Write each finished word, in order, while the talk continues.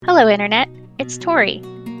Hello, Internet. It's Tori.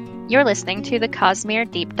 You're listening to the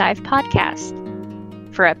Cosmere Deep Dive Podcast.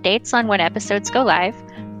 For updates on when episodes go live,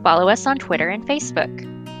 follow us on Twitter and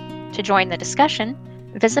Facebook. To join the discussion,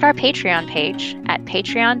 visit our Patreon page at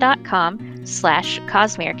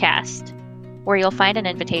patreon.com/CosmereCast, where you'll find an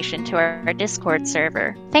invitation to our Discord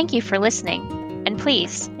server. Thank you for listening, and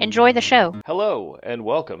please enjoy the show. Hello, and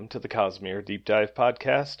welcome to the Cosmere Deep Dive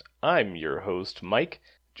Podcast. I'm your host, Mike.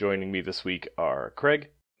 Joining me this week are Craig.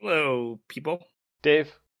 Hello, people.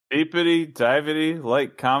 Dave. Deepity, divity,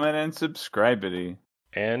 like, comment, and subscribe-ity.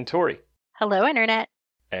 And Tori. Hello, Internet.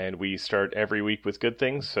 And we start every week with good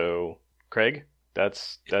things, so Craig,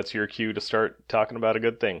 that's your cue to start talking about a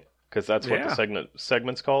good thing, because that's what the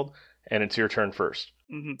segment's called, and it's your turn first.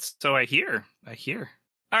 So I hear.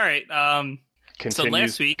 All right, so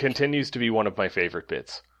last week... Continues to be one of my favorite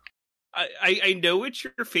bits. I know it's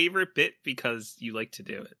your favorite bit because you like to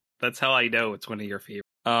do it. That's how I know it's one of your favorites.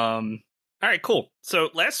 All right, cool.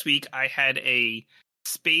 So last week I had a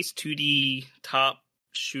space 2D top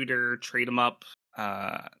shooter, trade 'em up,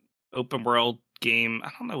 open world game.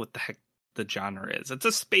 I don't know what the heck the genre is. It's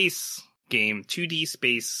a space game, 2D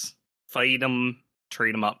space, fight 'em,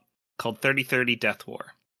 trade 'em up, called 3030 Death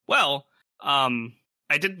War. Well, I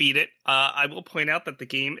did beat it. I will point out that the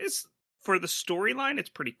game is, for the storyline, it's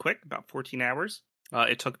pretty quick, about 14 hours.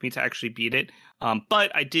 It took me to actually beat it.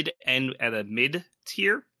 But I did end at a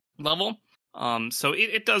mid-tier level. So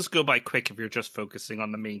it does go by quick if you're just focusing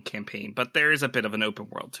on the main campaign. But there is a bit of an open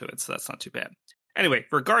world to it, so that's not too bad. Anyway,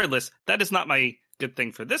 regardless, that is not my good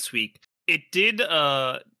thing for this week. It did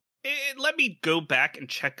it let me go back and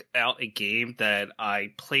check out a game that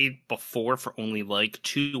I played before for only like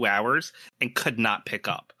 2 hours and could not pick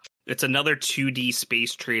up. It's another 2D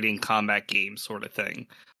space trading combat game sort of thing,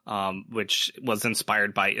 which was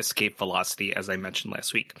inspired by Escape Velocity, as I mentioned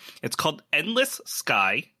last week. It's called Endless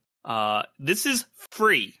Sky. This is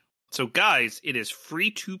free. So guys, it is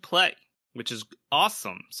free to play, which is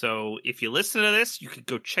awesome. So if you listen to this, you could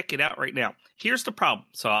go check it out right now. Here's the problem.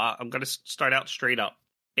 So I'm going to start out straight up.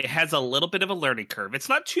 It has a little bit of a learning curve. It's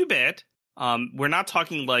not too bad. We're not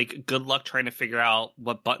talking like good luck trying to figure out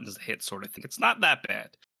what buttons to hit sort of thing. It's not that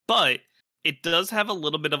bad. But it does have a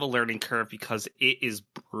little bit of a learning curve because it is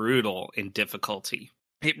brutal in difficulty.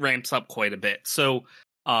 It ramps up quite a bit. So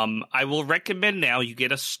I will recommend now you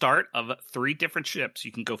get a start of 3 different ships.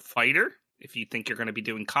 You can go fighter if you think you're going to be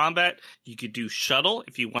doing combat. You could do shuttle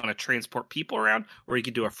if you want to transport people around, or you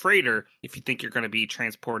could do a freighter if you think you're going to be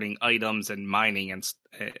transporting items and mining and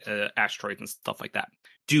asteroids and stuff like that.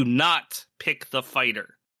 Do not pick the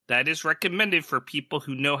fighter. That is recommended for people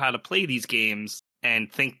who know how to play these games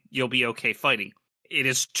and think you'll be okay fighting. It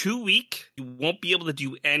is too weak. You won't be able to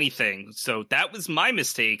do anything. So that was my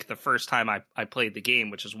mistake the first time I played the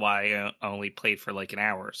game, which is why I only played for like an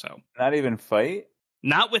hour or so. Not even fight?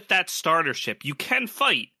 Not with that starter ship. You can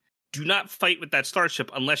fight. Do not fight with that starter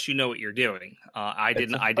ship unless you know what you're doing. I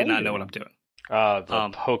did not know what I'm doing.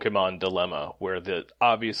 The Pokemon dilemma, where the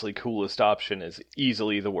obviously coolest option is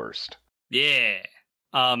easily the worst. Yeah.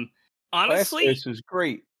 Honestly, this is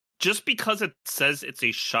great. Just because it says it's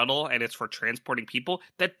a shuttle and it's for transporting people,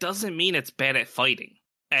 that doesn't mean it's bad at fighting.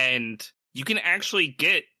 And you can actually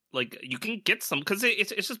get some, because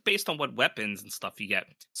it's just based on what weapons and stuff you get.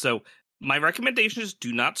 So my recommendation is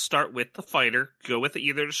do not start with the fighter. Go with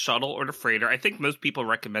either the shuttle or the freighter. I think most people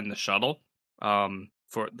recommend the shuttle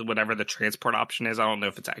for whatever the transport option is. I don't know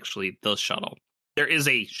if it's actually the shuttle. There is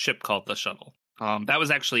a ship called the shuttle. That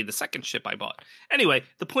was actually the second ship I bought. Anyway,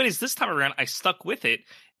 the point is this time around I stuck with it.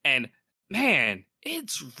 And man,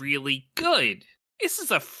 it's really good. This is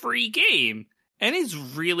a free game, and it's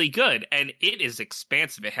really good. And it is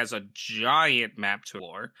expansive. It has a giant map to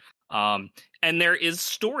explore. And there is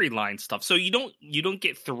storyline stuff. So you don't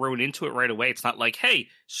get thrown into it right away. It's not like, hey,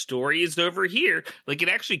 story is over here. Like, it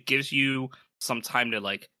actually gives you some time to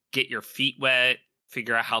like get your feet wet,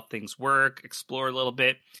 figure out how things work, explore a little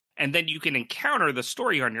bit. And then you can encounter the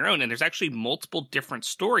story on your own. And there's actually multiple different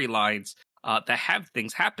storylines that have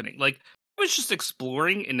things happening. Like, I was just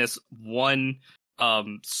exploring in this one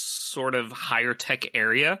sort of higher tech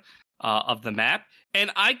area of the map, and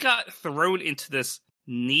I got thrown into this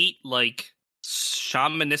neat, like,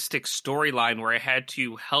 shamanistic storyline where I had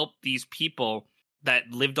to help these people that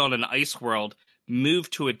lived on an ice world move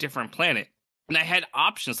to a different planet. And I had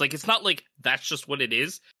options. Like, it's not like that's just what it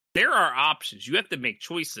is. There are options. You have to make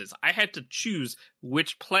choices. I had to choose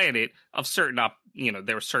which planet of certain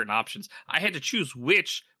there were certain options. I had to choose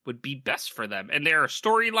which would be best for them. And there are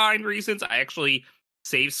storyline reasons. I actually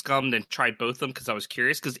save scummed and tried both of them because I was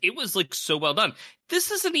curious, because it was like so well done. This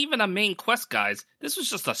isn't even a main quest, guys. This was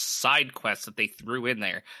just a side quest that they threw in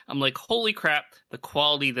there. I'm like, holy crap, the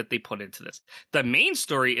quality that they put into this. The main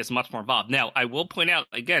story is much more involved. Now, I will point out,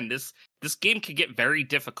 again, this game can get very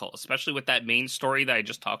difficult, especially with that main story that I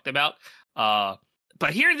just talked about.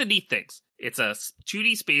 But here are the neat things. It's a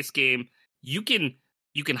 2D space game. You can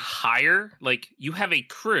hire, like, you have a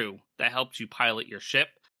crew that helps you pilot your ship.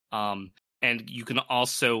 And you can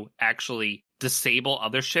also actually disable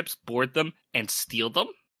other ships, board them, and steal them.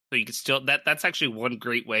 So you can steal that's actually one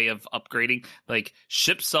great way of upgrading. Like,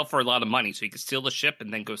 ships sell for a lot of money, so you can steal the ship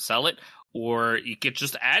and then go sell it, or you could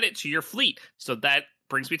just add it to your fleet. So that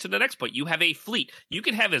brings me to the next point. You have a fleet. You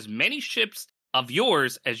can have as many ships of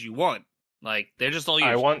yours as you want. Like, they're just all yours.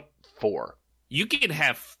 I want 4. You can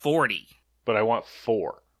have 40. But I want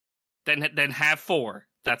 4. Then have 4.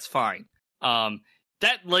 That's fine.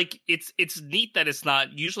 That, like, it's neat that it's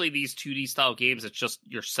not usually these 2D style games. It's just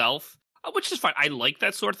yourself, which is fine. I like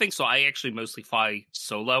that sort of thing. So I actually mostly fly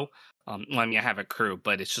solo. I mean, I have a crew,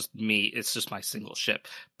 but it's just me. It's just my single ship.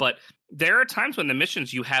 But there are times when the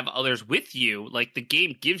missions you have others with you. Like, the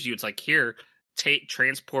game gives you, it's like, here,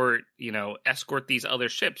 transport, escort these other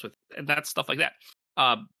ships with, and that stuff like that.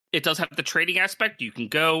 It does have the trading aspect. You can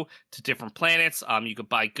go to different planets. You can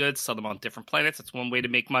buy goods, sell them on different planets. That's one way to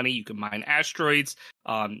make money. You can mine asteroids.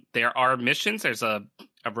 There are missions. There's a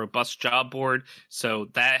robust job board. So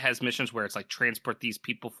that has missions where it's like transport these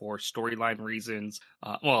people for storyline reasons.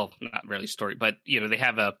 Well, not really story, but they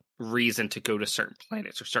have a reason to go to certain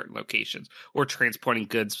planets or certain locations, or transporting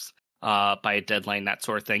goods by a deadline, that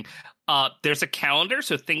sort of thing. There's a calendar,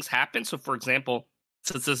 so things happen. So, for example,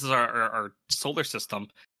 since this is our solar system,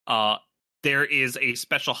 there is a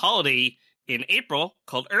special holiday in April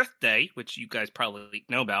called Earth Day, which you guys probably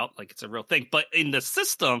know about, like it's a real thing. But in the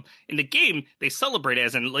system, in the game, they celebrate it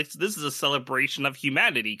as in, like, this is a celebration of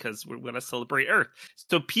humanity because we're going to celebrate Earth.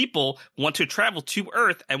 So people want to travel to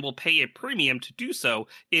Earth and will pay a premium to do so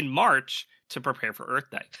in March to prepare for Earth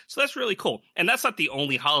Day. So that's really cool. And that's not the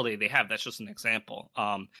only holiday they have. That's just an example.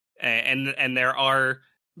 And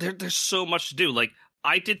there's so much to do. Like,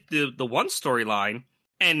 I did the one storyline,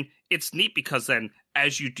 and it's neat because then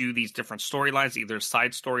as you do these different storylines, either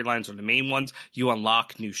side storylines or the main ones, you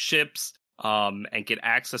unlock new ships and get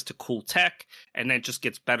access to cool tech, and then it just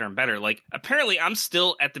gets better and better. Like, apparently I'm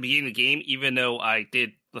still at the beginning of the game, even though I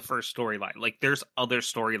did the first storyline. Like, there's other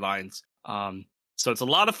storylines. So it's a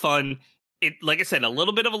lot of fun. It, like I said, a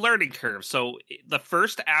little bit of a learning curve. So the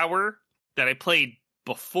first hour that I played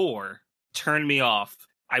before turned me off.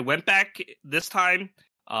 I went back this time,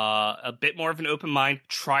 a bit more of an open mind,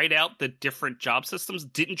 tried out the different job systems,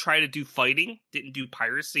 didn't try to do fighting, didn't do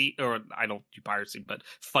piracy, or I don't do piracy, but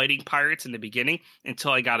fighting pirates in the beginning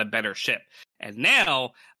until I got a better ship. And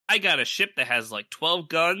now I got a ship that has like 12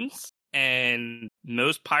 guns, and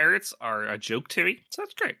most pirates are a joke to me. So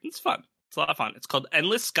that's great. It's fun. It's a lot of fun. It's called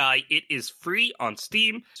Endless Sky. It is free on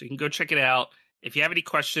Steam, so you can go check it out. If you have any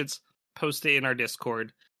questions, post it in our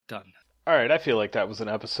Discord. Done. All right, I feel like that was an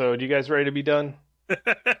episode. You guys ready to be done?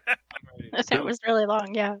 It was really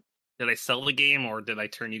long, yeah. Did I sell the game, or did I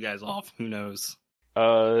turn you guys off? Who knows?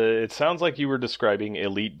 It sounds like you were describing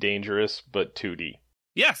Elite Dangerous, but 2D.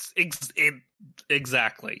 Yes,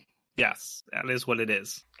 exactly. Yes, that is what it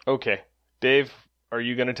is. Okay. Dave, are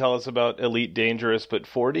you going to tell us about Elite Dangerous, but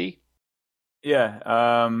 4D?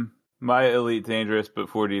 Yeah, my Elite Dangerous but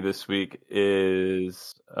 4D this week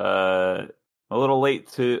is a little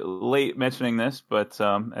late mentioning this, but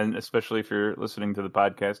and especially if you're listening to the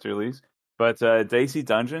podcast release. But Dicey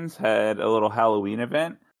Dungeons had a little Halloween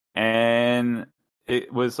event, and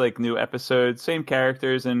it was like new episodes, same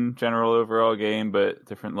characters in general overall game, but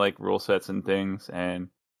different like rule sets and things. And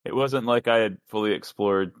it wasn't like I had fully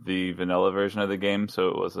explored the vanilla version of the game, so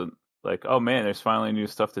it wasn't like, oh man, there's finally new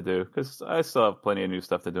stuff to do, because I still have plenty of new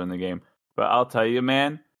stuff to do in the game. But I'll tell you,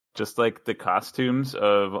 man, just like the costumes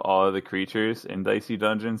of all of the creatures in Dicey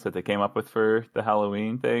Dungeons that they came up with for the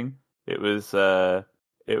Halloween thing, it was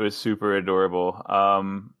super adorable.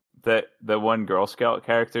 That the one Girl Scout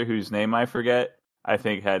character whose name I forget, I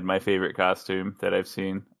think had my favorite costume that I've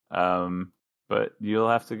seen. But you'll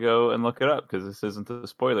have to go and look it up, because this isn't the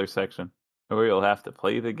spoiler section, or you'll have to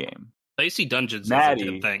play the game. Dicey Dungeons is a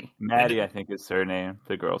good thing. Maddie, I think is her name,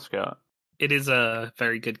 the Girl Scout. It is a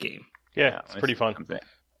very good game. Yeah, it's pretty fun.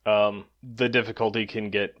 The difficulty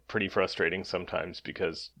can get pretty frustrating sometimes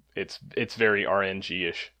because it's very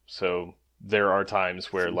RNG-ish. So there are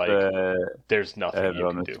times where there's nothing you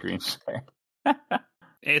can do. Screen.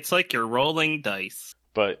 It's like you're rolling dice.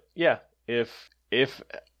 But yeah, if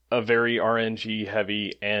a very RNG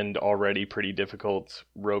heavy and already pretty difficult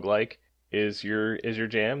roguelike is your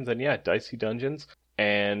jam, then yeah, Dicey Dungeons.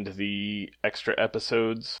 And the extra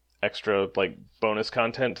episodes, extra like bonus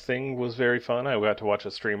content thing was very fun. I got to watch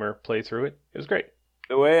a streamer play through it. It was great.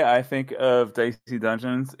 The way I think of Dicey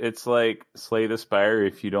Dungeons, it's like Slay the Spire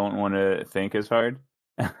if you don't want to think as hard.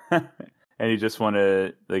 And you just want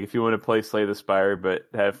to, like, if you want to play Slay the Spire but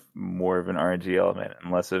have more of an RNG element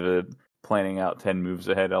and less of a planning out 10 moves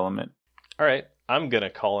ahead element. All right, I'm going to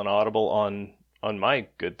call an audible on my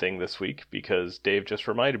good thing this week because Dave just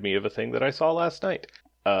reminded me of a thing that I saw last night.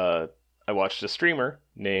 I watched a streamer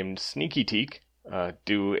named Sneaky Teak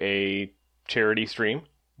do a charity stream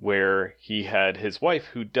where he had his wife,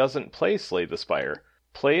 who doesn't play Slay the Spire,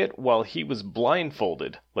 play it while he was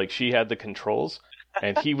blindfolded. Like, she had the controls,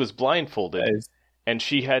 and he was blindfolded, nice. And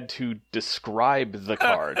she had to describe the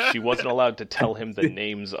cards. She wasn't allowed to tell him the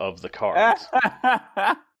names of the cards.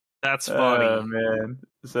 That's funny. Oh, man.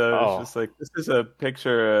 So it's just like, this is a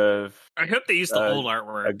picture of... I hope they used the old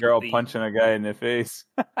artwork. A girl punching a guy in the face.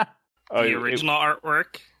 The original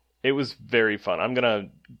artwork. It was very fun. I'm going to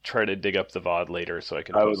try to dig up the VOD later so I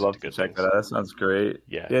can post it. I would love to check that out. That sounds great.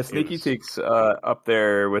 Yeah, Sneaky Teak's up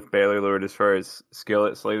there with Baylor Lord as far as skill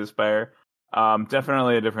at Slay the Spire.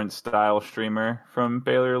 Definitely a different style streamer from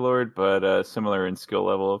Baylor Lord, but similar in skill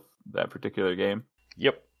level of that particular game.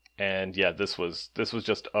 Yep. And yeah, this was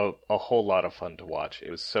just a whole lot of fun to watch.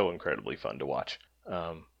 It was so incredibly fun to watch.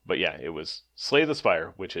 But yeah, it was Slay the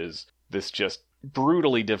Spire, which is this just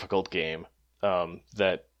brutally difficult game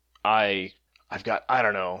that I've got, I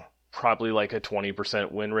don't know, probably like a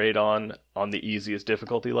 20% win rate on the easiest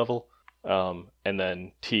difficulty level. And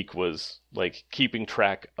then Teak was like keeping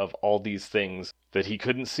track of all these things that he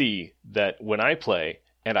couldn't see, that when I play,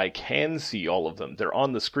 and I can see all of them, they're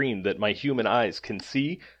on the screen that my human eyes can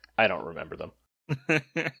see, I don't remember them.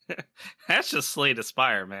 That's just Slay the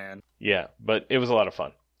Spire, man. Yeah, but it was a lot of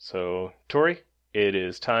fun. So, Tori, it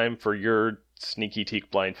is time for your Sneaky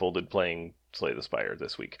Teak blindfolded playing Slay the Spire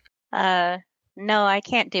this week. No, I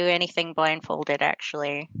can't do anything blindfolded,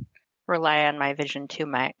 actually. Rely on my vision too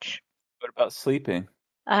much. What about sleeping?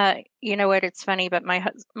 You know what? It's funny, but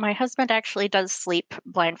my husband actually does sleep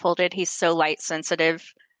blindfolded. He's so light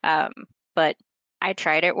sensitive. But I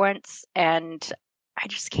tried it once, and I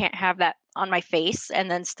just can't have that on my face and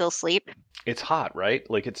then still sleep. It's hot, right?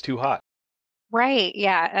 Like, it's too hot. Right,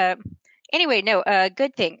 yeah. Anyway, no,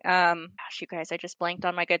 good thing. Gosh, you guys, I just blanked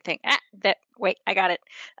on my good thing. Wait, I got it.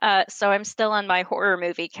 So I'm still on my horror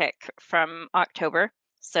movie kick from October.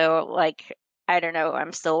 So, like, I don't know,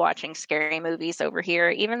 I'm still watching scary movies over here,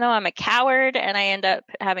 even though I'm a coward and I end up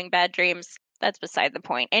having bad dreams. That's beside the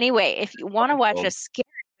point. Anyway, if you want to watch a scary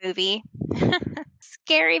movie,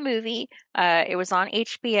 it was on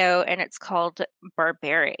HBO and it's called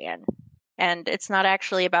Barbarian. And it's not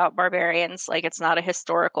actually about barbarians, like it's not a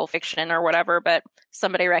historical fiction or whatever, but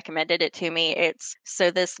somebody recommended it to me. So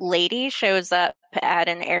this lady shows up at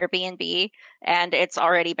an Airbnb and it's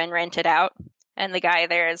already been rented out. And the guy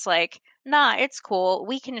there is like, nah, it's cool,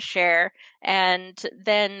 we can share. And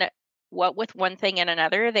then what with one thing and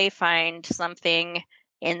another, they find something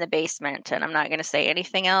in the basement. And I'm not going to say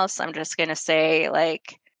anything else. I'm just going to say,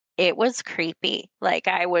 like, it was creepy. Like,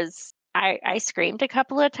 I screamed a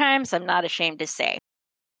couple of times. I'm not ashamed to say.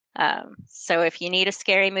 So if you need a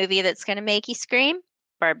scary movie that's going to make you scream,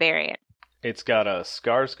 Barbarian. It's got a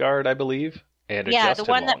Skarsgård, I believe, and a Justin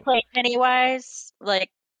the one Long. that played Pennywise,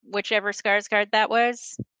 like whichever Skarsgård that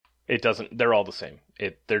was. It doesn't. They're all the same. They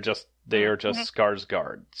are just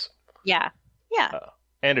Skarsgårds. Yeah.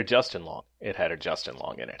 And a Justin Long. It had a Justin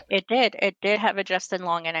Long in it. It did. It did have a Justin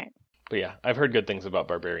Long in it. But yeah, I've heard good things about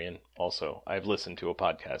Barbarian also. I've listened to a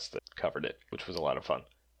podcast that covered it, which was a lot of fun.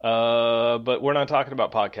 But we're not talking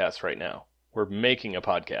about podcasts right now. We're making a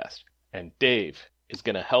podcast. And Dave is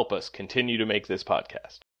going to help us continue to make this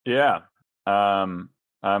podcast. Yeah. I'm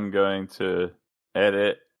going to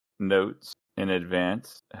edit notes in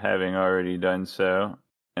advance, having already done so,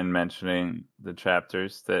 and mentioning the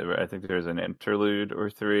chapters that I think there's an interlude or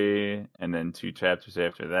 3, and then 2 chapters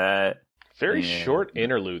after that. Very short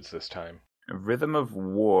interludes this time. Rhythm of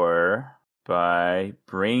War by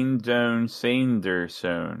Braindon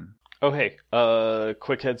Sanderson. Oh, hey,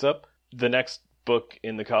 quick heads up. The next book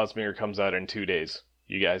in the Cosmere comes out in 2 days.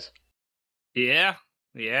 You guys? Yeah,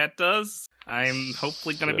 it does. I'm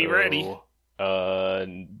hopefully going to be ready.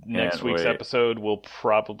 Next week's episode, we'll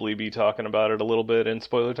probably be talking about it a little bit in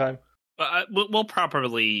spoiler time. We'll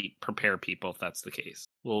properly prepare people if that's the case.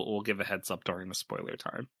 We'll give a heads up during the spoiler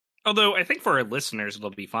time. Although I think for our listeners,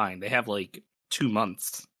 it'll be fine. They have like 2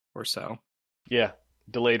 months or so. Yeah,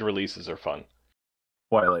 delayed releases are fun.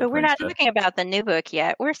 Twilight But we're not Princess, talking about the new book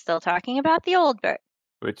yet. We're still talking about the old book.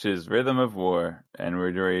 which is Rhythm of War, and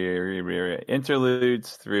we're doing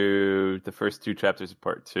interludes through the first 2 chapters of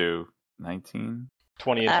part 2. 19?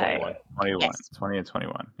 20 and 21. 21. Yes. 20 and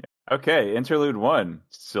 21. Yeah. Okay, interlude 1,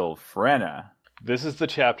 Sylphrena. This is the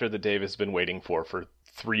chapter that Dave has been waiting for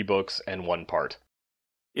 3 books and 1 part.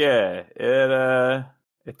 Yeah,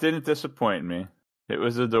 it didn't disappoint me. It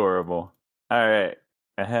was adorable. All right.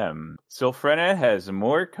 Ahem. Sylphrena has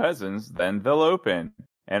more cousins than Velopen,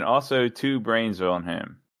 and also 2 brains on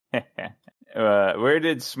him. Where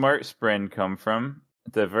did Smart Spren come from?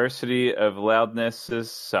 Diversity of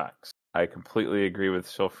loudnesses sucks. I completely agree with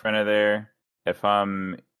Sylphrena there.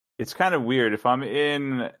 It's kind of weird if I'm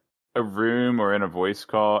in a room or in a voice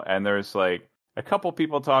call and there's like a couple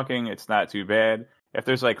people talking, it's not too bad. If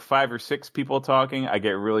there's like 5 or 6 people talking, I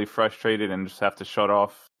get really frustrated and just have to shut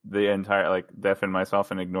off the entire, like, deafen myself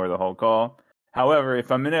and ignore the whole call. However,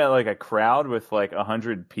 if I'm in a crowd with like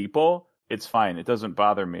 100 people, it's fine. It doesn't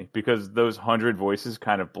bother me because those 100 voices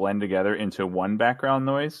kind of blend together into one background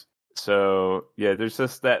noise. So yeah, there's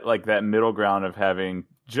just that middle ground of having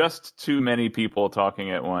just too many people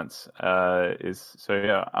talking at once.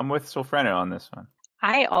 Yeah, I'm with Sylphrena on this one.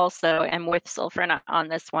 I also am with Sylphrena on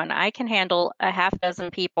this one. I can handle a half dozen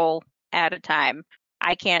people at a time.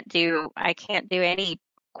 I can't do any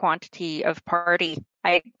quantity of party.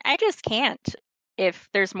 I just can't. If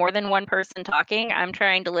there's more than one person talking, I'm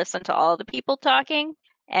trying to listen to all the people talking,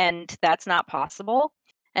 and that's not possible.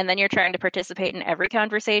 And then you're trying to participate in every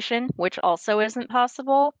conversation, which also isn't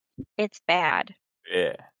possible. It's bad.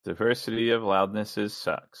 Yeah, diversity of loudnesses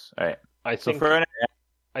sucks. All right. I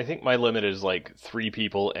think my limit is like 3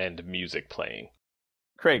 people and music playing.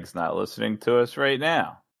 Craig's not listening to us right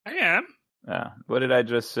now. I am. What did I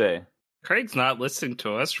just say? Craig's not listening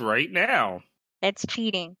to us right now. It's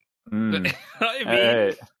cheating. I mean, All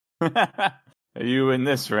right. You win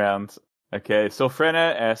this round. Okay,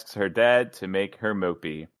 Sylphrena asks her dad to make her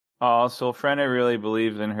mopey. Aw, Sylphrena really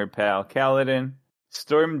believes in her pal Kaladin.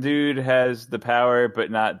 Storm Dude has the power, but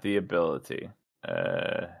not the ability.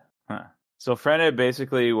 Sylphrena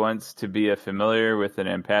basically wants to be a familiar with an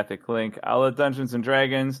empathic link, a la Dungeons and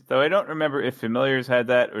Dragons, though I don't remember if familiars had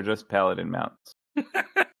that or just paladin mounts.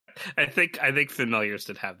 I think familiars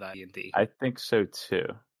did have that, D&D. I think so too.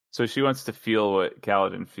 So she wants to feel what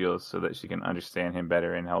Kaladin feels so that she can understand him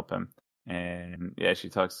better and help him. And yeah, she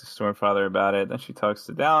talks to Stormfather about it. Then she talks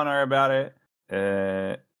to Dalinar about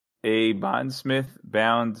it. A bondsmith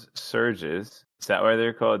bound surges. Is that why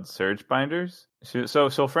they're called surge binders? So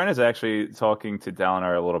Sylphrena is actually talking to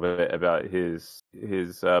Dalinar a little bit about his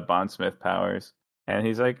bondsmith powers. And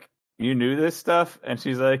he's like, you knew this stuff? And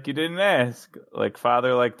she's like, you didn't ask. Like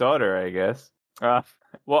father, like daughter, I guess.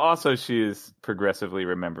 Well, also she is progressively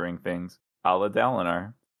remembering things, a la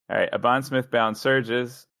Dalinar. All right, a bondsmith bound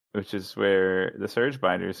surges, which is where the surge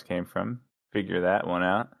binders came from. Figure that one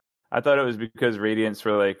out. I thought it was because Radiants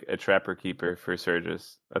were like a trapper keeper for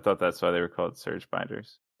surges. I thought that's why they were called surge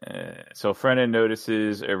binders. Sylphrena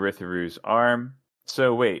notices Eritharu's arm.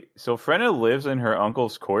 So wait, Sylphrena lives in her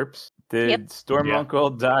uncle's corpse? Did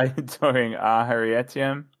Stormuncle die during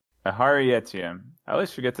Aharietium? Aharietium. I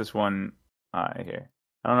always forget this one here.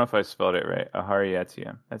 I don't know if I spelled it right.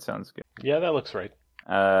 Aharietium. That sounds good. Yeah, that looks right.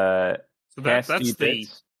 So that's the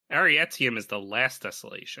Arietium is the last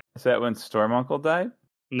desolation. Is that when Stormuncle died?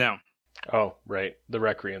 No. Oh, right. The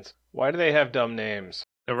Recreants. Why do they have dumb names?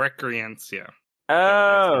 The Recreants, yeah.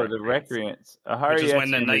 Oh, the Recreants. Which is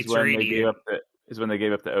when the Knights Radiant is when they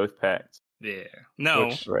gave up the Oath Pact. Yeah.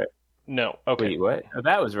 No. Right. No. Okay. Wait, what? Oh,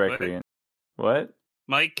 that was Recreant. What?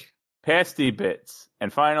 Mike? Pasty Bits.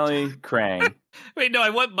 And finally, Krang. Wait, no,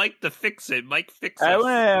 I want Mike to fix it. Mike, fix it. I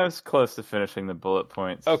was close to finishing the bullet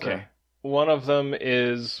points. Okay. So. One of them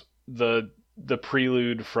is the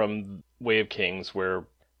prelude from Way of Kings, where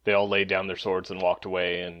they all laid down their swords and walked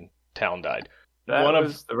away and town died. That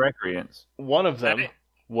was the Recreants. One of them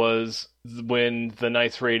was when the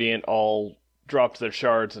Knights Radiant all dropped their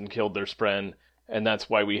shards and killed their Spren, and that's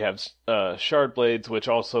why we have Shard Blades, which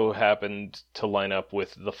also happened to line up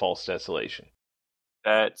with the False Desolation.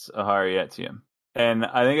 That's Aharietium. And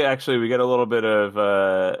I think actually we get a little bit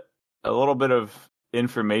of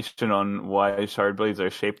information on why Shard Blades are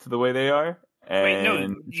shaped the way they are. And wait,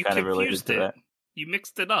 no, you kind of confused it. That. You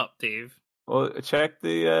mixed it up, Dave. Well, check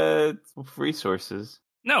the resources.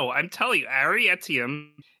 No, I'm telling you, Arietium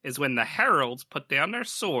is when the heralds put down their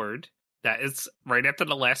sword. That is right after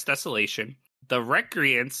the last desolation. The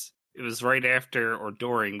Recreants, it was right after or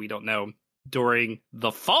during, we don't know, during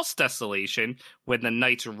the False Desolation when the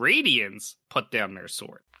Knights Radiants put down their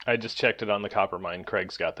sword. I just checked it on the Coppermine.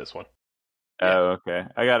 Craig's got this one. Oh, okay.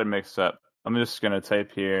 I got it mixed up. I'm just going to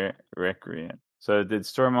type here Recreant. So did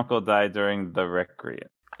Stormuncle die during the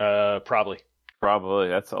Recreant? Probably. Probably.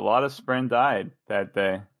 That's a lot of Spren died that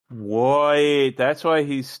day. Wait, that's why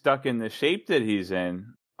he's stuck in the shape that he's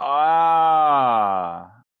in.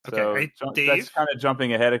 Ah. Okay, So Dave? that's kind of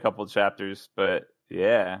jumping ahead a couple chapters, but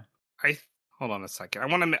yeah. Hold on a second. I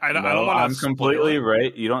want to. I don't No, want to. I'm completely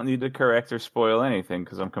right. You don't need to correct or spoil anything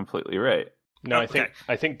because I'm completely right. No,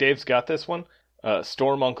 I think Dave's got this one.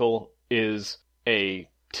 Stormuncle is a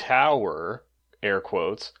tower, air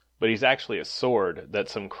quotes, but he's actually a sword that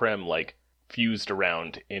some creme like fused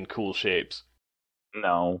around in cool shapes.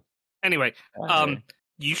 No. Anyway,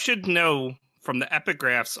 you should know from the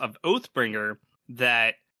epigraphs of Oathbringer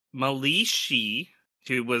that Malishi,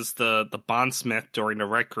 who was the bondsmith during the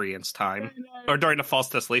Recreance time, or during the False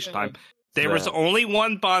Desolation time, there was only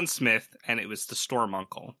one bondsmith, and it was the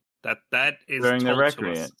Stormuncle. That is during the told to us.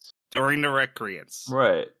 Recreance. During the Recreance.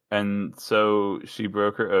 Right. And so she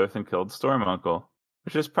broke her oath and killed Stormuncle.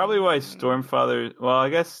 Which is probably why Stormfather... Well, I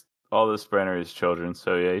guess all the Spren are his children,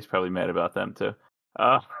 so yeah, he's probably mad about them too.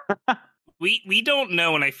 We don't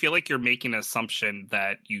know, and I feel like you're making an assumption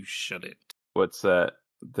that you shouldn't. What's that?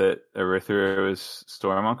 That Erythra was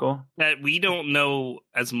Stormuncle? That we don't know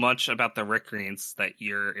as much about the Recreants that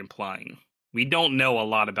you're implying. We don't know a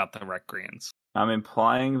lot about the Recreants. I'm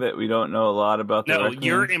implying that we don't know a lot about the Recreants? No,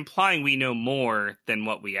 you're implying we know more than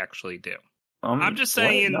what we actually do. I'm just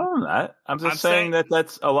saying... No, I'm not. I'm just saying that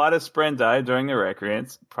that's a lot of Spren died during the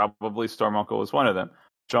Recreants. Probably Stormuncle was one of them.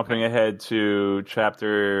 Jumping ahead to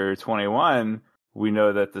chapter 21, we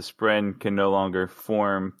know that the Spren can no longer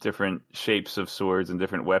form different shapes of swords and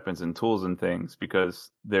different weapons and tools and things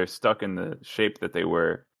because they're stuck in the shape that they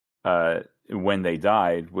were when they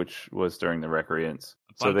died, which was during the Recreants.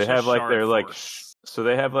 So they have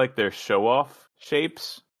like their show off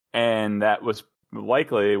shapes, and that was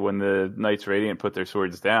likely when the Knights Radiant put their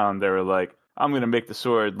swords down, they were like, I'm going to make the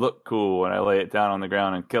sword look cool when I lay it down on the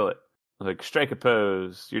ground and kill it. Like, strike a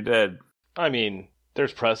pose, you're dead. I mean,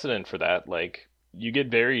 there's precedent for that. Like, you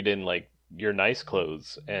get buried in, like, your nice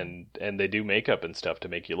clothes, and they do makeup and stuff to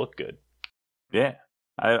make you look good. Yeah.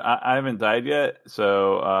 I haven't died yet,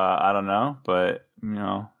 so I don't know, but, you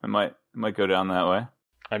know, it might go down that way.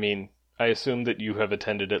 I mean, I assume that you have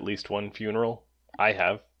attended at least one funeral. I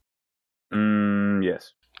have.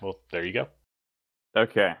 Yes. Well, there you go.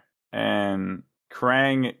 Okay. And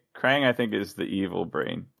Krang, I think, is the evil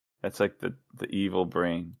brain. That's like the evil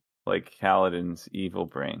brain. Like Kaladin's evil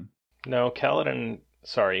brain. No, Kaladin,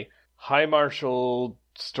 sorry. High Marshal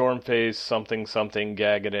Stormface something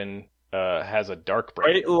Gagadan has a dark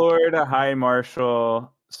brain. Great Lord, a High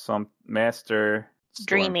Marshal, some Master...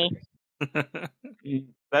 Dreamy.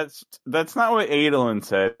 That's not what Adolin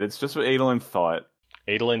said. It's just what Adolin thought.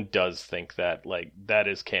 Adolin does think that, like, that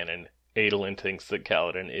is canon. Adolin thinks that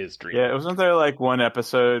Kaladin is dreamy. Yeah, wasn't there like one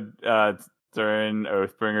episode during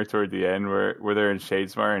Oathbringer toward the end where they're in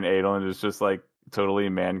Shadesmar and Adolin is just like totally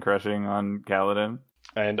man crushing on Kaladin?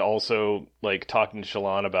 And also like talking to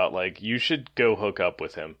Shallan about like, you should go hook up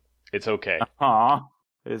with him. It's okay. Aw.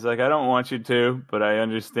 He's like, I don't want you to, but I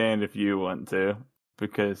understand if you want to.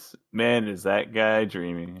 Because, man, is that guy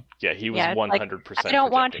dreamy. Yeah, he was 100%. I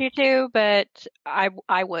don't want you to, but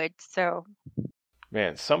I would, so...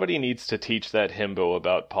 Man, somebody needs to teach that himbo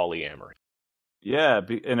about polyamory. Yeah,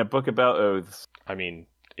 in a book about oaths. I mean,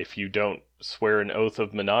 if you don't swear an oath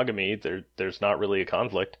of monogamy, there's not really a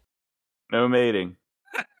conflict. No mating.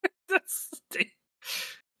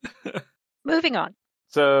 Moving on.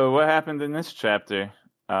 So, what happened in this chapter?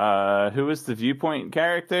 Who was the viewpoint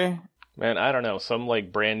character? Man, I don't know. Some,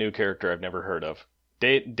 like, brand new character I've never heard of.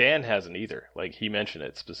 Dan hasn't either. Like, he mentioned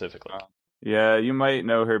it specifically. Yeah, you might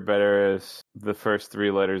know her better as the first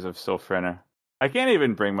three letters of Sylphrena. I can't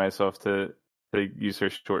even bring myself to use her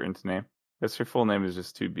shortened name. Because her full name is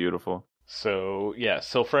just too beautiful. So, yeah,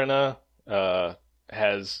 Sylphrena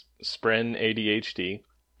has Spren ADHD,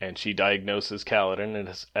 and she diagnoses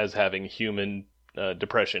Kaladin as having human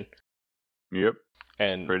depression. Yep.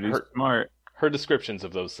 And pretty smart. Her descriptions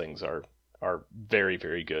of those things are very,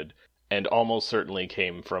 very good, and almost certainly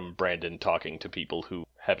came from Brandon talking to people who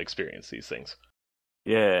have experienced these things.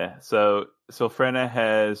 Yeah, so Sylphrena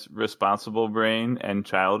has responsible brain and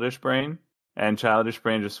childish brain, and childish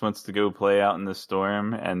brain just wants to go play out in the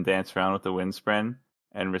storm and dance around with the Windspren,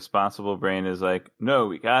 and responsible brain is like, no,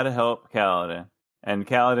 we gotta help Kaladin. And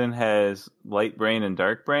Kaladin has light brain and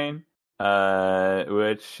dark brain,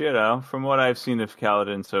 which, you know, from what I've seen of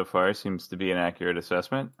Kaladin so far, seems to be an accurate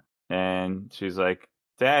assessment. And she's like,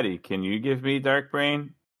 Daddy, can you give me dark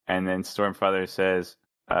brain? And then Stormfather says,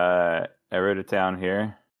 I wrote it down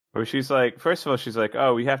here. Where she's like, first of all, she's like,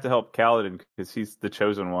 oh, we have to help Kaladin because he's the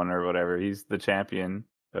chosen one or whatever. He's the champion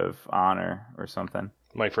of honor or something.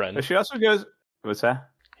 My friend. But she also goes, what's that?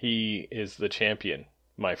 He is the champion,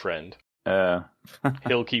 my friend. Uh,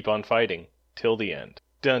 He'll keep on fighting till the end.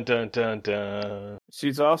 Dun dun dun dun.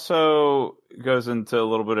 She's also goes into a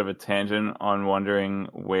little bit of a tangent on wondering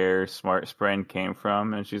where Smart Spren came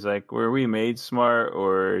from, and she's like, "Were we made smart,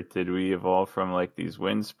 or did we evolve from like these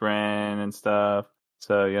Wind Spren and stuff?"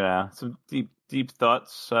 So some deep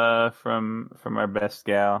thoughts from our best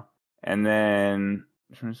gal, and then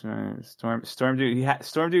Storm Dude.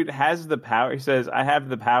 Storm Dude has the power. He says, "I have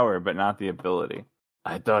the power, but not the ability."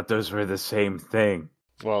 I thought those were the same thing.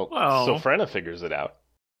 Well, Sylphrena figures it out.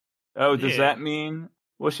 Oh, does that mean?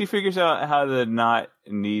 Well, she figures out how to not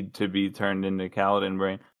need to be turned into Kaladin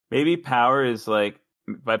Brain. Maybe power is like,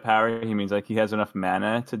 by power he means like he has enough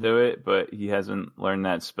mana to do it, but he hasn't learned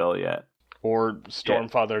that spell yet. Or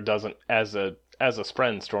Stormfather doesn't, as a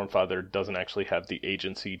Spren, Stormfather doesn't actually have the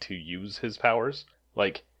agency to use his powers.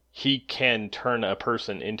 Like, he can turn a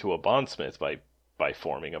person into a bondsmith by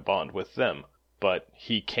forming a bond with them, but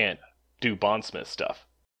he can't do bondsmith stuff.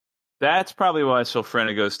 That's probably why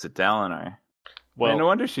Sylphrena goes to Dalinar. Well, no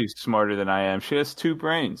wonder she's smarter than I am. She has 2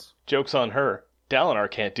 brains. Joke's on her. Dalinar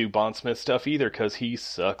can't do bondsmith stuff either because he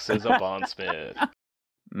sucks as a bondsmith.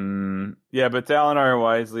 Yeah, but Dalinar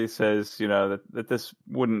wisely says, that this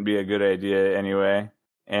wouldn't be a good idea anyway.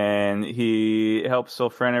 And he helps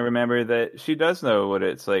Sylphrena remember that she does know what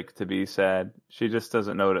it's like to be sad. She just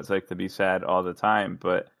doesn't know what it's like to be sad all the time,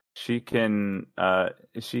 but she can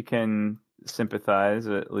sympathize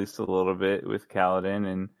at least a little bit with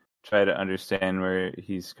Kaladin and try to understand where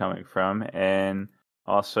he's coming from. And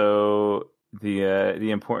also the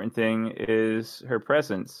important thing is her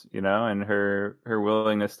presence, and her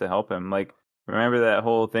willingness to help him. Like, remember that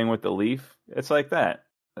whole thing with the leaf? It's like that.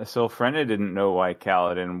 Sylphrena didn't know why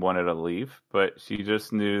Kaladin wanted a leaf, but she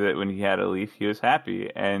just knew that when he had a leaf, he was happy.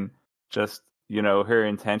 And just, her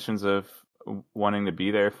intentions of wanting to be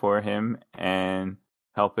there for him and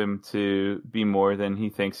help him to be more than he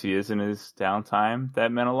thinks he is in his downtime,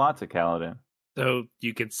 that meant a lot to Kaladin. So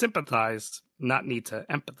you can sympathize, not need to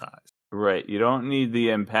empathize. Right. You don't need the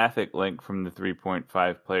empathic link from the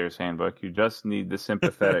 3.5 Player's Handbook. You just need the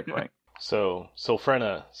sympathetic link. So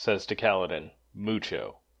Sylphrena says to Kaladin,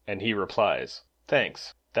 "Mucho," and he replies,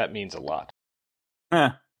 "Thanks. That means a lot."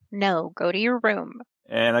 No, go to your room.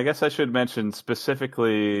 And I guess I should mention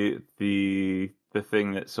specifically the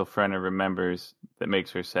thing that Sylphrena remembers that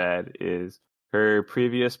makes her sad is her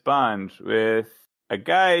previous bond with a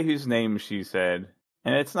guy whose name she said,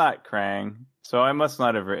 and it's not Krang, so I must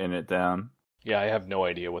not have written it down. Yeah, I have no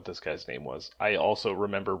idea what this guy's name was. I also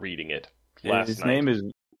remember reading it last night. His name is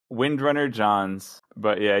Windrunner Johns,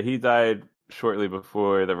 but yeah, he died shortly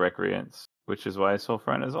before the Recreants, which is why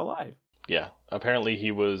Sylphrena is alive. Yeah, apparently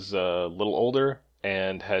he was a little older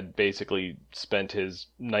and had basically spent his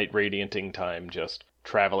night radianting time just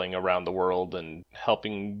traveling around the world and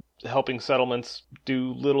helping settlements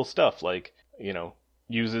do little stuff like,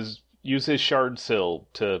 use his shard sill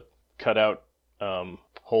to cut out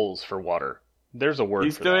holes for water. There's a word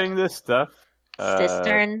He's for doing that. This stuff.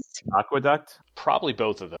 Cisterns. Aqueduct? Probably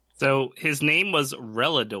both of them. So his name was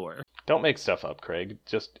Relador. Don't make stuff up, Craig.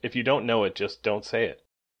 Just if you don't know it, just don't say it.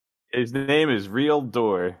 His name is Real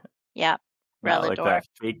Door. Yeah. Not like that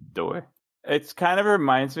fake door. It kind of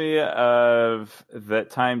reminds me of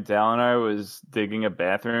that time Dalinar was digging a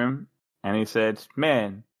bathroom, and he said,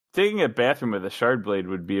 "Man, digging a bathroom with a shard blade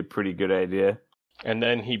would be a pretty good idea." And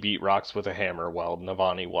then he beat rocks with a hammer while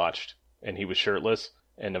Navani watched, and he was shirtless,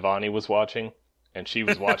 and Navani was watching, and she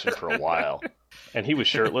was watching for a while, and he was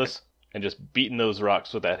shirtless and just beating those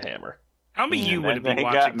rocks with that hammer. How many you would be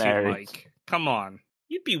watching too, Mike? Come on,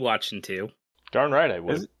 you'd be watching too. Darn right I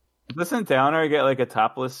would. Doesn't Dalinar get like a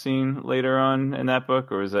topless scene later on in that book,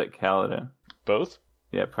 or is that Kaladin? Both?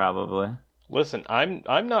 Yeah, probably. Listen, I'm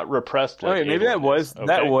not repressed. Like maybe that was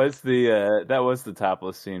the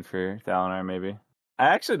topless scene for Dalinar. Maybe I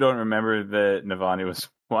actually don't remember that Navani was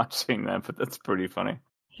watching that, but that's pretty funny.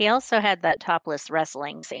 He also had that topless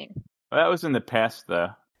wrestling scene. Well, that was in the past,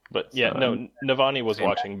 though. But yeah, no, Navani was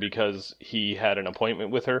watching because he had an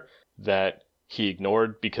appointment with her that he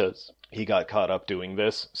ignored because he got caught up doing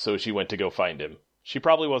this, so she went to go find him. She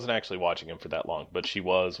probably wasn't actually watching him for that long, but she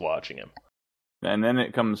was watching him. And then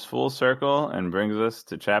it comes full circle and brings us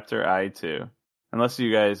to chapter I-2. Unless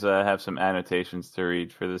you guys have some annotations to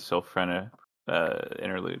read for the Sylphrena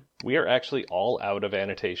interlude. We are actually all out of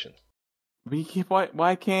annotations.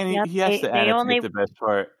 Why can't he? Yep, he has to annotate the best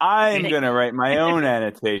part. I'm going to write my own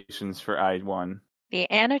annotations for I-1.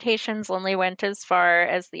 The annotations only went as far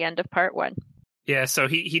as the end of part 1. Yeah, so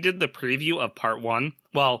he did the preview of part 1.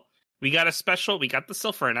 Well, we got the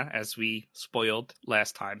Sylphrena, as we spoiled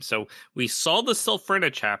last time. So we saw the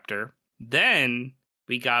Sylphrena chapter, then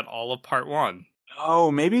we got all of part 1. Oh,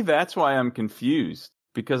 maybe that's why I'm confused,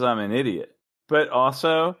 because I'm an idiot. But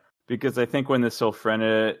also, because I think when the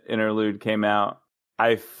Sylphrena interlude came out,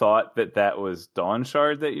 I thought that was Dawn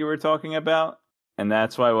Shard that you were talking about. And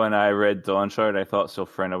that's why when I read Dawn Shard, I thought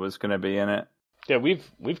Sylphrena was going to be in it. Yeah,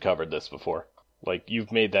 we've covered this before. Like,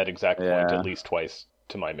 you've made that exact point at least twice,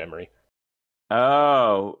 to my memory.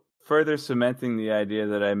 Oh, further cementing the idea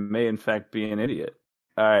that I may in fact be an idiot.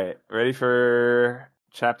 All right, ready for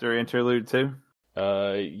chapter interlude 2?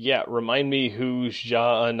 Yeah, remind me who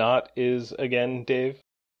Ja'anat is again, Dave?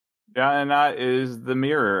 Ja'anat is the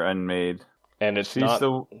mirror unmade. And it's not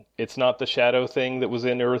the shadow thing that was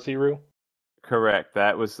in Urithiru? Correct,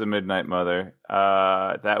 that was the Midnight Mother.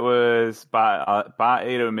 That was Ba'edo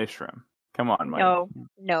Mishram. Come on, Mike.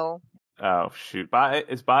 No. Oh, shoot.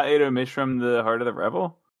 Is Ba'edo Mishram the Heart of the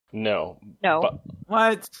Rebel? No.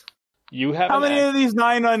 What? You haven't. How many of these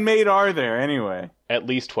 9 unmade are there, anyway? At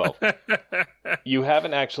least 12. You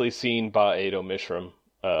haven't actually seen Ba'edo Mishram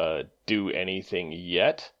do anything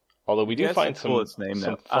yet. Although we do find some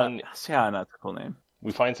fun... yeah, not the cool name.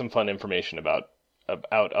 We find some fun information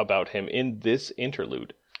about him in this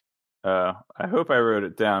interlude. I hope I wrote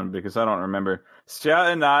it down because I don't remember.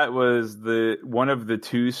 Ja'anat was one of the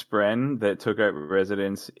 2 Spren that took up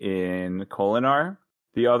residence in Kholinar.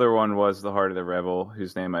 The other one was the Heart of the Rebel,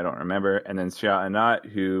 whose name I don't remember. And then Ja'anat,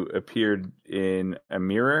 who appeared in a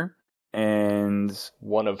mirror. And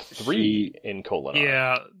one of 3 in Kholinar.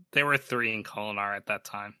 Yeah, there were 3 in Kholinar at that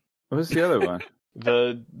time. What was the other one?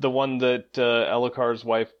 The one that Elikar's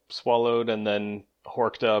wife swallowed and then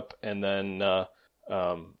horked up and then... the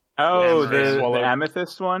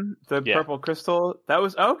amethyst one? The purple crystal? That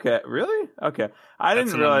was... Okay, really? Okay. I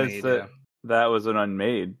didn't realize that was an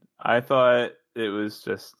unmade. I thought it was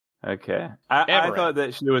just... Okay. I thought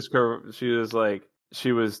that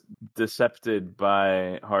she was decepted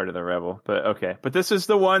by Heart of the Rebel. But okay. But this is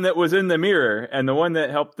the one that was in the mirror and the one that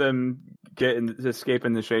helped them escape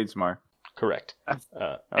in the Shadesmar. Correct.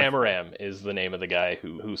 Amaram is the name of the guy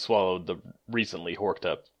who swallowed the recently horked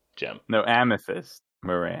up gem. No, Amethyst.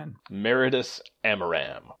 Moran. Meridus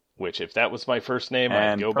Amaram. Which, if that was my first name,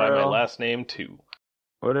 I'd go by my last name, too.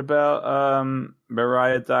 What about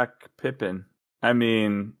Meriadoc Pippin? I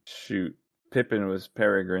mean, shoot. Pippin was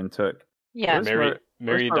Peregrine Took. Yeah. Meriadoc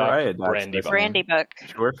Brandybuck.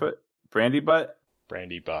 Surefoot? Brandybutt?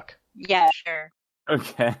 Brandybuck. Yeah, sure.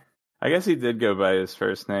 Okay. I guess he did go by his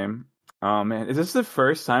first name. Oh, man. Is this the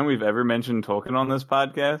first time we've ever mentioned Tolkien on this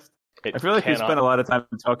podcast? I feel like we spent a lot of time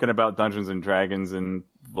talking about Dungeons and Dragons and,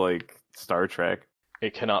 like, Star Trek.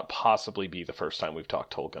 It cannot possibly be the first time we've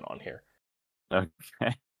talked Tolkien on here. Okay.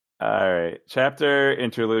 All right. Chapter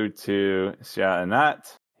Interlude 2,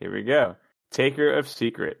 Ja'anat. Here we go. Taker of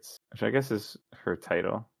Secrets, which I guess is her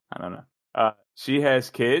title. I don't know. She has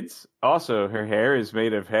kids. Also, her hair is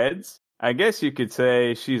made of heads. I guess you could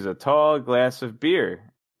say she's a tall glass of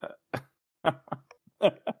beer.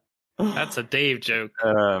 That's a Dave joke.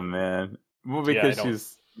 Oh, man. Well, because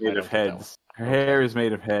she's made of heads. Her hair is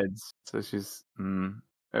made of heads. So she's... I'm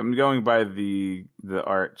going by the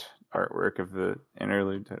artwork of the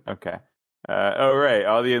interlude. Okay. Right.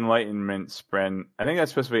 All the Enlightenment Spren. I think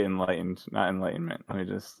that's supposed to be enlightened, not enlightenment. Let me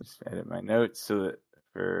just edit my notes so that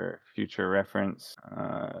for future reference,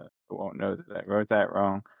 I won't know that I wrote that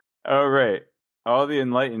wrong. Oh, right. All the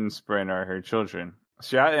enlightened Spren are her children.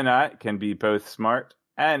 Ja'anat can be both smart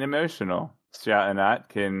and emotional. Ja'anat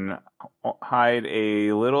can hide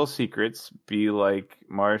a little secrets, be like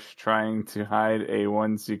Marsh trying to hide a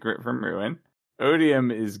one secret from ruin.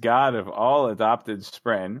 Odium is god of all adopted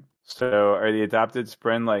Spren. So are the adopted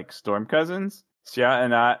Spren like storm cousins?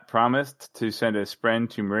 Ja'anat promised to send a Spren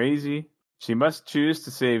to Mraize. She must choose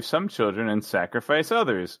to save some children and sacrifice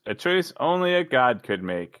others, a choice only a god could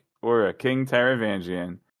make, or a King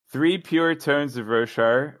Taravangian. 3 Pure Tones of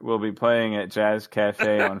Roshar will be playing at Jazz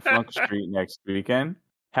Cafe on Flunk Street next weekend.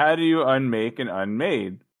 How do you unmake an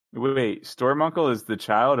unmade? Wait, Stormuncle is the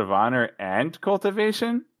child of honor and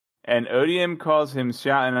cultivation? And Odium calls him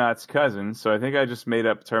Ja'anat's cousin, so I think I just made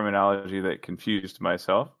up terminology that confused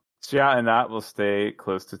myself. Ja'anat will stay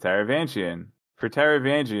close to Taravangian. For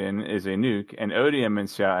Taravangian is a nuke, and Odium and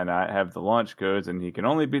Ja'anat have the launch codes, and he can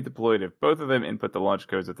only be deployed if both of them input the launch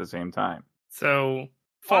codes at the same time. So...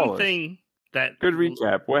 Fun thing that... Good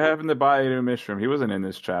recap. What happened to Ba'edo Mishram? He wasn't in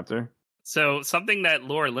this chapter. So, something that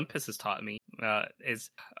Lore Olympus has taught me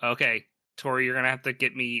is... Okay, Tori, you're going to have to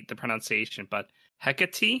get me the pronunciation, but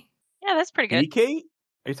Hecate. Yeah, that's pretty good. Hecate?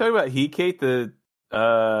 Are you talking about Hecate, the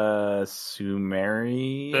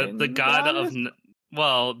Sumerian The god goddess?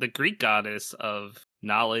 of the Greek goddess of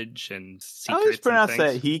knowledge and I always secrets and pronounce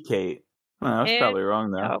that things. Hecate. Oh, I was probably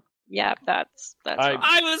wrong though. Oh, yeah, that's I- wrong.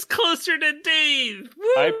 I was closer to Dave.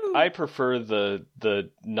 Woo! I prefer the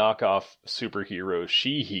knockoff superhero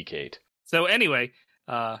She-Hecate. So anyway,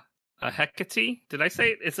 a Hecate. Did I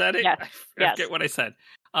say it? Is that it? Yes, I yes. forget what I said.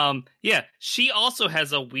 Yeah, she also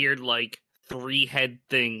has a weird like 3-head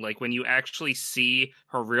thing. Like when you actually see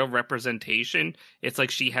her real representation, it's like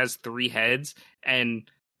she has 3 heads, and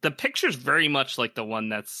the picture's very much like the one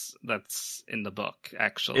that's in the book.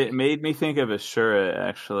 Actually, It made me think of Ashura,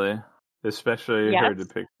 actually, especially her Yes.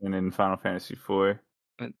 depiction in Final Fantasy IV.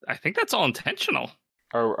 I think that's all intentional.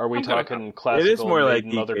 Are we I'm gonna- talking classical It is more like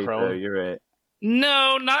maiden mother Hecate, though. crone? You're right.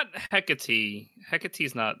 No, not Hecate.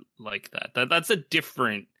 Hecate's not like that. That's a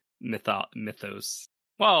different mythos.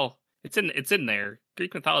 Well, it's in there.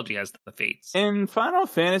 Greek mythology has the fates. In Final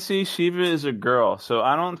Fantasy, Shiva is a girl, so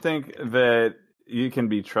I don't think that you can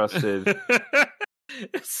be trusted.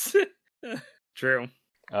 True.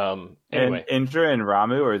 Anyway, And Indra and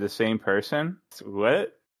Ramu are the same person.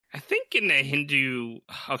 What? I think in the Hindu.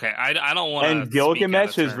 Okay, I don't want to. And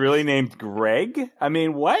Gilgamesh is really named Greg? I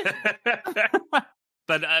mean, what?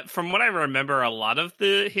 But from what I remember, a lot of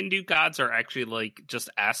the Hindu gods are actually like just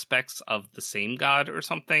aspects of the same god or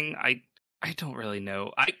something. I don't really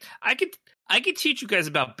know. I could teach you guys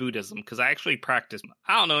about Buddhism because I actually practice.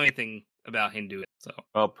 I don't know anything about Hinduism, so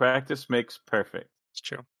Well, practice makes perfect. it's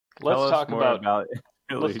true. let's Tell us talk more about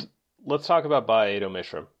let's talk about Baedo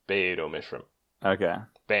Mishram. Okay.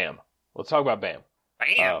 Bam. Let's talk about Bam.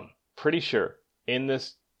 Bam. Pretty sure in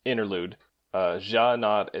this interlude,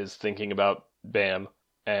 Janat is thinking about Bam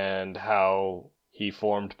and how he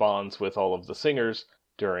formed bonds with all of the singers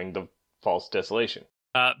during the False Desolation.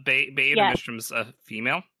 Beta Yes. Mistrum's a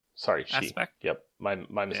female Sorry, she. aspect. Yep,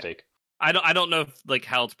 my mistake. I don't know if, like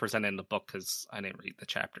how it's presented in the book because I didn't read the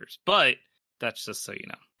chapters, but that's just so you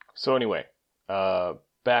know. So anyway,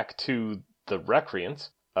 back to the Recreants.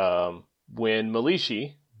 When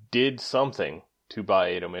Malishi did something to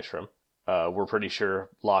Baedo Mishram, we're pretty sure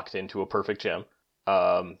locked into a perfect gem.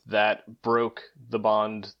 That broke the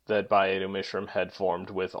bond that Baedo Mishram had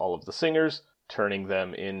formed with all of the singers, turning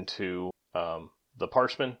them into the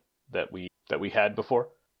Parshmen that we had before.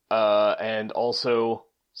 And also,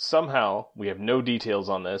 somehow, we have no details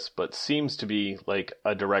on this, but seems to be like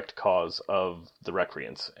a direct cause of the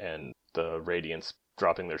Recreants and the Radiants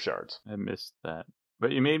dropping their shards. I missed that.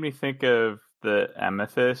 But you made me think of the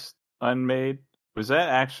Amethyst Unmade. Was that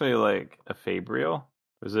actually like a Fabrial?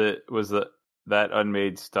 Was that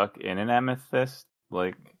Unmade stuck in an Amethyst?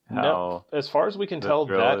 Like how? No, as far as we can the tell,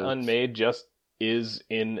 drill that is- Unmade just is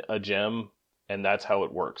in a gem, and that's how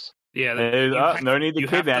it works. Yeah, No need to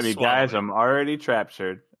kidnap me, guys. I'm already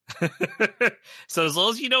traptured. So as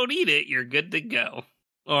long as you don't eat it, you're good to go.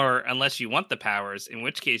 Or unless you want the powers, in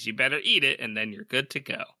which case you better eat it, and then you're good to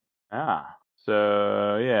go.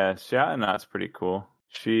 So yeah, Shoutnot's pretty cool.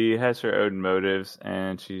 She has her own motives,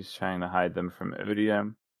 and she's trying to hide them from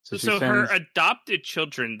Odium. So she her sends adopted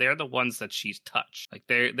children, they're the ones that she's touched. Like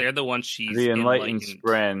they're the ones she's the enlightened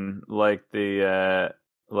Spren, like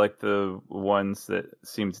the ones that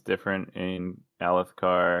seemed different in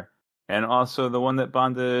Alethkar, and also the one that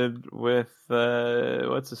bonded with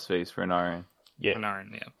what's his face for Renarin. Yeah.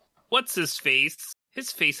 Renarin, yeah. What's his face?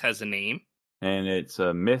 His face has a name. And it's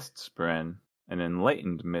a Mist Spren, an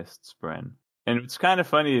enlightened Mist Spren. And what's kind of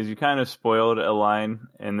funny is you kind of spoiled a line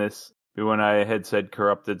in this. When I had said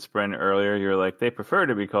corrupted Spren earlier, you're like, they prefer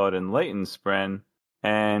to be called enlightened Spren.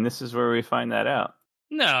 And this is where we find that out.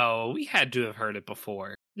 No, we had to have heard it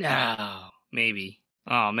before. No, maybe.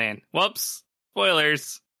 Oh, man. Whoops.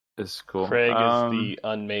 Spoilers. This is cool. Craig is the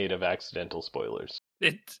unmade of accidental spoilers.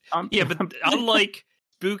 Yeah, but unlike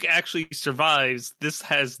Spook actually survives, this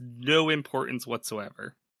has no importance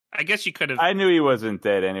whatsoever. I guess you could have... I knew he wasn't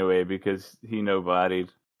dead anyway because he no-bodied.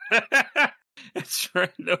 That's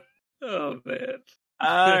right. No. Oh, man.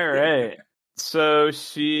 All right. So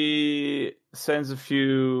she sends a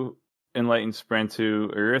few enlightened Spren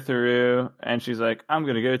to Urithiru, and she's like, I'm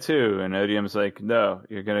going to go too. And Odium's like, no,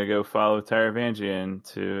 you're going to go follow Taravangian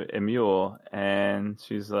to Emule. And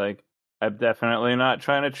she's like, I'm definitely not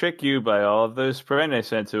trying to trick you by all of those Spren I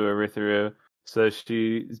sent to Urithiru. So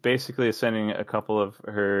she's basically sending a couple of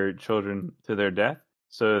her children to their death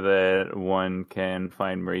so that one can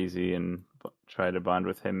find Mrazy and try to bond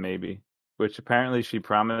with him maybe. Which apparently she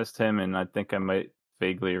promised him, and I think I might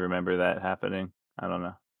vaguely remember that happening. I don't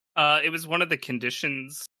know. It was one of the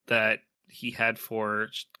conditions that he had for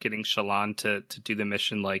getting Shallan to do the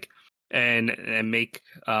mission, like and make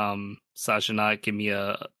Sajana give me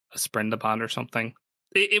a Sprenda bond or something.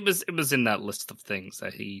 It was in that list of things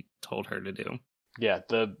that he told her to do. Yeah,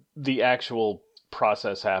 the actual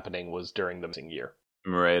process happening was during the missing year.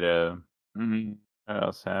 Right. What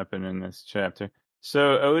else happened in this chapter?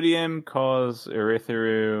 So Odium calls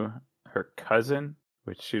Erithiru her cousin,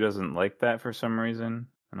 which she doesn't like that for some reason.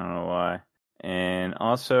 I don't know why. And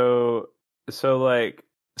also, so like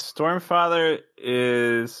Stormfather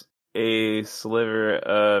is a sliver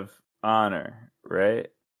of honor, right?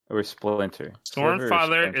 Or splinter.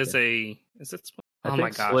 Stormfather is it? I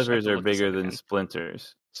think slivers are bigger than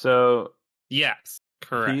splinters. So yes,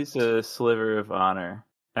 correct. He's a sliver of honor,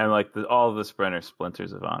 and like all of the Spren are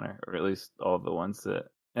splinters of honor, or at least all the ones that.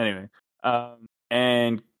 Anyway,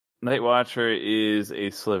 and Night Watcher is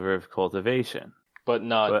a sliver of cultivation, but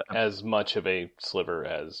not as much of a sliver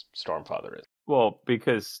as Stormfather is. Well,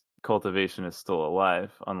 because cultivation is still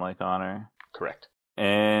alive, unlike honor. Correct.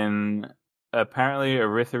 And apparently,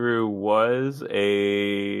 Erithiru was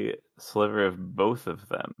a sliver of both of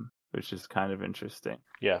them, which is kind of interesting.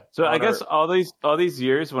 Yeah. So I guess all these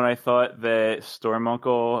years when I thought that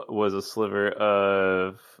Stormuncle was a sliver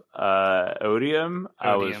of Odium,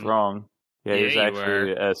 I was wrong. Yeah, he was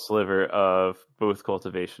actually a sliver of both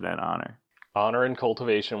cultivation and honor. Honor and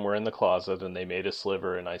cultivation were in the closet, and they made a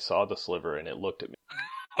sliver, and I saw the sliver, and it looked at me.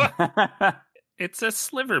 It's a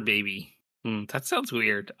sliver baby. That sounds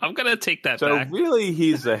weird. I'm gonna take that back. So really,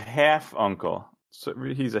 he's a half uncle. So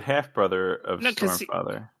he's a half brother of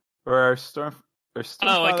Stormfather. Or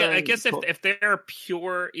I guess if they're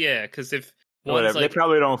pure, yeah. Because if whatever, they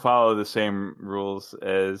probably don't follow the same rules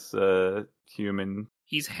as human.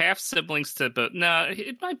 He's half siblings to both. No,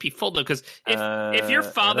 it might be full though. Because if your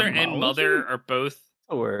father and mother are both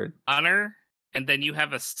honor, and then you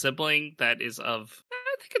have a sibling that is of.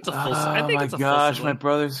 I think it's a full. I think it's a full my gosh, sibling. my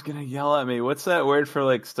brother's gonna yell at me. What's that word for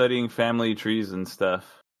like studying family trees and stuff?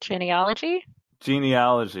 Genealogy.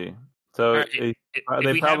 So right,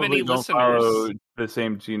 they probably don't follow the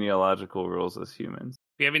same genealogical rules as humans.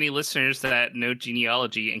 If we have any listeners that know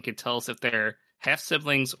genealogy and can tell us if they're half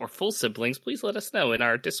siblings or full siblings, please let us know in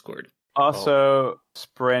our Discord. Also,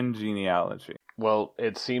 Spren genealogy. Well,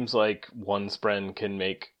 it seems like one Spren can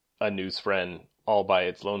make a new Spren all by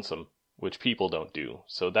its lonesome, which people don't do.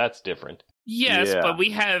 So that's different. Yes, but we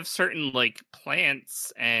have certain like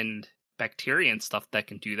plants and bacteria and stuff that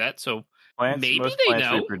can do that. So maybe they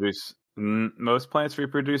know. Most plants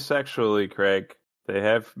reproduce sexually, Craig. They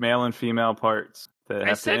have male and female parts that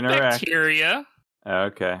have to interact. Bacteria.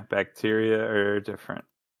 Okay, bacteria are different.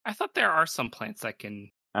 I thought there are some plants that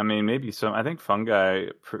can. I mean, maybe some. I think fungi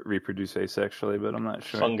reproduce asexually, but I'm not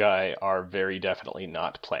sure. Fungi are very definitely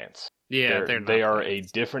not plants. Yeah, they are a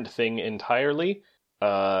different thing entirely.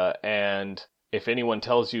 And if anyone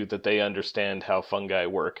tells you that they understand how fungi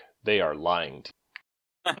work, they are lying to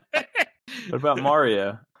you. What about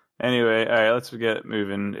Mario? Anyway, all right, let's get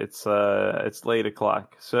moving. It's late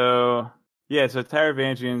o'clock. So yeah, so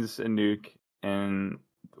Taravangian's a nuke, and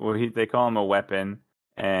they call him a weapon,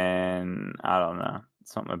 and I don't know,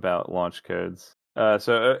 something about launch codes.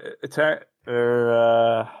 So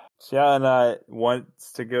Shalana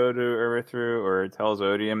wants to go to Erithiru, or tells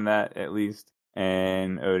Odium that at least,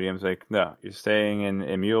 and Odium's like, no, you're staying in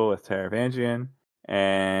Emule with Taravangian.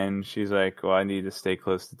 And she's like, well, I need to stay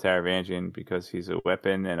close to Taravangian because he's a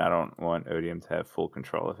weapon, and I don't want Odium to have full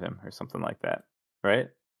control of him, or something like that, right?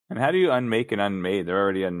 And how do you unmake an unmade? They're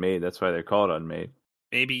already unmade. That's why they're called unmade.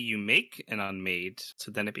 Maybe you make an unmade,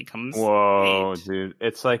 so then it becomes Whoa, made. Dude.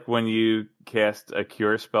 It's like when you cast a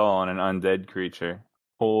cure spell on an undead creature.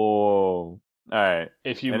 Oh. Alright.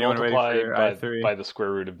 If you multiply by the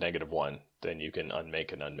square root of -1, then you can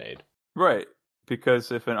unmake an unmade. Right.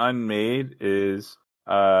 Because if an unmade is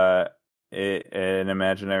an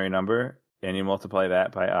imaginary number, and you multiply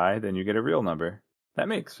that by I, then you get a real number. That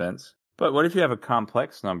makes sense. But what if you have a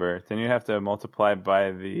complex number? Then you have to multiply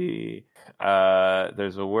by the...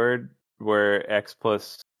 there's a word where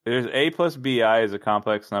there's A plus BI is a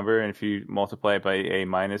complex number, and if you multiply it by A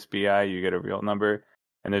minus BI, you get a real number.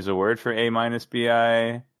 And there's a word for A minus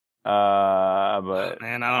BI... but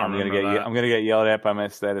man, I'm gonna get yelled at by my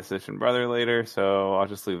statistician brother later, so I'll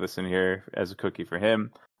just leave this in here as a cookie for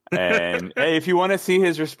him. And hey, if you want to see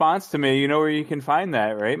his response to me, you know where you can find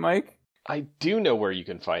that, right, Mike? I do know where you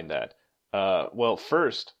can find that. Well,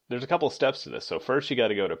 first, there's a couple steps to this. So first, you got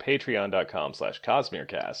to go to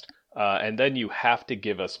patreon.com/CosmereCast, and then you have to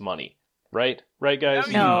give us money, right? Right, guys?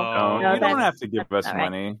 No, you don't have to give us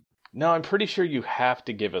money. Right. No, I'm pretty sure you have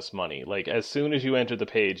to give us money. Like, as soon as you enter the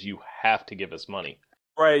page, you have to give us money.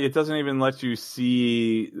 Right, it doesn't even let you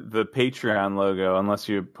see the Patreon logo unless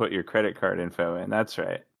you put your credit card info in. That's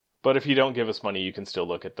right. But if you don't give us money, you can still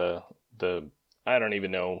look at the I don't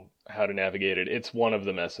even know how to navigate it. It's one of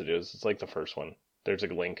the messages. It's like the first one. There's a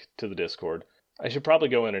link to the Discord. I should probably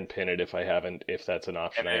go in and pin it if I haven't, if that's an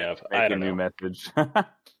option I have. I don't know. Make a new message.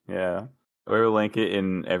 Yeah. Or link it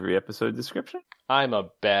in every episode description? I'm a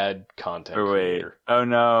bad content creator. Oh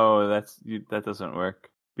no, that doesn't work.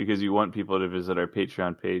 Because you want people to visit our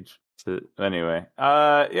Patreon page. Anyway.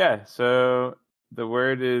 Yeah, so the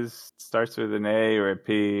word starts with an A or a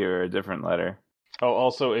P or a different letter. Oh,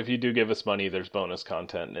 also, if you do give us money, there's bonus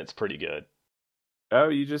content, and it's pretty good. Oh,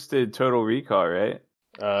 you just did Total Recall, right?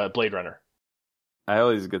 Blade Runner. I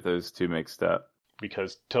always get those two mixed up.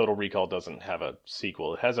 Because Total Recall doesn't have a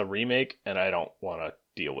sequel. It has a remake, and I don't want to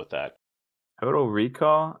deal with that. Total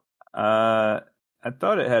Recall? I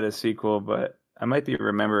thought it had a sequel, but I might be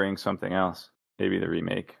remembering something else. Maybe the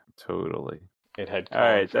remake. Totally. It had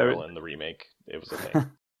Colin Farrell in the remake. It was a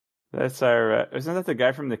thing. That's our... isn't that the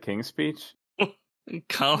guy from The King's Speech?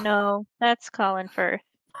 No, that's Colin Firth.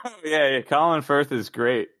 Oh, yeah, Colin Firth is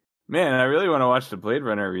great. Man, I really want to watch the Blade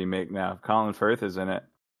Runner remake now. Colin Firth is in it.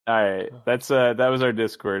 All right, that was our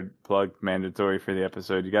Discord plug, mandatory for the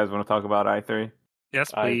episode. You guys want to talk about I-3?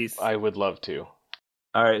 Yes, please. I would love to.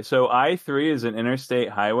 All right, so I-3 is an interstate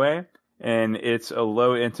highway, and it's a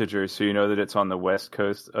low integer, so you know that it's on the west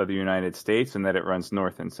coast of the United States and that it runs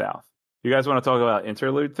north and south. You guys want to talk about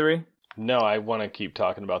Interlude 3? No, I want to keep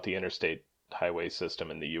talking about the interstate highway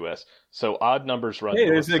system in the U.S. So odd numbers run. Hey,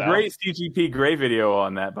 there's a great CGP Grey video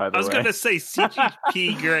on that, by the way. I was going to say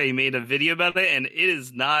CGP Grey made a video about it, and it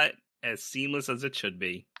is not as seamless as it should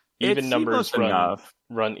be. Even numbers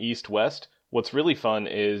run east-west. What's really fun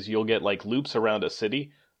is you'll get like loops around a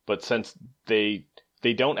city, but since they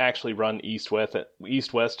don't actually run east-west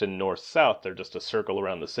and north-south, they're just a circle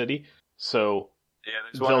around the city. So yeah,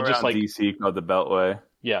 there's one around DC called the Beltway.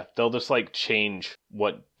 Yeah, they'll just like change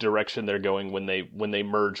what direction they're going when they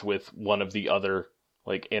merge with one of the other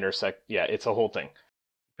like intersect. Yeah, it's a whole thing.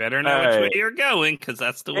 Better know which way you're going, because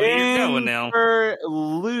that's the way you're going now.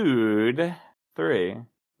 Interlude 3,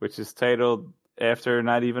 which is titled after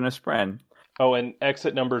not even a spren. Oh, and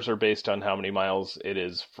exit numbers are based on how many miles it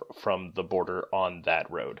is from the border on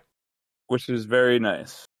that road. Which is very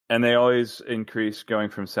nice. And they always increase going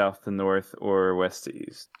from south to north or west to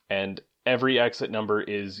east. And every exit number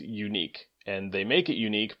is unique. And they make it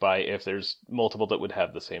unique by if there's multiple that would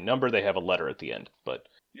have the same number, they have a letter at the end. But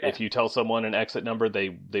if you tell someone an exit number,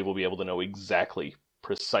 they will be able to know exactly,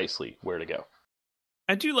 precisely where to go.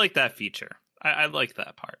 I do like that feature. I like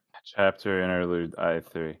that part. Chapter Interlude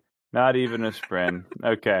I-3. Not even a spren.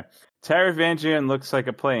 Okay. Taravangian looks like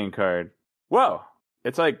a playing card. Whoa!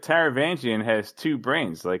 It's like Taravangian has 2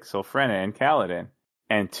 brains, like Sulfrena and Kaladin.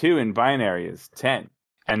 And 2 in binary is 10.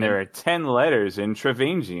 And there are 10 letters in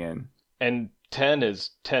Travangian. And 10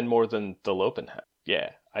 is 10 more than the Lopen had.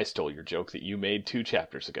 Yeah, I stole your joke that you made 2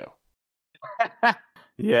 chapters ago.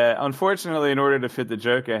 Yeah, unfortunately, in order to fit the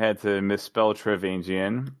joke, I had to misspell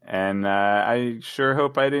Travangian. And I sure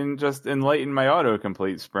hope I didn't just enlighten my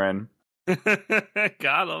autocomplete spren.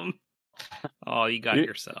 Got him. Oh, you got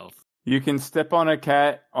yourself. You can step on a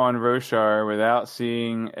cat on Roshar without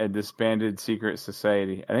seeing a disbanded secret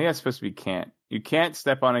society. I think that's supposed to be can't. You can't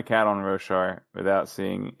step on a cat on Roshar without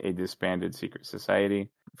seeing a disbanded secret society.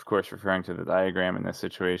 Of course, referring to the diagram in this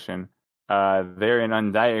situation. They're in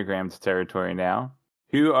undiagrammed territory now.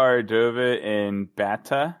 Who are Dova and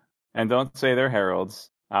Bata? And don't say they're heralds.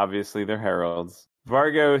 Obviously, they're heralds.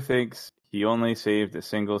 Vargo thinks he only saved a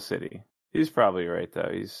single city. He's probably right,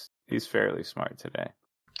 though. He's fairly smart today.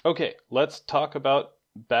 Okay, let's talk about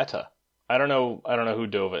Bata. I don't know who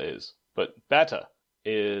Dova is, but Bata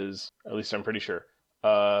is, at least I'm pretty sure.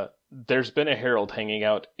 There's been a herald hanging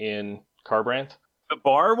out in Carbranth. The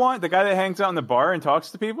bar one? The guy that hangs out in the bar and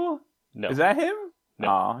talks to people? No. Is that him? No.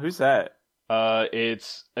 Aw, who's that?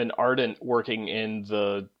 It's an Ardent working in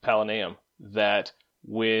the Palanaeum that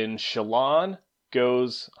when Shallan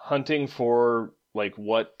goes hunting for like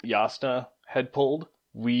what Yasna had pulled,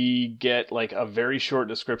 we get like a very short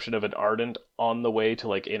description of an Ardent on the way to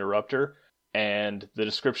like interrupt her, and the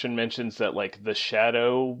description mentions that like the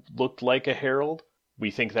shadow looked like a herald.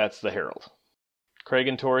 We think that's the herald. Craig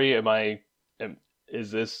and Tori,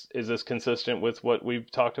 is this consistent with what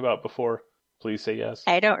we've talked about before? Please say yes.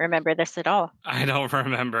 I don't remember this at all. I don't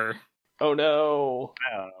remember. Oh no.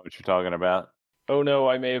 I don't know what you're talking about. Oh no,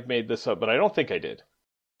 I may have made this up, but I don't think I did.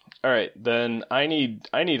 All right, then I need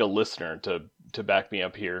a listener to back me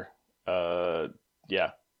up here.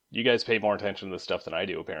 Yeah, you guys pay more attention to this stuff than I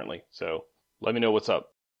do, apparently. So let me know what's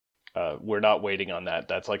up. We're not waiting on that.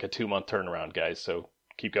 That's like a 2-month turnaround, guys. So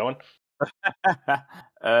keep going.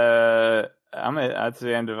 I'd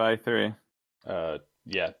say end of I3.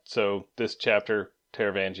 Yeah. So this chapter,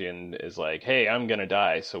 Taravangian is like, "Hey, I'm gonna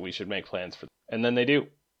die, so we should make plans for." And then they do,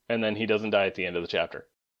 and then he doesn't die at the end of the chapter.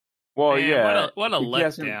 Well, Man, yeah. what a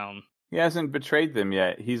letdown. He hasn't betrayed them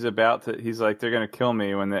yet. He's about to. He's like, they're gonna kill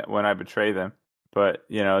me when I betray them. But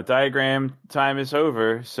diagram time is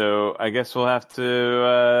over, so I guess we'll have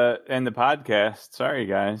to end the podcast. Sorry,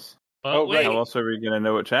 guys. But wait. How else are we gonna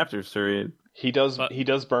know what chapters to read? He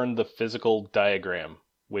does burn the physical diagram,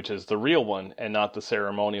 which is the real one, and not the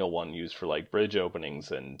ceremonial one used for like bridge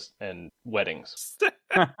openings and weddings.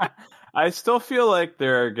 I still feel like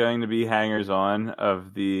there are going to be hangers-on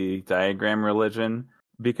of the diagram religion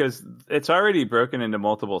because it's already broken into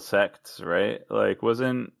multiple sects, right? Like,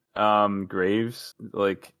 wasn't Graves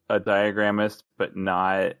like a diagrammist, but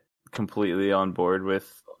not completely on board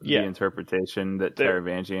with the interpretation that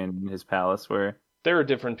Taravangian and his palace were? There are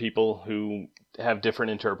different people who have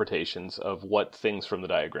different interpretations of what things from the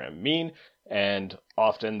diagram mean, and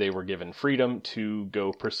often they were given freedom to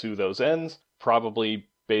go pursue those ends, probably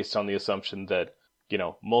based on the assumption that,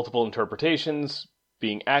 multiple interpretations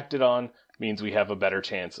being acted on means we have a better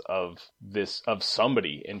chance of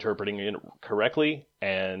somebody interpreting it correctly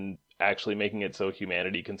and actually making it so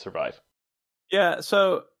humanity can survive. Yeah,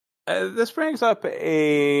 so this brings up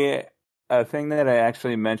a thing that I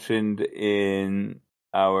actually mentioned in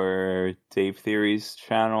our Dave Theories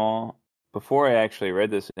channel before I actually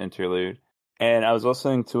read this interlude. And I was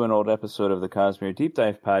listening to an old episode of the Cosmere Deep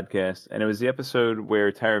Dive podcast, and it was the episode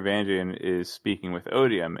where Taravangian is speaking with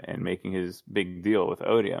Odium and making his big deal with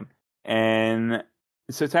Odium. And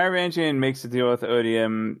so Taravangian makes a deal with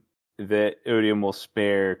Odium that Odium will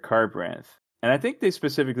spare Kharbranth. And I think they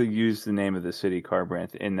specifically used the name of the city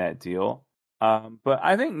Kharbranth in that deal. But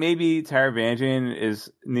I think maybe Taravangian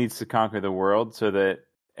needs to conquer the world so that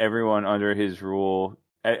everyone under his rule,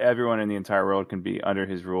 everyone in the entire world can be under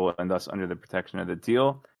his rule and thus under the protection of the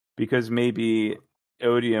deal. Because maybe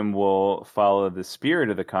Odium will follow the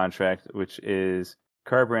spirit of the contract, which is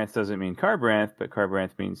Kharbranth doesn't mean Kharbranth, but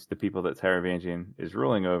Kharbranth means the people that Taravangian is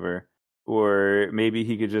ruling over. Or maybe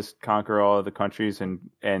he could just conquer all of the countries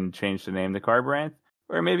and change the name to Kharbranth.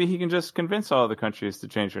 Or maybe he can just convince all of the countries to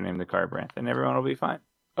change their name to Kharbranth, and everyone will be fine.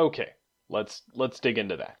 Okay, let's dig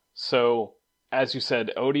into that. So, as you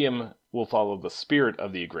said, Odium will follow the spirit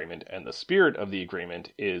of the agreement, and the spirit of the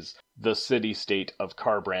agreement is the city-state of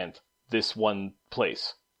Kharbranth, this one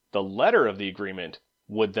place. The letter of the agreement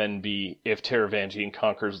would then be, if Taravangian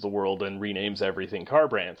conquers the world and renames everything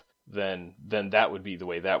Kharbranth, then that would be the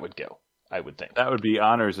way that would go, I would think. That would be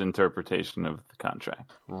Honor's interpretation of the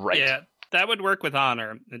contract. Right. Yeah. That would work with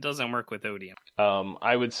Honor. It doesn't work with Odium.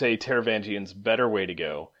 I would say Taravangian's better way to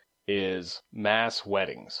go is mass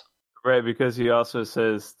weddings. Right, because he also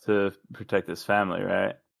says to protect his family,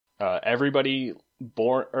 right? Everybody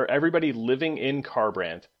living in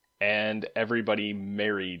Kharbranth and everybody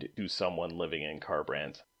married to someone living in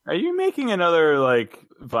Kharbranth. Are you making another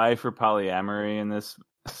vie for polyamory in this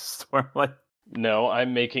storm? No,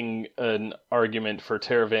 I'm making an argument for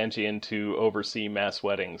Taravangian to oversee mass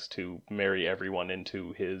weddings to marry everyone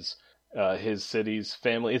into his city's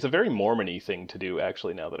family. It's a very Mormon-y thing to do,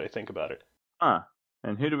 actually, now that I think about it. Huh.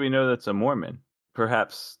 And who do we know that's a Mormon?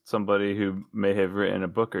 Perhaps somebody who may have written a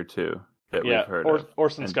book or two that we've heard of.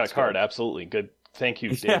 Orson Scott Card, absolutely. Good. Thank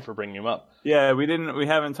you, Dave, for bringing him up. Yeah, we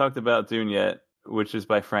haven't talked about Dune yet, which is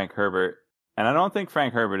by Frank Herbert. And I don't think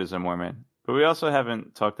Frank Herbert is a Mormon. But we also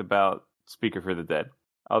haven't talked about Speaker for the Dead.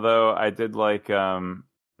 Although I did like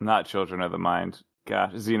not Children of the Mind.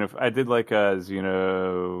 Gosh, I did like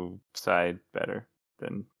Xenocide better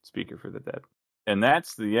than Speaker for the Dead. And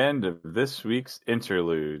that's the end of this week's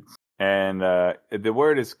interludes. And the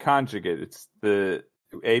word is conjugate. It's the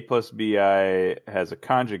A plus BI has a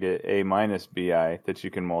conjugate, A minus BI, that you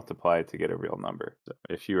can multiply to get a real number. So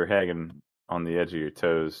if you were hanging on the edge of your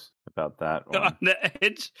toes about that one. On the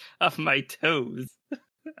edge of my toes.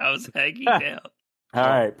 I was hanging down. All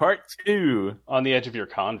right, part 2. On the edge of your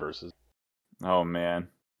Converses. Oh, man.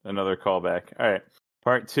 Another callback. All right,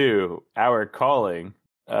 part 2, Our Calling.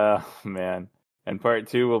 Oh, man. And part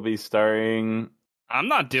 2 will be starring... I'm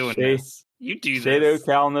not doing this. You do this. Shadow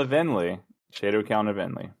Calnavenley.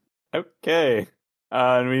 Okay.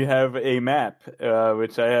 And we have a map,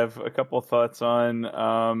 which I have a couple thoughts on.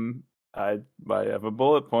 I have a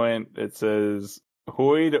bullet point. It says...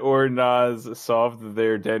 Hoyd or Nas solved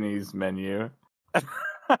their Denny's menu.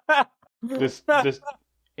 This,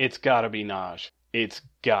 it's gotta be Naj. It's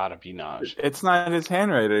gotta be Naj. It's not his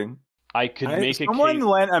handwriting. I could make a case. Someone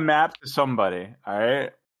lent a map to somebody,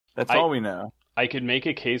 alright? That's all we know. I could make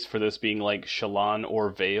a case for this being like Shallan or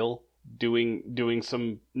Vale doing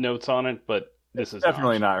some notes on it, but this is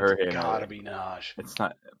definitely Naj. not her It's handwriting. gotta be Naj. It's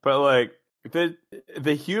not, but like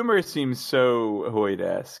the humor seems so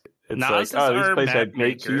Hoyd-esque. It's Nas like, is this our place map had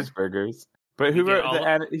great maker. cheeseburgers. But who wrote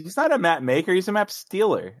and he's not a map maker, he's a map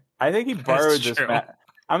stealer. I think he borrowed this map.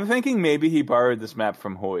 I'm thinking maybe he borrowed this map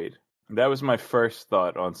from Hoyd. That was my first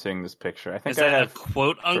thought on seeing this picture. I think is that I have a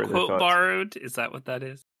quote unquote borrowed? Is that what that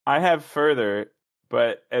is? I have further,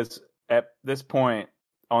 but at this point,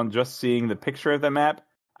 on just seeing the picture of the map,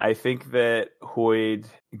 I think that Hoyd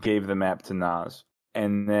gave the map to Nas.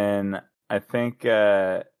 And then I think,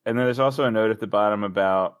 and then there's also a note at the bottom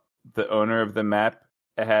about the owner of the map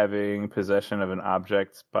having possession of an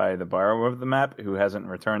object by the borrower of the map who hasn't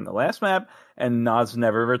returned the last map, and Nas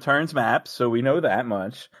never returns maps, so we know that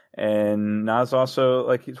much. And Nas also,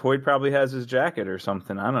 like, Hoyd probably has his jacket or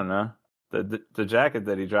something, I don't know. The jacket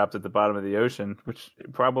that he dropped at the bottom of the ocean, which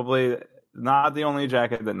probably not the only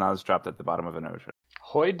jacket that Nas dropped at the bottom of an ocean.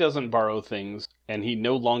 Hoyd doesn't borrow things, and he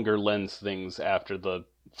no longer lends things after the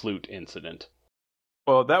flute incident.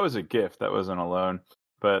 Well, that was a gift. That wasn't a loan.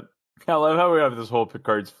 But I love how we have this whole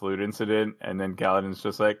Picard's flute incident, and then Kaladin's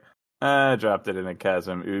just like, dropped it in a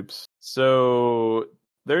chasm. Oops. So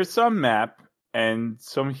there's some map and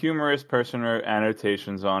some humorous personal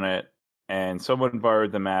annotations on it, and someone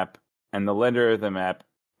borrowed the map, and the lender of the map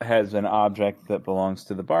has an object that belongs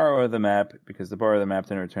to the borrower of the map because the borrower of the map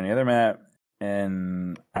didn't return the other map,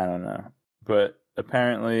 and I don't know. But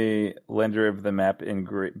apparently, lender of the map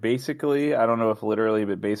basically, I don't know if literally,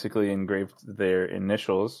 but basically engraved their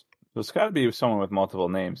initials. So it's got to be someone with multiple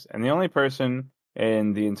names. And the only person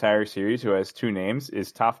in the entire series who has two names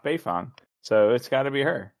is Toph Beifong. So it's got to be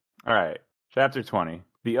her. All right. Chapter 20.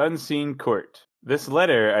 The Unseen Court. This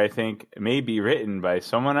letter, I think, may be written by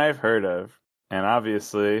someone I've heard of. And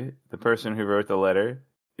obviously, the person who wrote the letter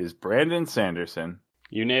is Brandon Sanderson.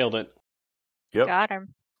 You nailed it. Yep. Got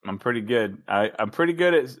him. I'm pretty good. I'm pretty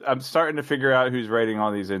good at... I'm starting to figure out who's writing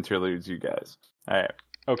all these interludes, you guys. All right.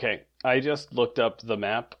 Okay, I just looked up the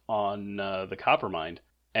map on the Coppermind,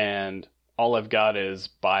 and all I've got is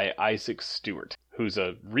by Isaac Stewart, who's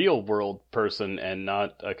a real-world person and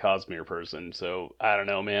not a Cosmere person, so I don't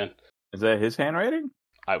know, man. Is that his handwriting?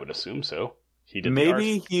 I would assume so. He did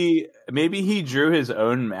maybe he drew his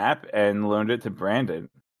own map and loaned it to Brandon.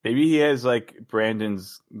 Maybe he has, like,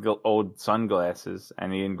 Brandon's old sunglasses,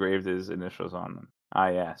 and he engraved his initials on them. Ah,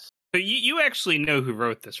 yes. But you actually know who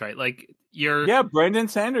wrote this, right? Like, Yeah, Brandon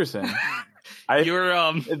Sanderson.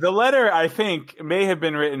 The letter, I think, may have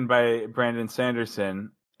been written by Brandon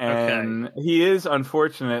Sanderson, and he is,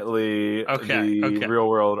 unfortunately, the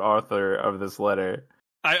real-world author of this letter.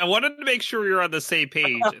 I wanted to make sure we were on the same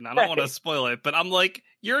page, and I don't want to spoil it, but I'm like,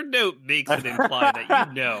 your note makes it imply that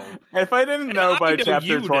you know. If I didn't know by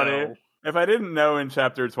chapter 20... If I didn't know in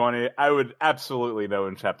chapter 20, I would absolutely know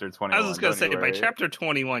in chapter 21. I was just going to say, by chapter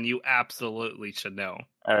 21, you absolutely should know.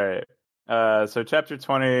 All right. So chapter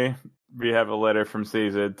 20, we have a letter from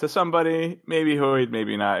Sazed to somebody. Maybe Hoyd,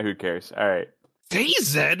 maybe not. Who cares? All right.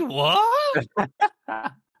 Sazed? What?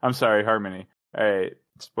 I'm sorry, Harmony. All right.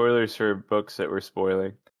 Spoilers for books that we're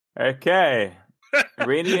spoiling. Okay.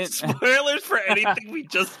 Radiant spoilers for anything we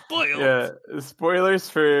just spoiled. Yeah, spoilers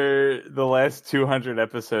for the last 200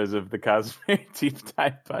 episodes of the Cosmere Deep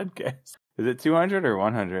Dive podcast. Is it 200 or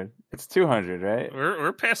 100? It's 200, right?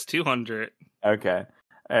 We're past 200. Okay.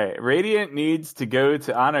 All right. Radiant needs to go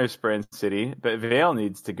to Honor Spread City, but Vale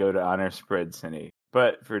needs to go to Honor Spread City,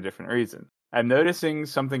 but for a different reason. I'm noticing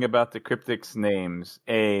something about the cryptic's names,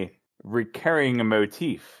 a recurring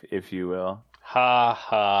motif, if you will. Ha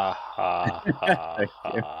ha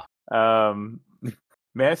ha ha.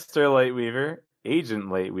 Master Lightweaver, Agent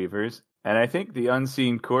Lightweavers, and I think the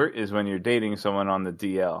Unseen Court is when you're dating someone on the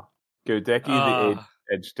DL. Godeki the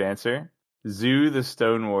Edge Dancer, Zoo the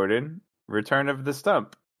Stone Warden, Return of the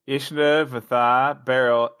Stump, Ishna, Vatha,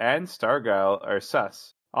 Beryl, and Stargyle are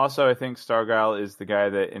sus. Also, I think Stargyle is the guy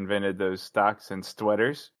that invented those stocks and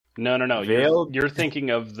sweaters. No. You're thinking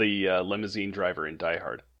of the limousine driver in Die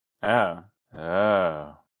Hard.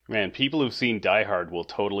 Oh. Man, people who've seen Die Hard will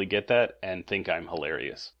totally get that and think I'm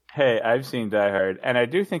hilarious. Hey, I've seen Die Hard, and I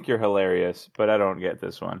do think you're hilarious, but I don't get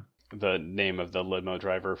this one. The name of the limo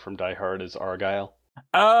driver from Die Hard is Argyle.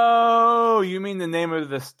 Oh, you mean the name of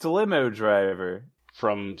the limo driver?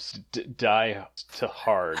 From Die to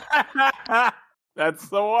Hard. That's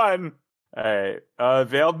the one. Alright.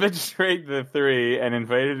 Vale betrayed the three and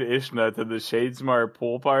invited Ishna to the Shadesmar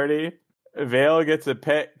pool party. Vale gets a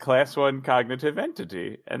pet Class 1 cognitive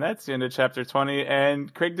entity. And that's the end of Chapter 20.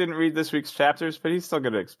 And Craig didn't read this week's chapters, but he's still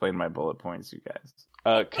going to explain my bullet points, you guys.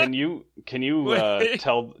 Can you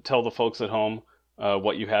tell the folks at home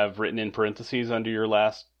what you have written in parentheses under your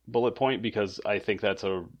last bullet point, because I think that's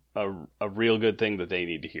a real good thing that they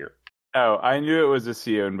need to hear. Oh, I knew it was a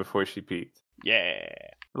Sion before she peeked. Yeah.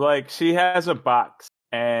 Like, she has a box,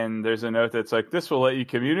 and there's a note that's like, this will let you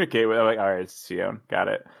communicate with. I'm like, all right, it's Sion. Got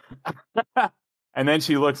it. And then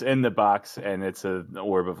she looks in the box, and it's an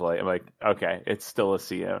orb of light. I'm like, okay, it's still a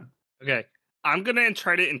Sion. Okay. I'm going to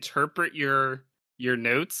try to interpret your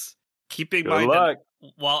notes. Keep in Good mind luck.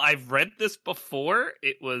 that while I've read this before,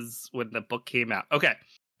 it was when the book came out. Okay.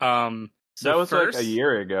 So that was first, like a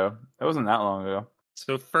year ago. That wasn't that long ago.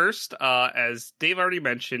 So first, as Dave already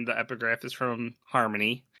mentioned, the epigraph is from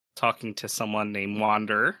Harmony, talking to someone named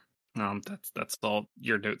Wander. That's all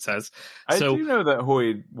your note says. I do know that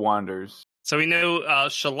Hoyd wanders. So we know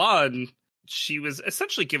Shallan, she was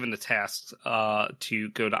essentially given the task to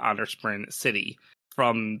go to Honor Sprint City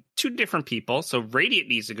from two different people. So Radiant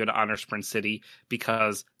needs to go to Honor Sprint City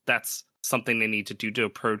because that's something they need to do to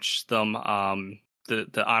approach them,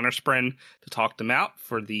 the Honor Sprint, to talk them out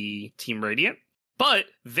for the Team Radiant. But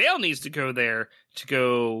Vale needs to go there to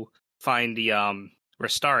go find the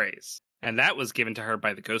Restares. And that was given to her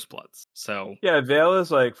by the Ghostbloods. So yeah, Vale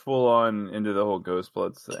is like full on into the whole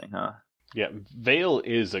Ghostbloods thing, huh? Yeah, Vale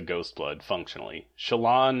is a Ghostblood functionally.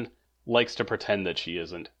 Shallan likes to pretend that she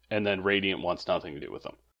isn't, and then Radiant wants nothing to do with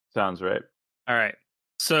them. Sounds right. All right.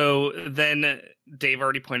 So then Dave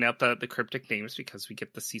already pointed out the cryptic names because we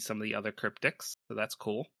get to see some of the other cryptics. So that's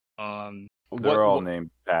cool. They're all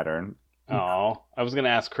named Pattern. Oh, I was going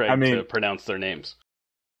to ask Craig to pronounce their names.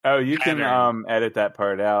 Oh, you can edit that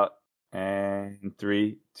part out. And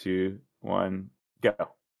 3, 2, 1, go.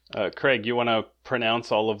 Craig, you want to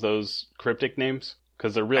pronounce all of those cryptic names?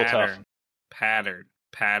 Because they're real tough. Pattern.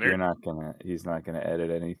 He's not gonna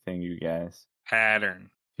edit anything, you guys. Pattern.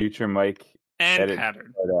 Future Mike. And edit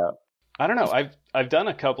Pattern. Out. I don't know. I've done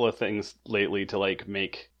a couple of things lately to like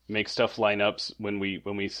make stuff line up when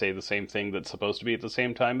we say the same thing that's supposed to be at the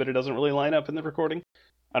same time, but it doesn't really line up in the recording.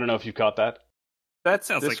 I don't know if you've caught that. That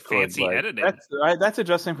sounds Discord, like fancy editing. That's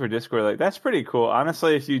adjusting for Discord. Like, that's pretty cool.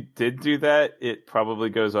 Honestly, if you did do that, it probably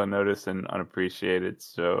goes unnoticed and unappreciated.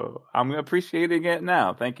 So I'm appreciating it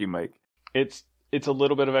now. Thank you, Mike. It's a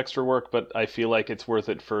little bit of extra work, but I feel like it's worth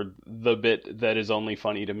it for the bit that is only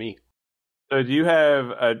funny to me. So do you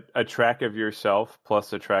have a track of yourself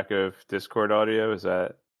plus a track of Discord audio? Is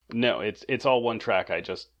that... No, it's all one track. I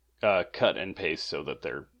just cut and paste so that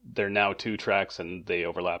they're now 2 tracks and they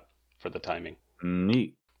overlap for the timing.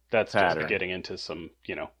 Neat. That's just getting into some,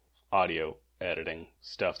 audio editing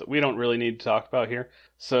stuff that we don't really need to talk about here.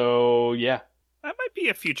 So, yeah. That might be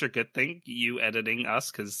a future good thing, you editing us,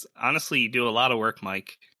 because honestly, you do a lot of work,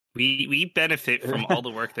 Mike. We benefit from all the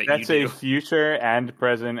work that you do. That's a future and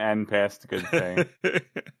present and past good thing.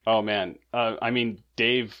 Oh, man. I mean,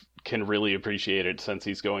 Dave can really appreciate it since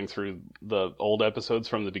he's going through the old episodes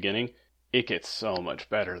from the beginning. It gets so much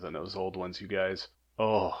better than those old ones, you guys.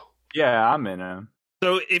 Oh. Yeah, I'm in them.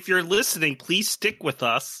 So if you're listening, please stick with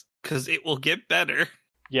us because it will get better.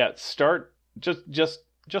 Yeah, start just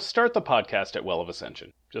start the podcast at Well of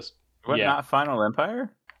Ascension. Not Final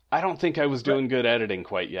Empire? I don't think I was doing good editing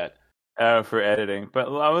quite yet. Oh, for editing. But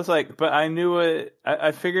I was like, but I knew it.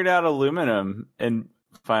 I figured out aluminum in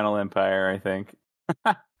Final Empire, I think.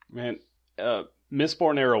 Man,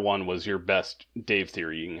 Mistborn Era 1 was your best Dave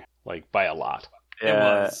theorying, like, by a lot. It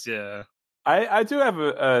was, yeah. I do have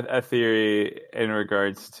a theory in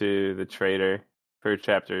regards to the traitor for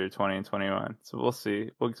chapter 20 and 21. So we'll see.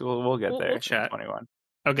 We'll get there. We'll chat. 21.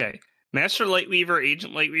 Okay. Master Lightweaver,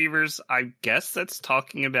 Agent Lightweavers, I guess that's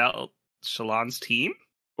talking about Shallan's team?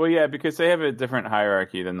 Well, yeah, because they have a different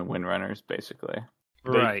hierarchy than the Windrunners, basically.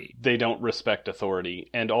 Right. They don't respect authority.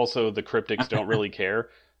 And also the cryptics don't really care.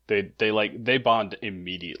 They bond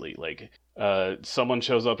immediately. Like, someone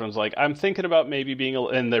shows up and is like, I'm thinking about maybe being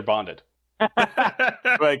and they're bonded.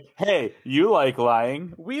 Like, hey, you like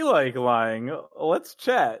lying, we like lying, let's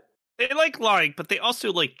chat. They like lying, but they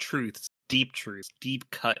also like truths, deep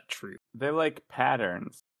cut truth. They like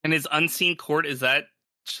patterns. And his Unseen Court, is that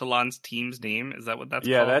Shallan's team's name? Is that what that's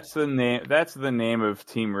called? Yeah, that's the name of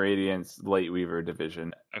Team Radiant's Lightweaver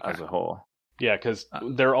division as a whole. Yeah, because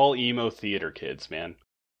they're all emo theater kids, man.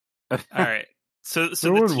 All right. So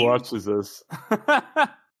no one watches this.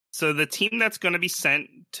 So the team that's going to be sent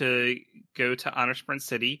to go to Honor Sprint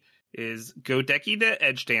City is Godeki the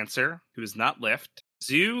Edge Dancer, who's not Lift,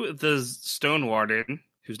 Zoo the Stone Warden,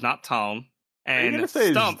 who's not Tom, and you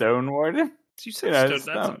say Stump. Stone Warden? You said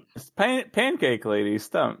Stump. Pancake Lady,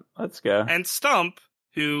 Stump. Let's go. And Stump,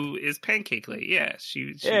 who is Pancake Lady. Yeah,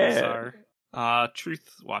 she's our Truth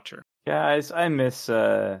Watcher. Guys, I miss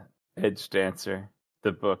Edge Dancer,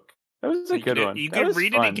 the book. That was a good one. You That could was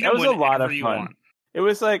read fun. it again. That was a lot of you fun. Want. It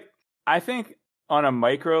was like, I think on a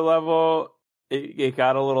micro level, it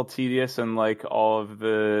got a little tedious, and like all of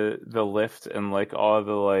the lift and like all of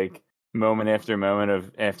the like moment after moment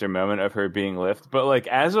of her being lift. But like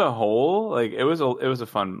as a whole, like it was a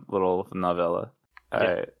fun little novella.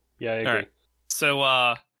 Yeah, I agree. All right.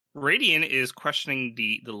 So Radiant is questioning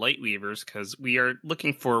the Lightweavers because we are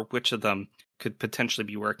looking for which of them could potentially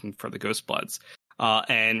be working for the Ghostbloods.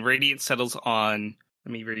 And Radiant settles on,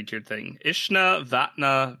 let me read your thing, Ishna,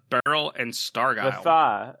 Vatna, Beryl, and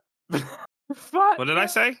Stargyle. What did I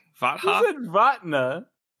say? Vatha? You said Vatna.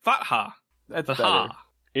 Vatha. That's Vatha. better.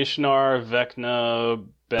 Ishnar, Vecna,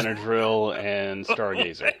 Benadryl, and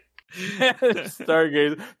Stargazer.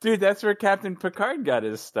 Stargazer, dude, that's where Captain Picard got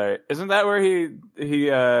his start. Isn't that where he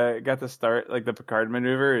got the start? Like the Picard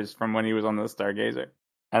maneuver is from when he was on the Stargazer.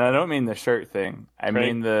 And I don't mean the shirt thing. I Craig?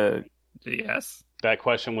 mean the. Yes. That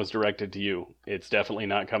question was directed to you. It's definitely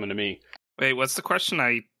not coming to me. Wait, what's the question?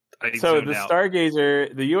 I So the out.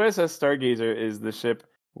 Stargazer, the USS Stargazer, is the ship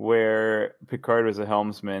where Picard was a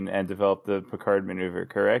helmsman and developed the Picard maneuver.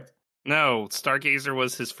 Correct? No, Stargazer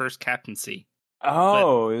was his first captaincy.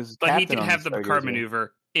 Oh, but he didn't have the Picard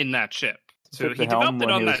maneuver in that ship. So he developed it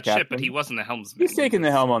on that ship, but he wasn't a helmsman. He's taken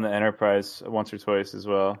the helm on the Enterprise once or twice as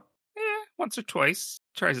well. Yeah, once or twice.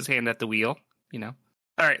 Tries his hand at the wheel, you know.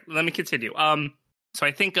 All right, let me continue. So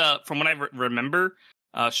I think from what I remember,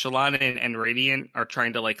 Shalana and Radiant are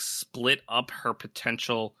trying to like split up her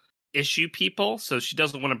potential issue people, so she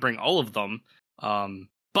doesn't want to bring all of them.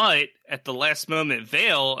 But at the last moment,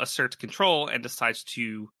 Vale asserts control and decides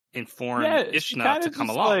to inform Ishna to come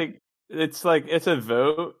along. It's a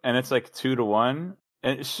vote, and it's like 2-1,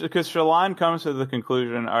 and because Shallan comes to the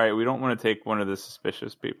conclusion, all right, we don't want to take one of the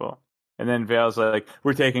suspicious people, and then Vale's like,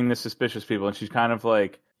 we're taking the suspicious people, and she's kind of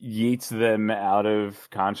like yeets them out of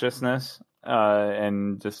consciousness,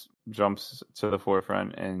 and just jumps to the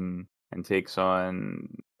forefront and takes on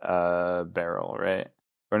Beryl, right?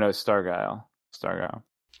 Or no, Stargyle.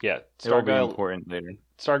 Yeah, It will be important later.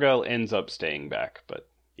 Stargyle ends up staying back, but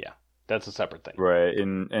yeah, that's a separate thing. Right,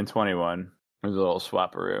 in 21, there's a little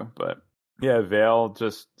swapperoo, but yeah, Vale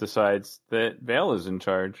just decides that Vale is in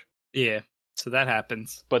charge. Yeah, so that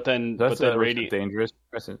happens. But then Radiant dangerous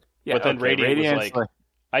precedent. Yeah, but then Radiant was like,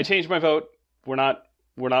 I changed my vote. We're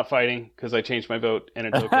not fighting because I changed my vote, and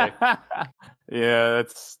it's okay. Yeah,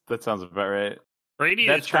 that sounds about right.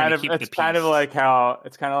 Radiant is trying to keep the peace. It's kind of like how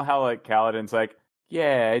like Kaladin's like,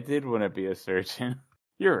 yeah, I did want to be a surgeon.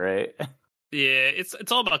 You're right. Yeah, it's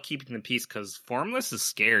all about keeping the peace because Formless is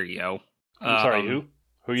scary, yo. I'm sorry, who?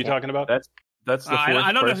 Who are you talking about? That's the fourth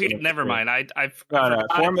I don't know person. who. Never mind. I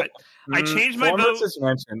changed my Formless vote. Is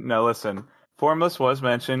mentioned. No, listen. Formless was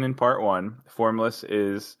mentioned in part 1. Formless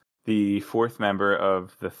is the fourth member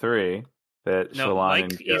of the 3 that Shallan Mike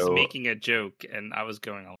and is Joe... making a joke, and I was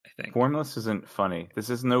going on. I think Formless isn't funny. This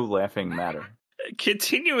is no laughing matter.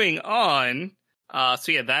 Continuing on.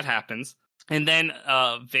 So yeah, that happens. And then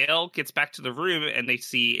Vale gets back to the room and they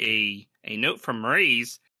see a note from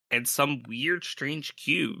Reyes and some weird, strange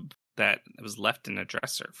cube that was left in a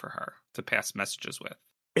dresser for her to pass messages with.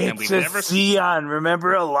 It's a Xeon,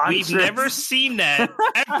 remember Elantris? We've never seen that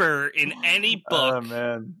ever in any book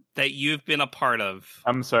that you've been a part of.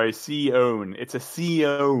 I'm sorry, Xeon. It's a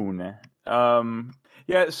Xeon.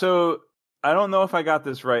 Yeah, so... I don't know if I got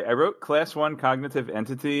this right. I wrote Class 1 Cognitive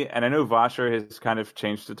Entity, and I know Vasher has kind of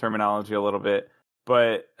changed the terminology a little bit,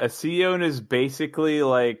 but a Xeon is basically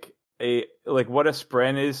like what a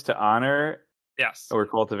Spren is to honor. Yes. Or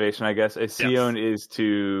cultivation, I guess. A Xeon is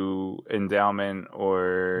to endowment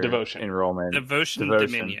or devotion. Enrollment. Devotion.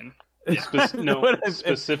 Dominion. Yeah.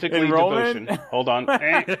 Specifically devotion. Hold on.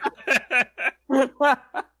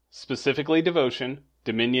 Specifically devotion.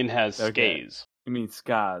 Dominion has Skaze. You mean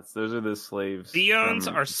Scars? Those are the slaves.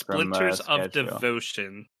 Xeons are splinters of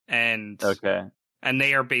devotion, and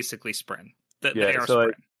they are basically Spren. They are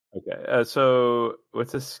Spren. So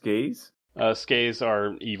what's a Skaze? Skaze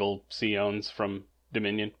are evil Xeons from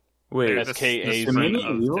Dominion. Wait, SKAs.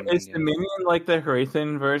 Dominion? Is Dominion like the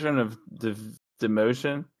Hrathen version of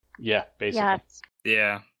demotion? Yeah, basically.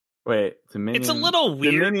 Yeah. Wait, Dominion. It's a little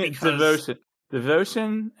weird because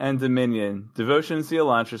Devotion and Dominion. Devotion's the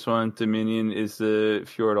Elantris one. Dominion is the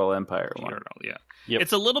Fjordal Empire one. Yeah. Yep.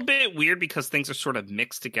 It's a little bit weird because things are sort of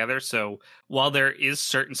mixed together. So while there is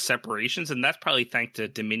certain separations, and that's probably thanks to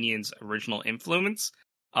Dominion's original influence,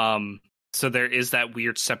 so there is that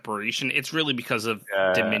weird separation. It's really because of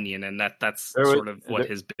Dominion, and that's sort of what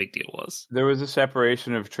his big deal was. There was a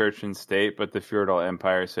separation of church and state, but the Fjordal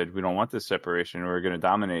Empire said, we don't want this separation. We're going to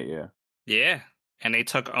dominate you. Yeah. And they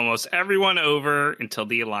took almost everyone over until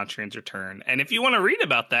the Elantrians returned. And if you want to read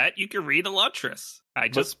about that, you can read Elantris. I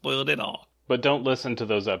just spoiled it all. But don't listen to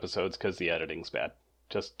those episodes because the editing's bad.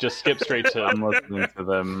 Just skip straight to. I'm listening to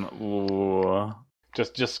them. Ooh.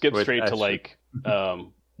 Just skip straight to like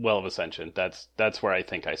Well of Ascension. That's where I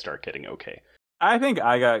think I start getting okay. I think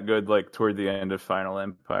I got good like toward the end of Final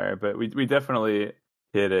Empire, but we definitely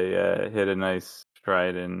hit a nice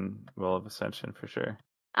stride in Well of Ascension for sure.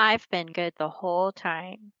 I've been good the whole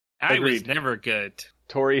time. I was Agreed. never good.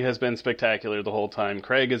 Tori has been spectacular the whole time.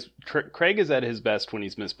 Craig is at his best when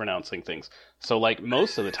he's mispronouncing things. So like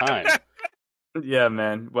most of the time. Yeah,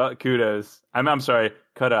 man. Well, kudos. I'm sorry.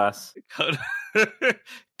 Kudos.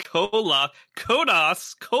 Kodos.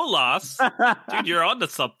 Dude, you're onto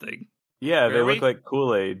something. Yeah, they Really? look like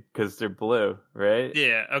Kool-Aid because they're blue, right?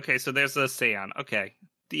 Yeah, okay, so there's a Saiyan. Okay,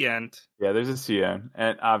 the end. Yeah, there's a Sion,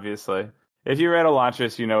 and obviously, if you read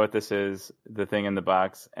Elantris, you know what this is, the thing in the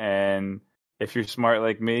box, and if you're smart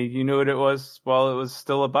like me, you knew what it was while it was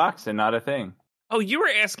still a box and not a thing. Oh, you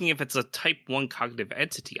were asking if it's a Type 1 cognitive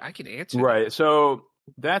entity. I can answer that. Right, so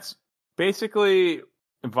that's basically,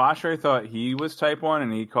 Vasher thought he was Type 1,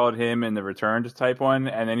 and he called him in the return to Type 1,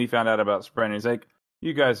 and then he found out about Spren, he's like,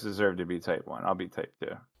 you guys deserve to be Type 1, I'll be Type 2.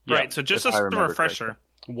 Right, so just if I as a remember refresher,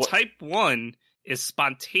 Type 1 is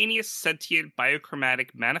spontaneous sentient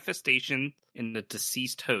biochromatic manifestation in the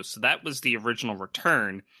deceased host. So that was the original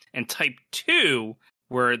return. And Type 2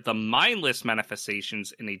 were the mindless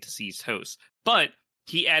manifestations in a deceased host. But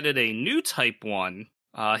he added a new Type 1.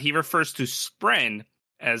 He refers to Spren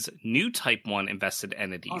as new Type 1 invested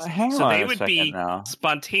entities. So they would be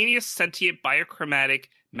spontaneous sentient biochromatic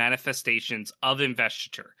manifestations of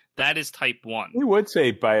investiture. That is Type 1. He would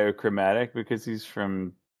say biochromatic because he's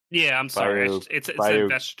from... Yeah, I'm sorry. It's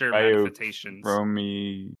investiture manifestations.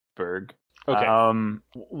 Romiberg. Okay.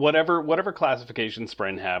 Whatever classification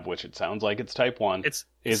Spren have, which it sounds like it's Type 1,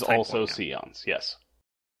 is type also 1, yeah. Sions. Yes.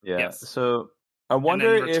 Yeah. Yes. So I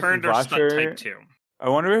wonder if Vasher... Type 2. I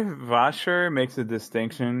wonder if Vasher makes a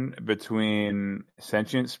distinction between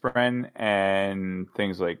sentient Spren and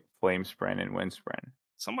things like flame Spren and wind Spren.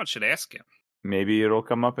 Someone should ask him. Maybe it'll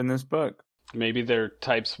come up in this book. Maybe they're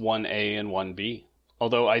types 1A and 1B.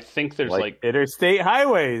 Although I think there's like interstate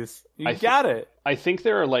highways. You got it. I think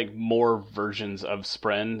there are like more versions of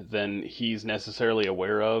Spren than he's necessarily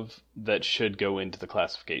aware of that should go into the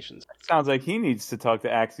classifications. Sounds like he needs to talk to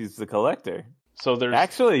Axies the Collector. So there's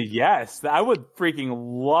actually, yes, I would freaking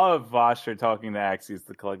love Vasher talking to Axies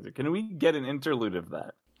the Collector. Can we get an interlude of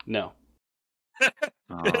that? No.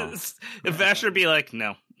 If Vasher be like,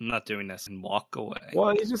 no, I'm not doing this, and walk away. Well,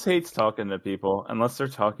 he just hates talking to people unless they're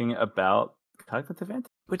talking about cognitive entity,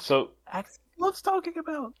 which Axies loves talking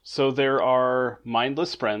about. So there are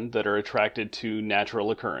mindless Spren that are attracted to natural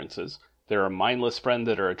occurrences. There are mindless Spren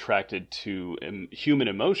that are attracted to human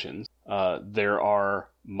emotions. There are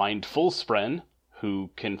mindful Spren who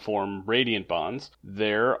can form radiant bonds.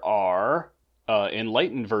 There are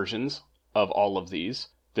enlightened versions of all of these.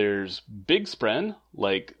 There's big Spren,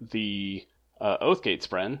 like the Oathgate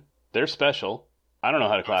Spren. They're special. I don't know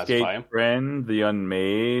how to classify them. Spren, the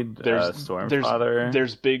Unmade, Stormfather.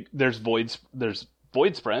 There's Void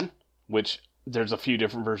Spren, which there's a few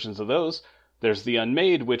different versions of those. There's the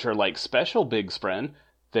Unmade, which are like special big Spren.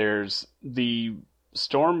 There's the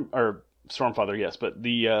Stormfather, yes, but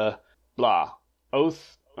the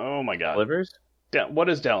Oath. Oh my God. Livers? Yeah. What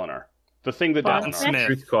is Dalinar? The thing that Dalinar.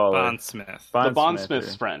 Bondsmith. The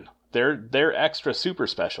Bondsmith Spren. They're extra super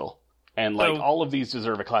special, and like all of these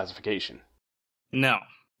deserve a classification. No,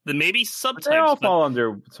 maybe subtypes. They all fall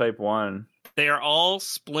under Type 1. They are all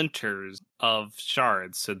splinters of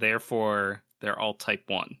shards, so therefore they're all Type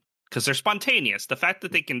 1 because they're spontaneous. The fact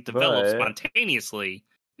that they can develop spontaneously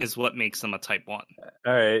is what makes them a Type 1.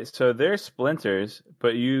 All right, so they're splinters,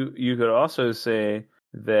 but you could also say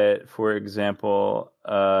that, for example,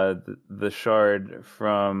 the shard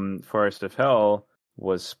from Forest of Hell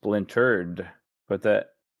was splintered, but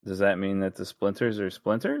does that mean that the splinters are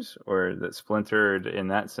splinters, or that splintered in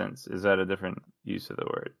that sense? Is that a different use of the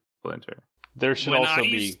word splinter? There should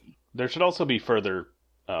also be further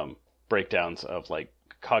breakdowns of like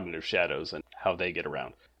cognitive shadows and how they get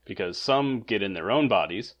around, because some get in their own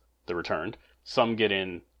bodies, the returned. Some get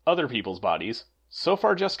in other people's bodies. So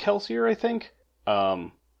far, just Kelsier, I think.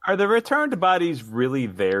 Are the returned bodies really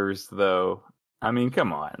theirs, though? I mean,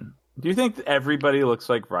 come on. Do you think everybody looks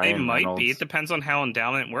like Ryan They might Reynolds? be. It depends on how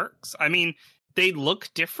endowment works. I mean, they look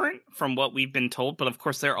different from what we've been told, but of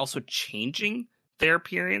course they're also changing their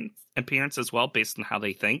appearance as well based on how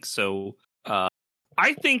they think. So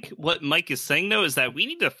I think what Mike is saying, though, is that we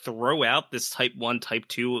need to throw out this type 1, type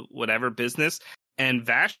 2, whatever business, and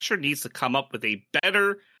Vasher needs to come up with a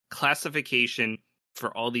better classification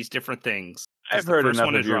for all these different things. I've heard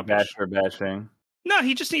enough of your Vasher bashing. No,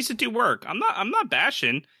 he just needs to do work. I'm not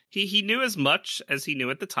bashing. He knew as much as he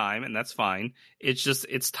knew at the time, and that's fine.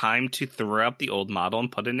 It's time to throw out the old model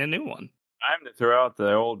and put in a new one. Time to throw out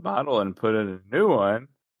the old model and put in a new one.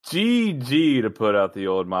 GG to put out the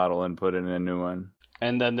old model and put in a new one.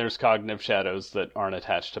 And then there's cognitive shadows that aren't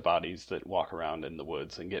attached to bodies that walk around in the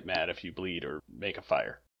woods and get mad if you bleed or make a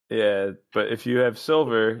fire. Yeah, but if you have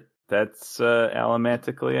silver, that's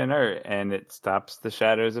elementically inert, and it stops the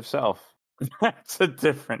shadows of self. That's a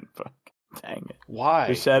different book. Dang it.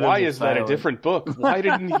 Why? Why is that a different book? Why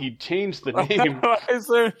didn't he change the name? Why is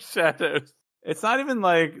there shadows? It's not even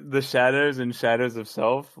like the shadows and shadows of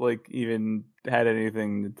self even had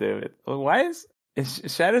anything to do with it. Why is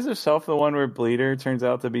Shadows of Self the one where Bleeder turns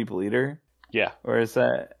out to be Bleeder? Yeah. Or is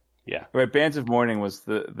that... Yeah. Right, Bands of Mourning was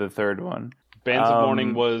the third one. Bands of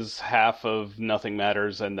Mourning was half of Nothing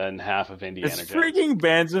Matters and then half of Indiana Jones. Freaking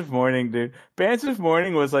Bands of Mourning, dude. Bands of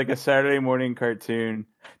Mourning was like a Saturday morning cartoon.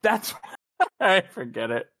 That's... I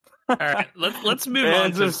forget it. All right, let's move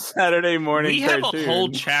Bands on of Saturday morning cartoon. We have a whole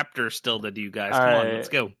chapter still to do, guys. Come on, let's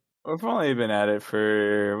go. We've only been at it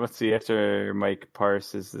for, let's see, after Mike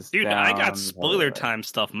parses this Dude, down. I got spoiler time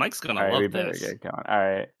stuff. Mike's going to love we this. Better get going. All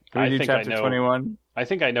right. Can we do chapter 21? I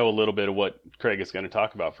think I know a little bit of what Craig is going to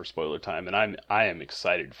talk about for spoiler time, and I am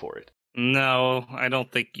excited for it. No, I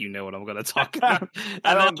don't think you know what I'm going to talk about.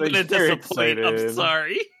 I don't think you're disappoint. excited. I'm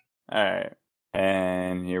sorry. All right.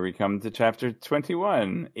 And here we come to chapter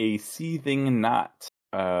 21, A Seething Knot.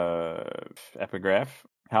 Epigraph.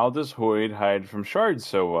 How does Hoyd hide from shards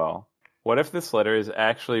so well? What if this letter is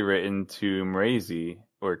actually written to Mrazy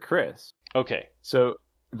or Chris? Okay. So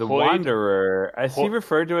the Hoyd, Wanderer, is he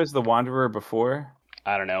referred to as the Wanderer before?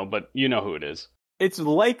 I don't know, but you know who it is. It's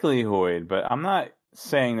likely Hoyd, but I'm not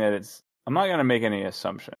saying that it's... I'm not going to make any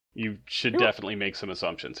assumption. You should definitely make some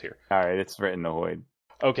assumptions here. All right, it's written to Hoyd.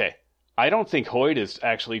 Okay. I don't think Hoyd is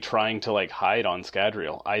actually trying to, hide on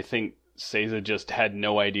Scadrial. I think Seiza just had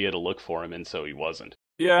no idea to look for him, and so he wasn't.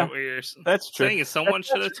 Yeah, that's true. Saying is someone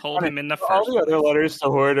should have told him in the first All the other letters to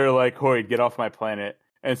Hoyd are like, Hoyd, get off my planet.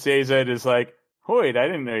 And Seiza is like, Hoyd, I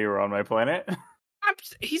didn't know you were on my planet.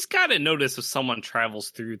 He's got to notice if someone travels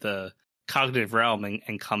through the cognitive realm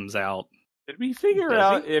and comes out. Did we figure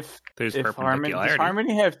out if perpendicularity? Does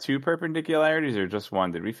Harmony have two perpendicularities or just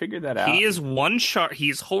one? Did we figure that out? He is one shard.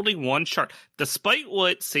 He is holding one shard. Despite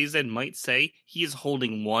what Seiza might say, he is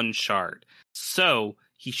holding one shard. So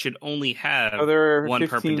he should only have there are one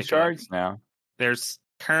 15 shards now. There's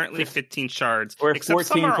currently 15 shards. Or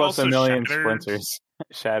 14 plus a million splinters.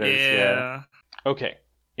 Shatters, yeah. Okay.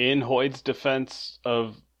 In Hoyd's defense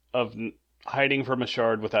of hiding from a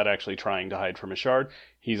shard without actually trying to hide from a shard,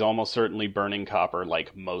 he's almost certainly burning copper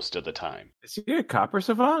most of the time. Is he a copper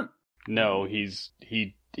savant? No, he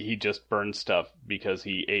just burns stuff because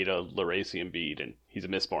he ate a Laracium bead and he's a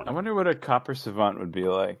Mistborn. I wonder what a copper savant would be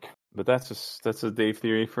like. But that's a Dave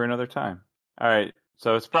theory for another time. All right,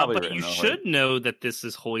 so it's probably. But you should know that this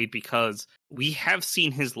is Hoyd because we have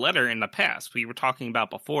seen his letter in the past. We were talking about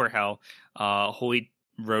before how Hoyd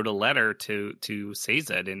wrote a letter to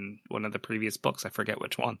Seiza in one of the previous books. I forget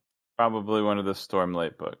which one. Probably one of the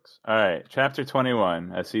Stormlight books. All right, chapter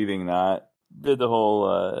 21, A Seething Knot. Did the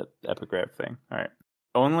whole epigraph thing. All right.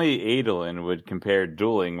 Only Adolin would compare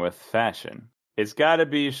dueling with fashion. It's gotta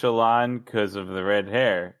be Shallan because of the red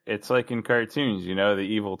hair. It's like in cartoons, the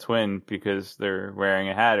evil twin because they're wearing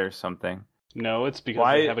a hat or something. No, it's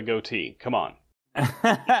because they have a goatee. Come on.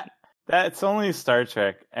 That's only Star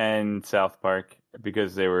Trek and South Park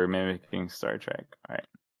because they were mimicking Star Trek. All right.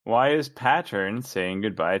 Why is Pattern saying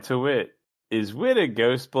goodbye to Wit? Is Wit a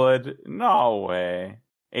ghost blood? No way.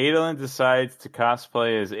 Adolin decides to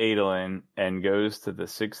cosplay as Adolin and goes to the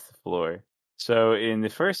 6th floor. So in the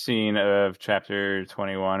first scene of chapter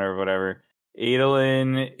 21 or whatever,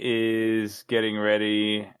 Adolin is getting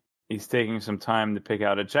ready. He's taking some time to pick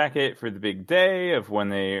out a jacket for the big day of when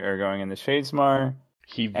they are going in the Shadesmar.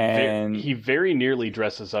 He very nearly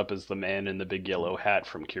dresses up as the man in the big yellow hat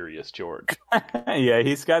from Curious George. Yeah,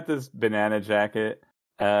 he's got this banana jacket,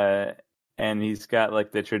 and he's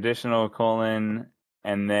got the traditional colon,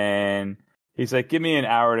 and then he's like, give me an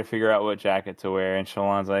hour to figure out what jacket to wear, and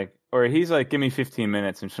Shallan's like, or he's like, give me 15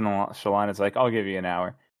 minutes, and Shallan is like, I'll give you an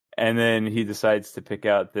hour. And then he decides to pick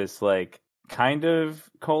out this kind of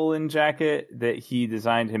colon jacket that he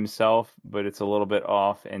designed himself, but it's a little bit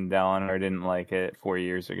off, and Dalinar didn't like it 4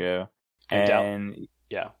 years ago. And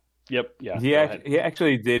yeah. Yep. Yeah. He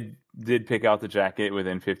actually did did pick out the jacket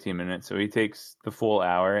within 15 minutes, so he takes the full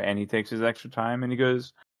hour, and he takes his extra time, and he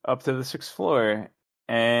goes up to the 6th floor.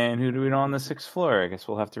 And who do we know on the 6th floor? I guess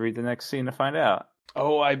we'll have to read the next scene to find out.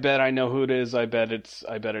 Oh, I bet I know who it is. I bet it's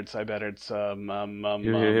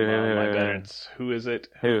who is it?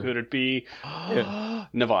 Who could it be?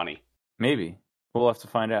 Navani. Maybe. We'll have to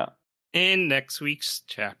find out. In next week's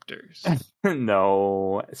chapters.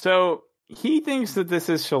 No. So he thinks that this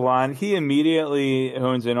is Shallan. He immediately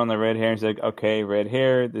hones in on the red hair and he's like, okay, red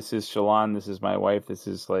hair, this is Shallan, this is my wife, this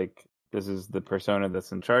is the persona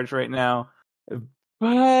that's in charge right now.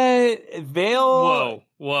 But Vale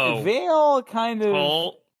Vale kind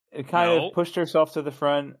of pushed herself to the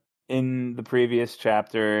front in the previous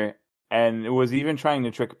chapter and was even trying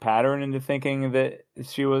to trick Pattern into thinking that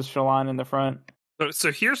she was Shallan in the front.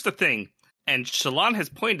 So here's the thing, and Shallan has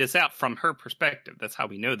pointed this out from her perspective. That's how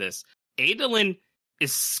we know this. Adolin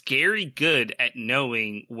is scary good at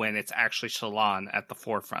knowing when it's actually Shallan at the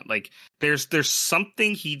forefront. Like, there's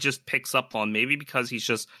something he just picks up on, maybe because he's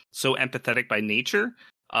just so empathetic by nature.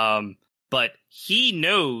 But he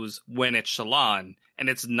knows when it's Shallan, and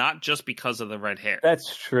it's not just because of the red hair.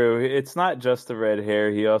 That's true. It's not just the red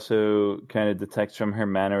hair. He also kind of detects from her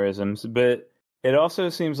mannerisms, but it also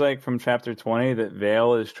seems like from chapter 20 that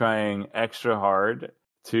Vale is trying extra hard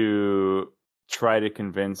to try to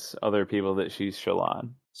convince other people that she's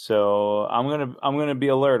Shallan. So I'm gonna be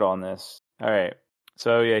alert on this. All right.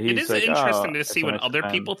 So yeah, he's it is like, interesting to see what other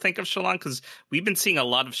people think of Shallan, because we've been seeing a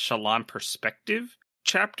lot of Shallan perspective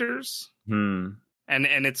chapters, and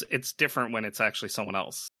it's different when it's actually someone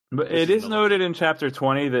else. But it is noted in chapter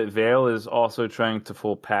 20 that Vale is also trying to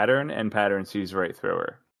fool Pattern, and Pattern sees right through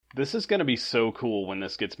her. This is going to be so cool when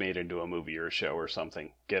this gets made into a movie or a show or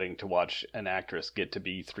something. Getting to watch an actress get to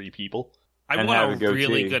be 3 people. I want a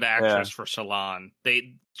really good actress for Shallan.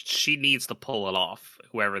 She needs to pull it off,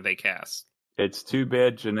 whoever they cast. It's too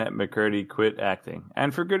bad Jeanette McCurdy quit acting,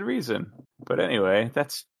 and for good reason. But anyway,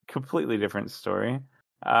 that's a completely different story.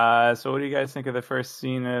 So what do you guys think of the first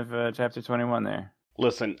scene of chapter 21 there?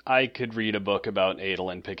 Listen, I could read a book about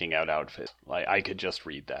Adolin picking out outfits. I could just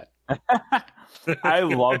read that. I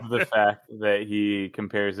love the fact that he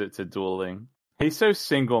compares it to dueling. He's so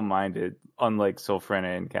single-minded, unlike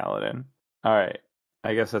Sylphrena and Kaladin. All right,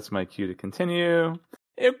 I guess that's my cue to continue.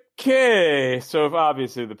 Okay, so if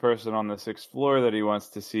obviously the person on the 6th floor that he wants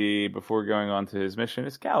to see before going on to his mission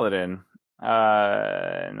is Kaladin. All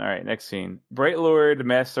right, next scene. Bright Lord,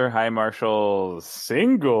 Master High Marshal,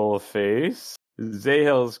 Single Face,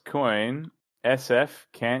 Zahil's coin. SF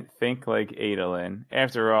can't think like Adolin.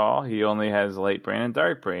 After all, he only has light brain and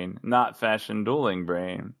dark brain, not fashion dueling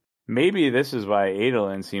brain. Maybe this is why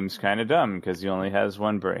Adolin seems kind of dumb, because he only has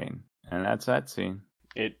one brain. And that's that scene.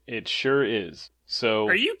 It sure is. So,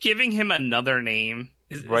 are you giving him another name?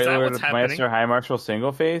 Is that Lord what's happening? Master High Marshal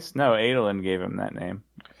Singleface? No, Adolin gave him that name.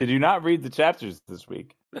 Did you not read the chapters this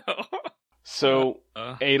week? No. So,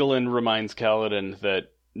 Adolin reminds Kaladin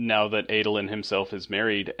that now that Adolin himself is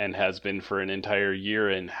married and has been for an entire year,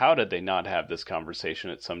 and how did they not have this conversation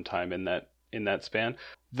at some time in that span,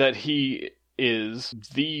 that he is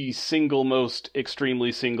the single most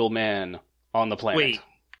extremely single man on the planet. Wait,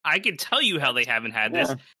 I can tell you how they haven't had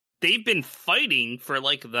this. They've been fighting for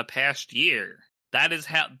like the past year. That is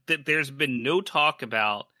how there's been no talk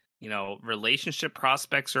about, relationship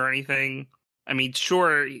prospects or anything. I mean,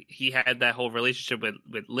 sure, he had that whole relationship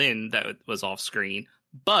with Lynn that was off screen,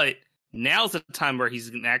 but now's the time where he's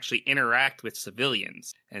going to actually interact with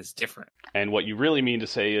civilians, and it's different. And what you really mean to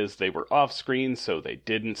say is they were off screen, so they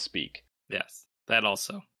didn't speak. Yes, that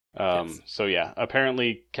also. Yes. So yeah,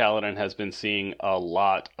 apparently Kaladin has been seeing a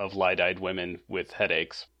lot of light-eyed women with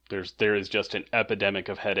headaches. There is just an epidemic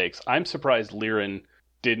of headaches. I'm surprised Liren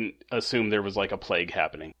didn't assume there was like a plague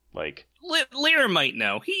happening. Like Liren might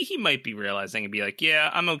know. He might be realizing and be like, yeah,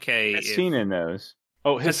 I'm okay. Hesina knows.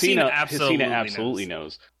 Oh, Hesina absolutely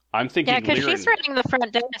knows. I'm thinking, yeah, because she's running the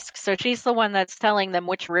front desk, so she's the one that's telling them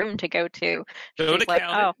which room to go to. Go she's to like,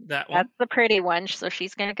 Kaladin, oh, that one. That's the pretty one, so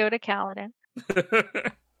she's going to go to Kaladin.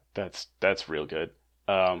 That's real good.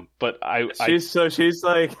 But she's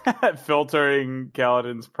like filtering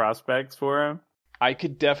Kaladin's prospects for him. I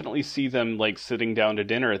could definitely see them like sitting down to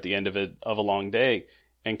dinner at the end of a long day,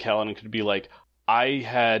 and Kaladin could be like, I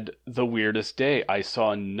had the weirdest day. I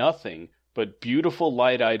saw nothing but beautiful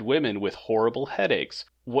light-eyed women with horrible headaches.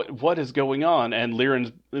 What is going on? And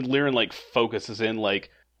Liren like focuses in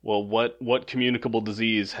like, well, what communicable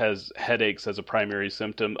disease has headaches as a primary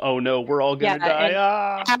symptom? Oh no, we're all gonna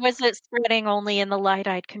die. How is it spreading only in the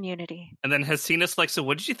light-eyed community? And then Hesina's like, so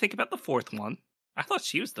what did you think about the 4th one? I thought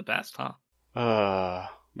she was the best, huh?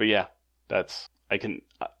 But yeah,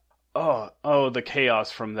 the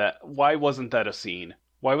chaos from that. Why wasn't that a scene?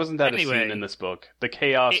 Why wasn't that a scene in this book? The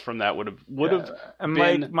chaos from that would have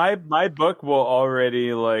been. Like my book will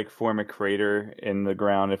already like form a crater in the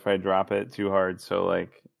ground if I drop it too hard. So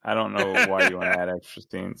like I don't know why you want to add extra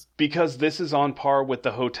scenes. Because this is on par with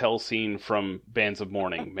the hotel scene from Bands of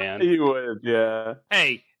Mourning, man. You would, yeah.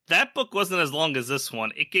 Hey, that book wasn't as long as this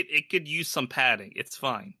one. It could use some padding. It's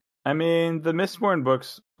fine. I mean, the Mistborn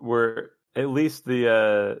books were at least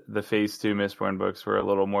the Phase 2 Mistborn books were a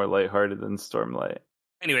little more lighthearted than Stormlight.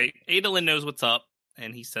 Anyway, Adolin knows what's up,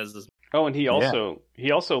 and he says this. Oh, and he also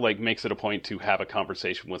like makes it a point to have a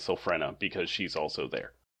conversation with Sylphrena because she's also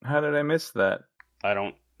there. How did I miss that? I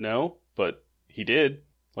don't know, but he did.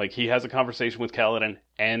 Like he has a conversation with Kaladin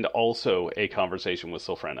and also a conversation with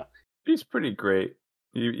Sylphrena. She's pretty great.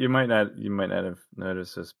 You might not have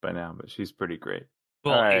noticed this by now, but she's pretty great.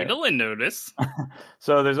 Well, right. Adolin noticed.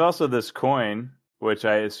 So there's also this coin, which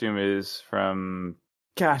I assume is from,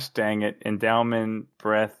 gosh dang it, Endowment,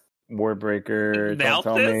 Breath, Warbreaker. Don't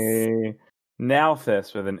tell me.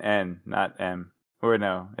 Nalthis with an N, not M. Or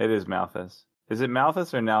no, it is Malthus. Is it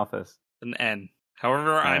Malthus or Nalthus? An N.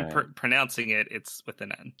 However I'm pronouncing it, it's with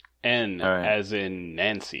an N. N as in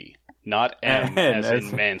Nancy, not M as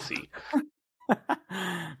in Mancy.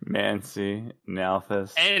 Mancy,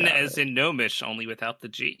 Nalthus. N as in Gnomish, only without the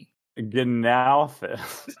G.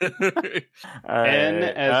 Gnalthus. N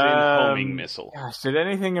as in homing missile. Gosh, did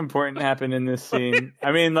anything important happen in this scene?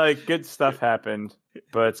 I mean, like, good stuff happened,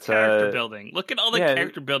 but it's character building. Look at all the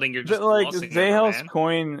character building you're just like Zahel's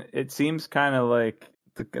coin. It seems kind of like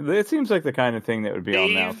it seems like the kind of thing that would be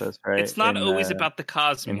on Malthus, right? It's not always about the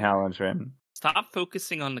Cosmere. In Hallandren. Stop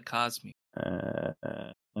focusing on the Cosmere.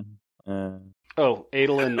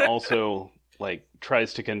 Adolin also like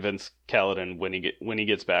tries to convince Kaladin when he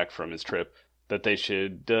gets back from his trip that they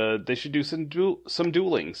should do some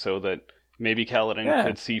dueling so that maybe Kaladin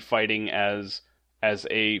could see fighting as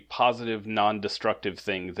a positive, non-destructive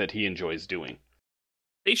thing that he enjoys doing.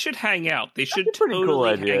 They should hang out. They should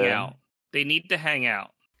totally hang out. They need to hang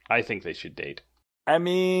out. I think they should date. I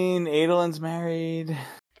mean, Adolin's married.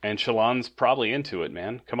 And Shallan's probably into it,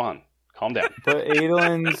 man. Come on. Calm down. But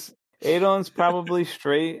Adolin's probably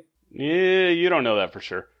straight. Yeah, you don't know that for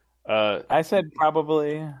sure. I said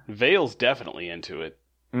probably. Vale's definitely into it.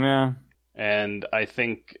 Yeah. And I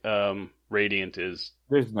think Radiant is...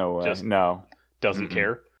 There's no way. No. Doesn't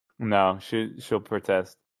care? No, she'll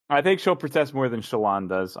protest. I think she'll protest more than Shallan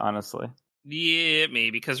does, honestly. Yeah, maybe,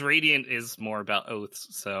 because Radiant is more about oaths,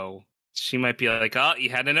 so she might be like, oh, you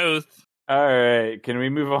had an oath. All right, can we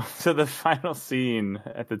move on to the final scene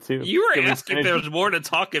at the two? You were asking if there was more to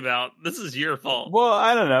talk about. This is your fault. Well,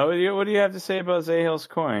 I don't know. What do you have to say about Zahel's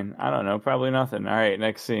coin? I don't know. Probably nothing. All right,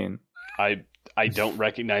 next scene. I don't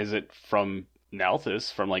recognize it from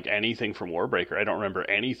Nalthis, from like anything from Warbreaker. I don't remember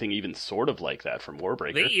anything even sort of like that from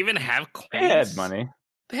Warbreaker. They even have coins. They had money.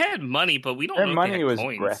 They had money, but we don't Their know money if they had was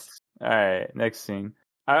coins. breath. All right, next scene.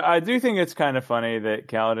 I do think it's kind of funny that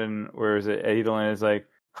Kaladin, where is it, Adolin is like,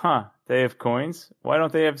 they have coins? Why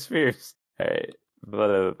don't they have spheres? All right, blah,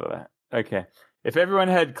 blah, blah. Okay. If everyone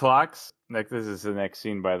had clocks, like this is the next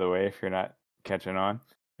scene, by the way, if you're not catching on.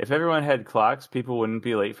 If everyone had clocks, people wouldn't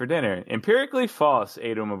be late for dinner. Empirically false,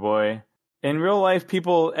 Ado, my boy. In real life,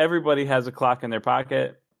 everybody has a clock in their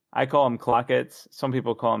pocket. I call them clockets. Some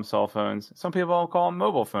people call them cell phones. Some people call them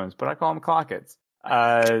mobile phones, but I call them clockets.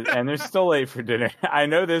 And they're still late for dinner. I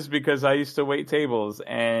know this because I used to wait tables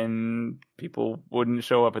and people wouldn't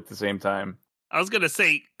show up at the same time. I was going to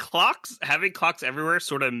say, having clocks everywhere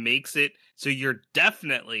sort of makes it so you're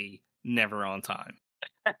definitely never on time.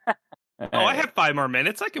 I have 5 more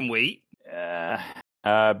minutes. I can wait.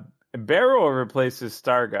 Beryl replaces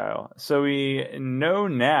Stargyle. So we know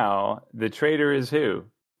now the traitor is who?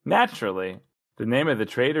 Naturally. The name of the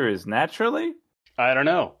traitor is Naturally? I don't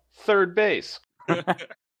know. Third base.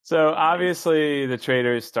 So obviously the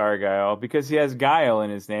traitor is Stargyle because he has guile in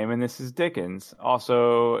his name, and this is Dickens.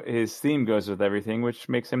 Also, his theme goes with everything, which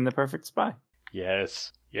makes him the perfect spy.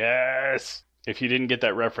 Yes. If you didn't get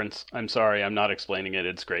that reference, I'm sorry. I'm not explaining it.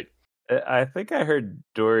 It's great. I think I heard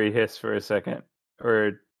Dory hiss for a second.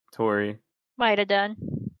 Or Tori. Might have done.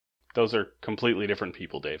 Those are completely different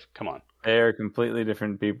people, Dave. Come on. They are completely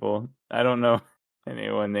different people. I don't know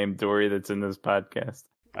anyone named Dory that's in this podcast.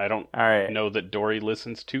 I don't know that Dory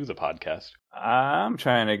listens to the podcast. I'm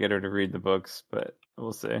trying to get her to read the books, but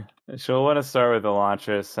we'll see. She'll want to start with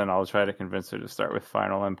Elantris, and I'll try to convince her to start with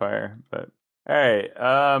Final Empire. But all right,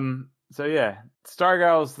 so yeah,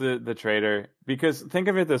 Stargyle's the traitor. Because think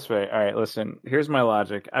of it this way. All right, listen. Here's my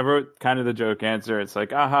logic. I wrote kind of the joke answer. It's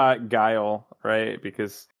like, aha, guile, right?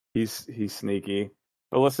 Because he's sneaky.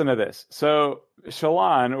 But listen to this. So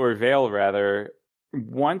Shallan, or Vale rather,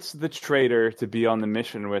 wants the traitor to be on the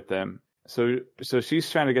mission with them. So she's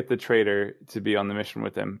trying to get the traitor to be on the mission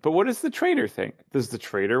with them. But what does the traitor think? Does the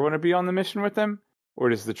traitor want to be on the mission with them? Or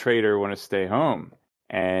does the traitor want to stay home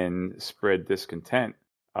and spread discontent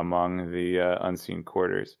among the unseen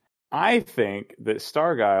quarters? I think that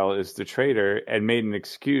Stargyle is the traitor and made an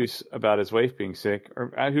excuse about his wife being sick.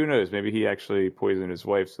 Or who knows, maybe he actually poisoned his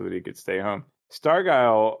wife so that he could stay home.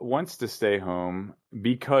 Stargyle wants to stay home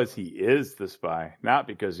because he is the spy, not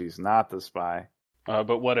because he's not the spy.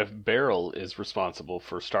 But what if Beryl is responsible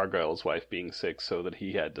for Stargyle's wife being sick so that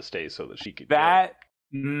he had to stay so that she could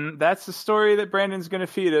That's the story that Brandon's going to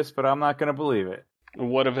feed us, but I'm not going to believe it.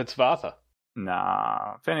 What if it's Vatha?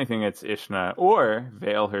 Nah, if anything, it's Ishna or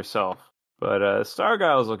Vale herself. But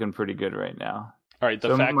Stargyle's looking pretty good right now. All right,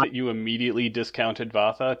 the fact that you immediately discounted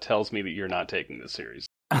Vatha tells me that you're not taking this series.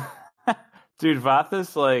 Dude,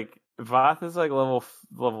 Vatha's like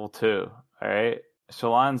level 2, all right?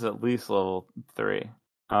 Shallan's at least level 3.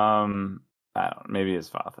 I don't know, maybe it's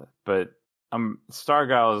Vatha, but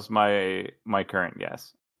Stargyle is my current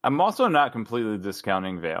guess. I'm also not completely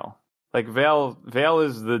discounting Vale. Like Vale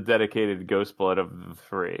is the dedicated ghost blood of the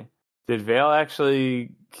 3. Did Vale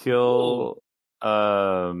actually kill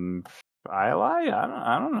Ili?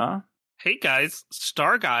 I don't know. Hey guys,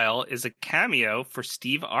 Stargyle is a cameo for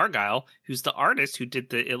Steve Argyle, who's the artist who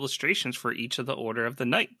did the illustrations for each of the Order of the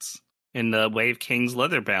Knights in the Way of Kings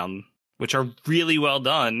Leatherbound, which are really well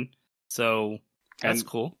done. So that's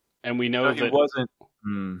cool. And we know that it wasn't.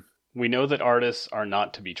 We know that artists are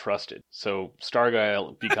not to be trusted. So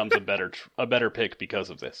Stargyle becomes a better pick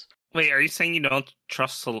because of this. Wait, are you saying you don't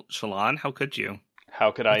trust Shallan? How could you?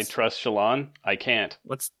 How could I trust Shallan? I can't.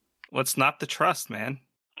 What's not the trust, man?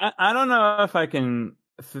 I don't know if I can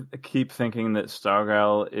keep thinking that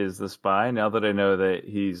Stargyle is the spy now that I know that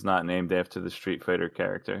he's not named after the Street Fighter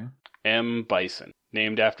character. M. Bison.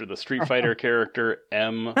 Named after the Street Fighter character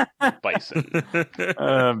M. Bison.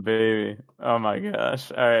 Oh, baby. Oh, my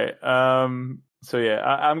gosh. All right. So, yeah,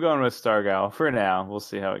 I'm going with Stargyle for now. We'll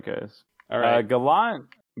see how it goes. All right.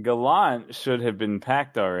 Gallant should have been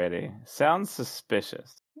packed already. Sounds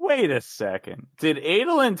suspicious. Wait a second. Did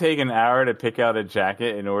Adolin take an hour to pick out a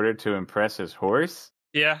jacket in order to impress his horse?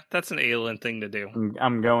 Yeah, that's an Adolin thing to do.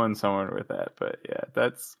 I'm going somewhere with that, but yeah,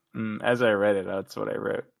 that's as I read it, that's what I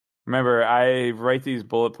wrote. Remember, I write these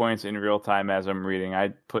bullet points in real time as I'm reading.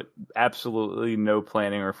 I put absolutely no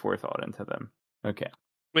planning or forethought into them. Okay.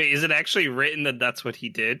 Wait, is it actually written that that's what he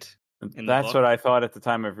did? That's what I thought at the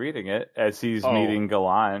time of reading it, as he's meeting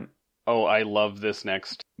Gallant. Oh, I love this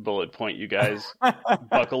next bullet point, you guys.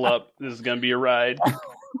 Buckle up. This is going to be a ride.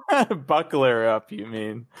 Buckler up, you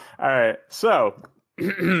mean. All right. So,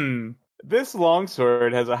 this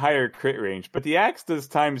longsword has a higher crit range, but the axe does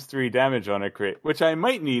 ×3 damage on a crit, which I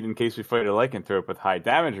might need in case we fight a lycanthrope with high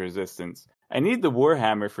damage resistance. I need the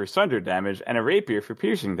warhammer for sunder damage and a rapier for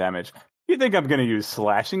piercing damage. You think I'm going to use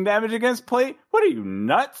slashing damage against plate? What are you,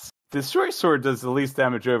 nuts? The short sword does the least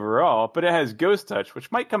damage overall, but it has Ghost Touch, which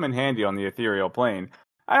might come in handy on the ethereal plane.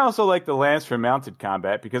 I also like the lance for mounted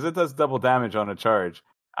combat because it does double damage on a charge.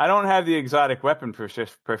 I don't have the exotic weapon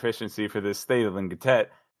proficiency for this Thaylen Gatet,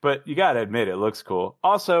 but you gotta admit it looks cool.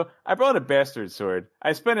 Also, I brought a bastard sword.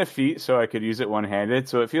 I spent a feat so I could use it one-handed,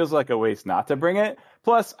 so it feels like a waste not to bring it.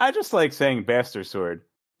 Plus, I just like saying bastard sword.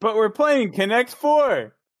 But we're playing Connect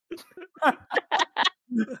 4!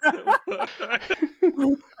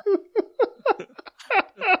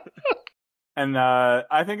 And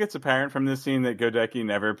I think it's apparent from this scene that Godecki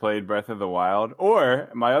never played Breath of the Wild. Or,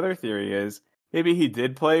 my other theory is, maybe he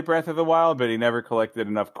did play Breath of the Wild, but he never collected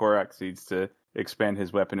enough Korok seeds to expand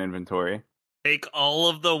his weapon inventory. Take all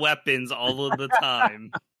of the weapons all of the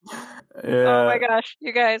time. Yeah. Oh my gosh,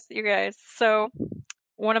 you guys. So,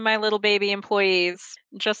 one of my little baby employees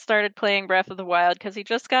just started playing Breath of the Wild because he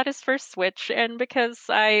just got his first Switch and because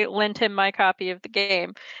I lent him my copy of the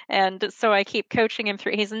game. And so I keep coaching him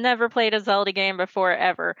through. He's never played a Zelda game before,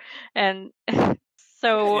 ever. And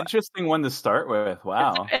so... Interesting one to start with.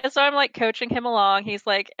 Wow. So I'm like coaching him along. He's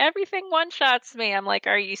like, everything one-shots me. I'm like,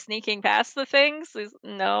 are you sneaking past the things? He's,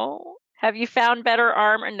 no. Have you found better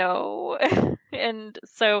armor? No. And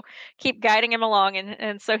so keep guiding him along.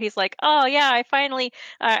 And so he's like, oh yeah, I finally,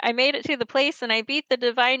 I made it to the place and I beat the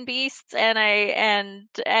divine beasts and I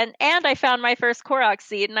found my first Korok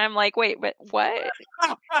seed. And I'm like, wait, but what?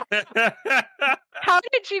 How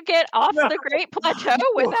did you get off the Great Plateau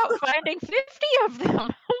without finding 50 of them?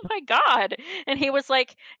 Oh my God. And he was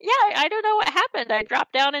like, yeah, I don't know what happened. I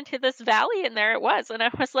dropped down into this valley and there it was. And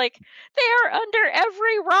I was like, they are under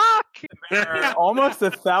every rock. almost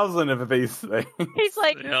 1,000 of these things. He's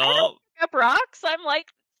like, I don't pick up rocks. I'm like,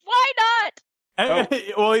 why not?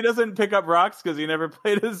 Well, he doesn't pick up rocks because he never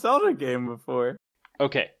played a Zelda game before.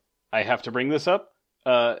 Okay, I have to bring this up.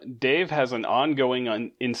 Dave has an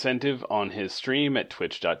ongoing incentive on his stream at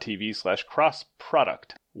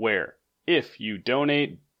twitch.tv/crossproduct, where if you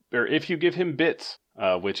donate, or if you give him bits,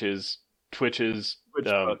 which is Twitch's... Twitch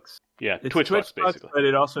bucks. Yeah, it's Twitch bucks, basically. But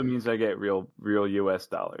it also means I get real US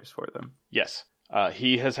dollars for them. Yes.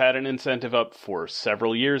 He has had an incentive up for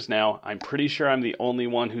several years now. I'm pretty sure I'm the only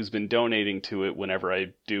one who's been donating to it whenever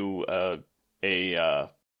I do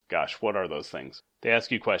gosh, what are those things? They ask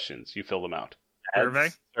you questions. You fill them out. Survey.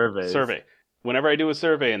 Whenever I do a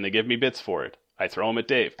survey and they give me bits for it, I throw them at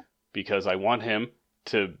Dave because I want him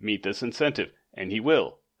to meet this incentive. And he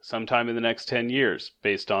will sometime in the next 10 years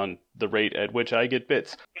based on the rate at which I get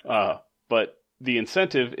bits. But the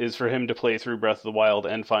incentive is for him to play through Breath of the Wild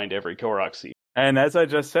and find every Korok seed. And as I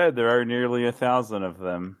just said, there are nearly 1,000 of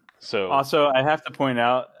them. So also, I have to point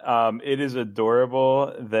out, it is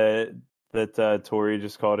adorable that Tori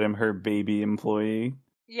just called him her baby employee.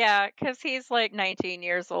 Yeah, because he's like 19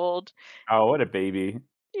 years old. Oh, what a baby.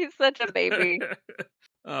 He's such a baby.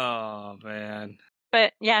 Oh, man.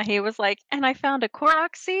 But yeah, he was like, and I found a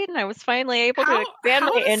Korok seed, and I was finally able to expand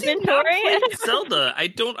my inventory. He not play Zelda? I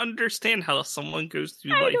don't understand how someone goes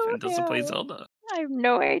through life and doesn't play Zelda. I have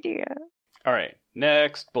no idea. All right,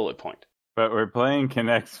 next bullet point. But we're playing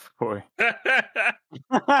Connect 4.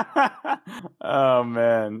 Oh,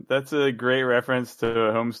 man. That's a great reference to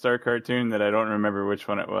a Homestar cartoon that I don't remember which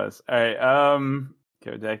one it was. All right,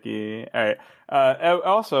 Kodeki. All right.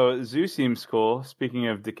 Also, Zoo seems cool. Speaking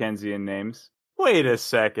of Dickensian names. Wait a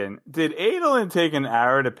second. Did Adolin take an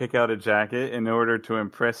hour to pick out a jacket in order to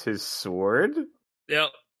impress his sword?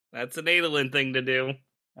 Yep, that's an Adolin thing to do.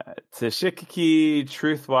 Tashikiki,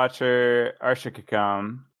 Truth Watcher,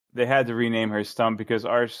 Arshikakam. They had to rename her Stump because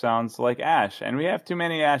Arsh sounds like Ash, and we have too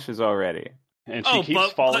many Ashes already. And she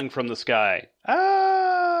keeps falling from the sky.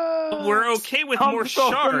 Ah! We're okay with more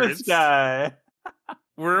shards. From the sky.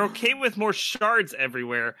 We're okay with more shards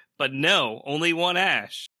everywhere, but no, only one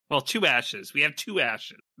Ash. Well, 2 Ashes. We have 2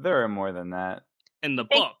 Ashes. There are more than that. In the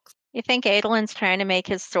books. You think Adolin's trying to make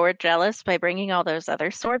his sword jealous by bringing all those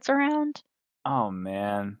other swords around? Oh,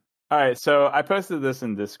 man. All right, so I posted this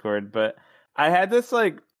in Discord, but I had this,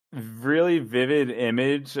 really vivid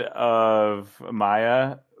image of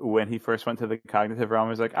Maya when he first went to the cognitive realm.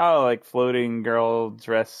 He was like, oh, floating girl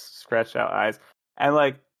dress, scratched out eyes. And,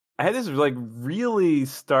 I had this, really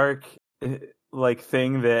stark,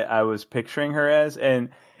 thing that I was picturing her as, and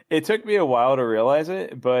it took me a while to realize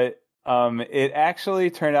it, but it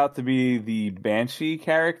actually turned out to be the Banshee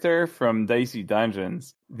character from Dicey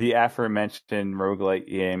Dungeons, the aforementioned roguelike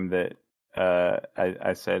game that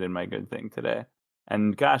I said in my good thing today.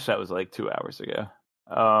 And gosh, that was 2 hours ago.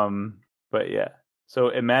 But yeah. So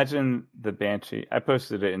imagine the Banshee. I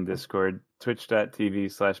posted it in Discord,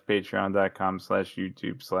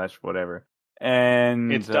 twitch.tv/patreon.com/YouTube/whatever.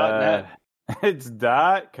 And it's .net. It's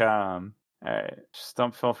 .com. All right.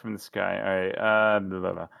 Stump fell from the sky. All right. Blah,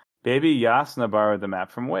 blah, blah. Baby Yasna borrowed the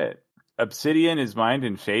map from Wit. Obsidian is mined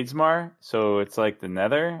in Shadesmar, so it's like the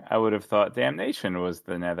Nether. I would have thought Damnation was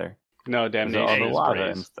the Nether. No, Damnation is lava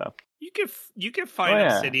and stuff. You can find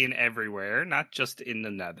obsidian everywhere, not just in the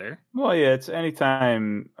Nether. Well, yeah, it's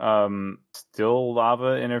anytime still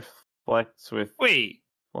lava interflects with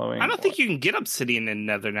flowing. I don't think you can get obsidian in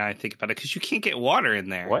Nether now I think about it, because you can't get water in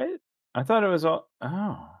there. What? I thought it was all...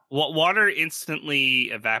 Oh. Water instantly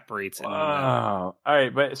evaporates in the Nether. All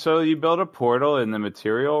right, but so you build a portal in the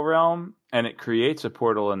material realm, and it creates a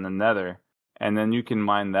portal in the Nether, and then you can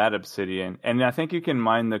mine that obsidian. And I think you can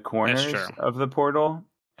mine the corners of the portal,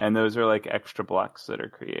 and those are extra blocks that are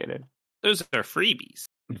created. Those are freebies.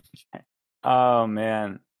 Oh,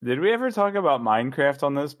 man. Did we ever talk about Minecraft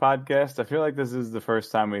on this podcast? I feel like this is the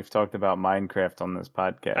first time we've talked about Minecraft on this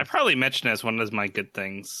podcast. I probably mentioned it as one of my good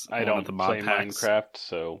things. I don't play Minecraft,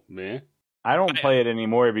 so meh. I don't play it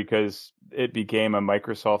anymore because it became a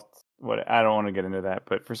Microsoft... I don't want to get into that,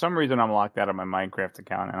 but for some reason I'm locked out of my Minecraft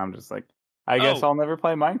account, and I'm just I guess I'll never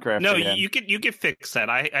play Minecraft again. No, you can fix that.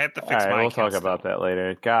 I have to fix my we'll talk about that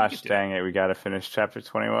later. Gosh dang it, we got to finish chapter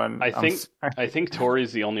 21. I think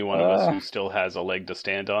Tori's the only one of us who still has a leg to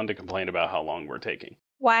stand on to complain about how long we're taking.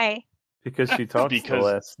 Why? Because she talks the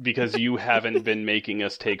less. Because you haven't been making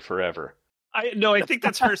us take forever. I think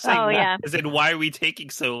that's her saying Is it why are we taking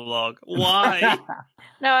so long? Why?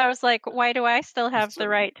 No, I was like, why do I still have the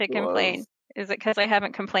right to complain? Is it because I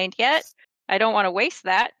haven't complained yet? I don't want to waste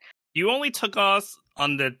that. You only took us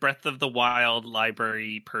on the Breath of the Wild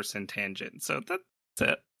library person tangent, so that's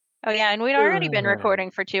it. Oh, yeah, and we'd already been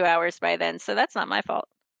recording for 2 hours by then, so that's not my fault.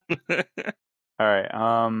 All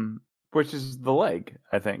right. Which is the leg,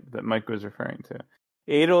 I think, that Mike was referring to.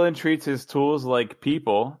 Adolin treats his tools like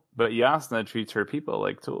people, but Yasna treats her people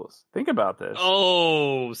like tools. Think about this.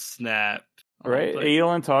 Oh, snap. Right?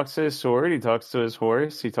 Adolin talks to his sword, he talks to his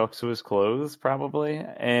horse, he talks to his clothes, probably,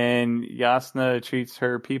 and Yasna treats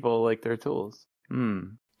her people like their tools.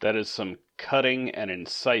 That is some cutting and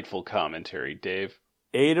insightful commentary, Dave.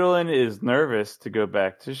 Adolin is nervous to go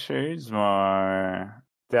back to Shadesmar.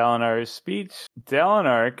 Dalinar's speech.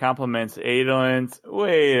 Dalinar compliments Adolin's...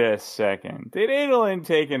 Wait a second. Did Adolin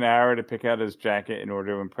take an hour to pick out his jacket in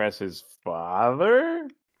order to impress his father?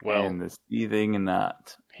 Well, and the seething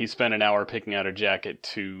knot. He spent an hour picking out a jacket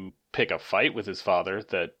to pick a fight with his father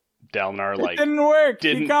that Dalinar, It didn't work.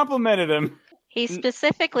 Didn't... He complimented him. He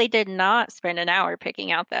specifically did not spend an hour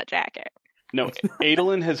picking out that jacket. No,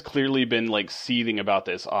 Adolin has clearly been seething about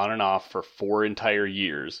this on and off for 4 entire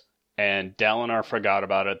years, and Dalinar forgot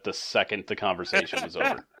about it the second the conversation was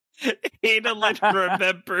over. Adolin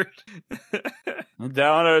remembered.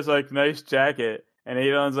 Dalinar's like, nice jacket. And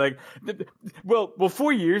Adolin's like, well,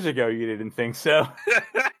 4 years ago you didn't think so.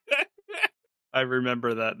 I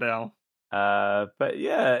remember that now. But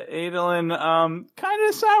yeah, Adolin, kind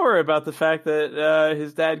of sour about the fact that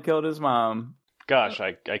his dad killed his mom. Gosh,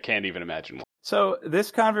 I can't even imagine why. So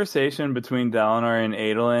this conversation between Dalinar and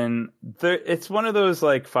Adolin, it's one of those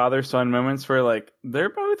father-son moments where they're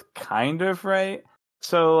both kind of right.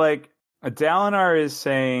 So Dalinar is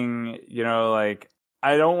saying,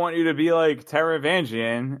 I don't want you to be like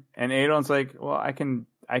Taravangian, and Adolin's like, well, I can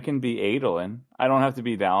be Adolin. I don't have to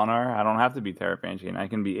be Dalinar. I don't have to be Taravangian. I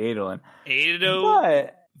can be Adolin.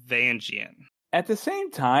 Vangian. At the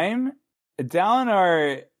same time,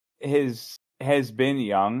 Dalinar has been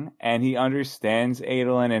young, and he understands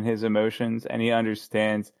Adolin and his emotions, and he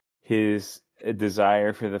understands his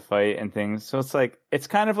desire for the fight and things. So it's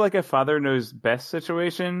kind of like a father knows best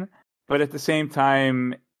situation, but at the same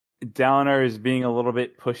time, Dalinar is being a little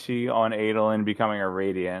bit pushy on Adolin becoming a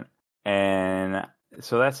Radiant, and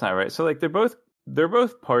so that's not right. So they're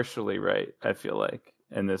both partially right, I feel like,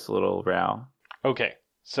 in this little row. Okay,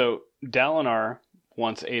 so Dalinar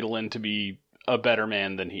wants Adolin to be a better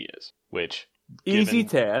man than he is, which easy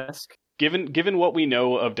task. Given what we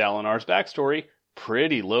know of Dalinar's backstory,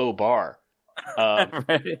 pretty low bar.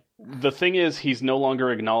 Right. The thing is, he's no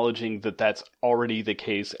longer acknowledging that that's already the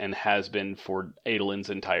case and has been for Adolin's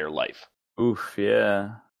entire life. Oof,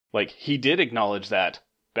 yeah. He did acknowledge that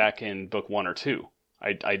back in book 1 or 2.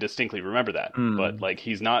 I distinctly remember that. But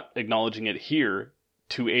he's not acknowledging it here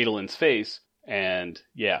to Adolin's face. And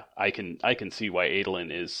yeah, I can see why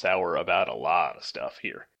Adolin is sour about a lot of stuff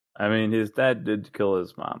here. I mean, his dad did kill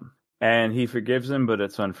his mom, and he forgives him, but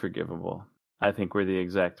it's unforgivable, I think were the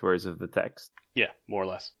exact words of the text. Yeah, more or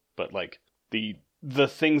less. But the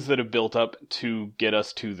things that have built up to get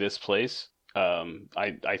us to this place,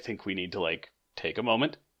 I think we need to take a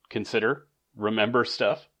moment, consider, remember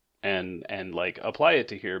stuff, and apply it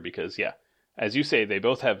to here, because yeah, as you say, they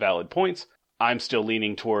both have valid points. I'm still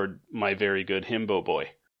leaning toward my very good himbo boy.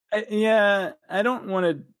 I don't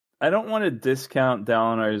want to discount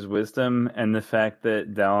Dalinar's wisdom and the fact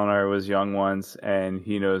that Dalinar was young once and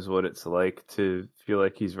he knows what it's like to feel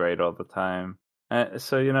like he's right all the time.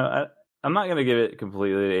 So I'm not going to give it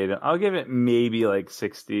completely to Adolin. I'll give it maybe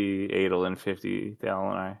 60 Adolin, 50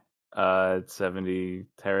 Dalinar, 70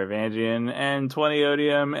 Taravangian, and 20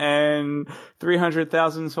 Odium, and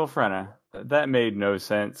 300,000 Sulfrena. That made no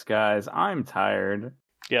sense, guys. I'm tired.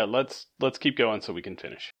 Yeah, let's keep going so we can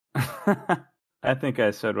finish. I think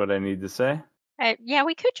I said what I need to say. Yeah,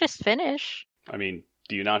 we could just finish. I mean,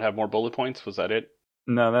 do you not have more bullet points? Was that it?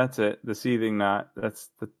 No, that's it. The seething knot. That's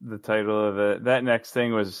the title of it. That next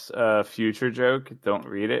thing was a future joke. Don't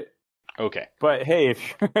read it. Okay. But hey,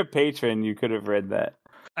 if you're a patron, you could have read that.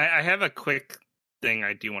 I have a quick thing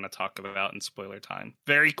I do want to talk about in spoiler time.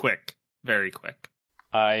 Very quick. Very quick.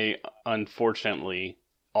 I, unfortunately,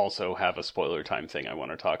 also have a spoiler time thing I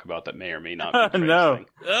want to talk about that may or may not be Craig's no. thing.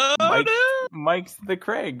 Oh, Mike's the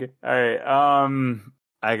Craig. All right.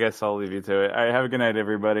 I guess I'll leave you to it. All right. Have a good night,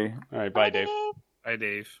 everybody. All right. Bye, Dave. Bye,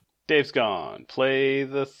 Dave. Dave's gone. Play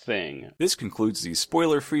the thing. This concludes the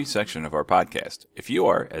spoiler-free section of our podcast. If you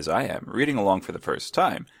are, as I am, reading along for the first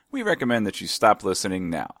time, we recommend that you stop listening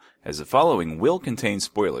now, as the following will contain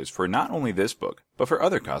spoilers for not only this book, but for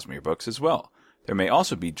other Cosmere books as well. There may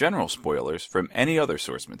also be general spoilers from any other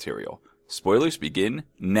source material. Spoilers begin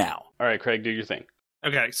now. All right, Craig, do your thing.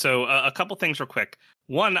 Okay, so a couple things real quick.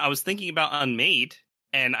 One, I was thinking about Unmade,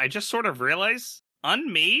 and I just sort of realized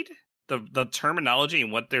Unmade, the terminology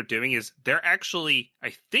and what they're doing is they're actually,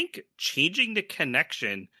 I think, changing the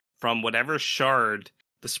connection from whatever shard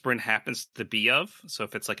the sprint happens to be of. So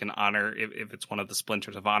if it's like an honor, if it's one of the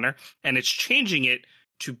splinters of honor, and it's changing it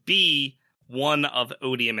to be one of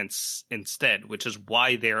odium instead, which is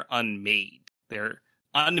why they're unmade. They're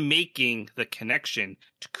unmaking the connection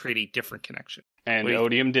to create a different connection. And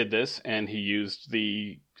Odium did this, and he used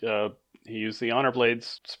the Honor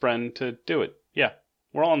Blades spren to do it. Yeah,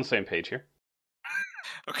 we're all on the same page here.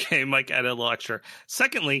 Okay, Mike added a little extra.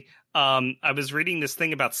 Secondly, I was reading this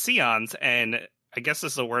thing about Scions, and I guess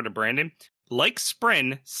this is a word of Brandon. Like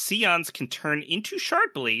Spren, Scions can turn into Shard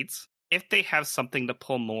Blades if they have something to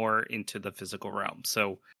pull more into the physical realm.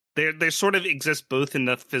 So they sort of exist both in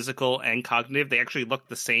the physical and cognitive. They actually look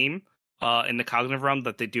the same in the cognitive realm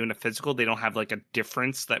that they do in the physical. They don't have like a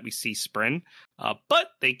difference that we see Spren, but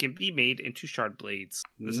they can be made into Shard Blades.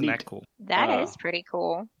 Isn't that cool? That is pretty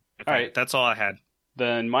cool. Okay, all right, that's all I had.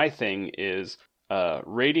 Then my thing is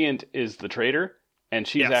Radiant is the traitor, and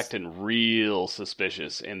she's acting real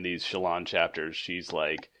suspicious in these Shallan chapters. She's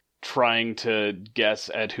like trying to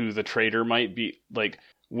guess at who the traitor might be. Like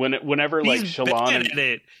whenever like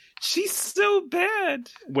Shallan she's so bad.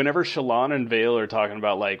 Whenever Shallan and Vale are talking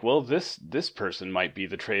about like, well, this person might be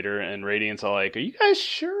the traitor, and Radiant's all like, are you guys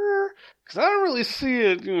sure? Because I don't really see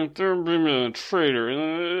it. They're a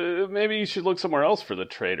traitor. Maybe you should look somewhere else for the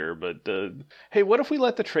traitor. But hey, what if we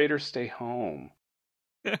let the traitor stay home?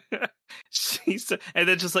 And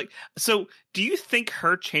then just like, so do you think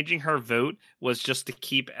her changing her vote was just to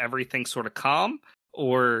keep everything sort of calm,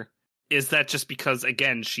 or is that just because,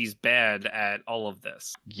 again, she's bad at all of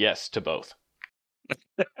this? Yes to both.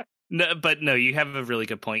 No, you have a really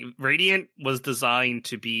good point. Radiant was designed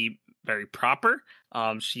to be very proper.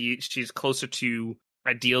 She's closer to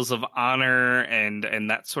ideals of honor and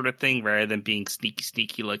that sort of thing, rather than being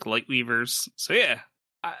sneaky like Lightweavers. So yeah,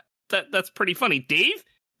 that's pretty funny. Dave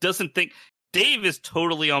is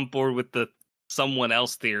totally on board with the someone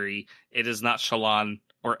else theory. It is not Shallan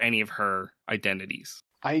or any of her identities.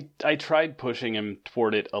 I tried pushing him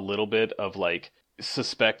toward it a little bit of like,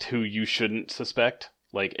 suspect who you shouldn't suspect.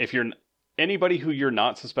 Like, if you're anybody who you're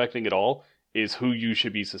not suspecting at all is who you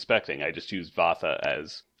should be suspecting. I just used Vatha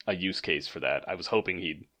as a use case for that. I was hoping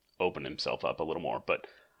he'd open himself up a little more, but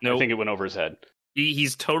nope. I think it went over his head.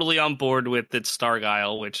 He's totally on board with the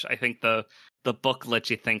Starguile, which I think the book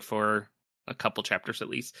lets you think for a couple chapters at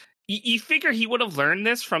least. You figure he would have learned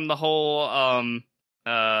this from the whole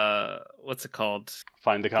what's it called?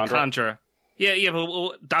 Find the Chandra. Yeah,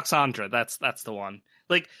 but Doxandra, that's the one.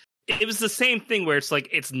 Like, it was the same thing where it's like,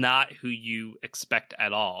 it's not who you expect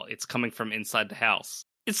at all. It's coming from inside the house.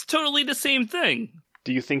 It's totally the same thing.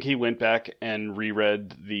 Do you think he went back and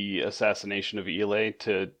reread the assassination of Ile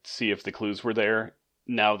to see if the clues were there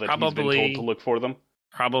now that he's been told to look for them?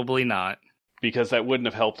 Probably not. Because that wouldn't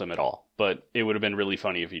have helped him at all, but it would have been really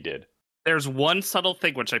funny if he did. There's one subtle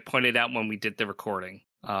thing which I pointed out when we did the recording,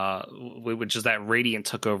 which is that Radiant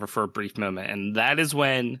took over for a brief moment, and that is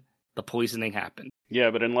when the poisoning happened.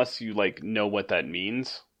 Yeah, but unless you like know what that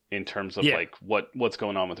means in terms of like what's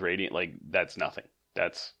going on with Radiant, like that's nothing.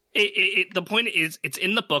 That's the point is, it's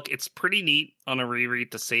in the book. It's pretty neat on a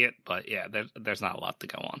reread to see it, but yeah, there's not a lot to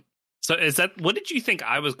go on. So what did you think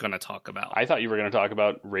I was going to talk about? I thought you were going to talk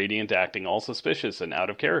about Radiant acting all suspicious and out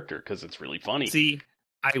of character because it's really funny. See,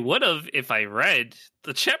 I would have if I read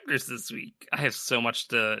the chapters this week. I have so much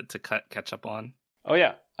to catch up on. Oh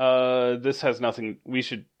yeah, this has nothing.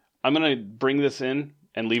 I'm going to bring this in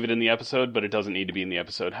and leave it in the episode, but it doesn't need to be in the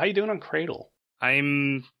episode. How you doing on Cradle?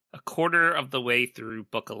 I'm a quarter of the way through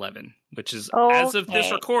book 11, which is as of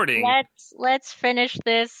this recording. Let's finish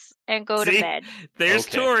this and go to bed. There's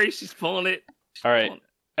Tori. She's pulling it. All right.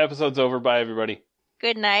 Episode's over. Bye, everybody.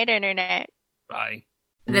 Good night, Internet. Bye.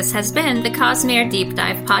 This has been the Cosmere Deep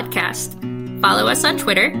Dive Podcast. Follow us on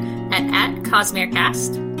Twitter at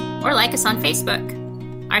CosmereCast or like us on Facebook.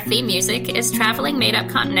 Our theme music is Traveling Made-Up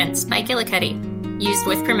Continents by Gillicuddy, used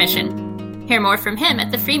with permission. Hear more from him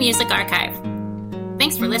at the Free Music Archive.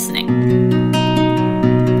 Thanks for listening.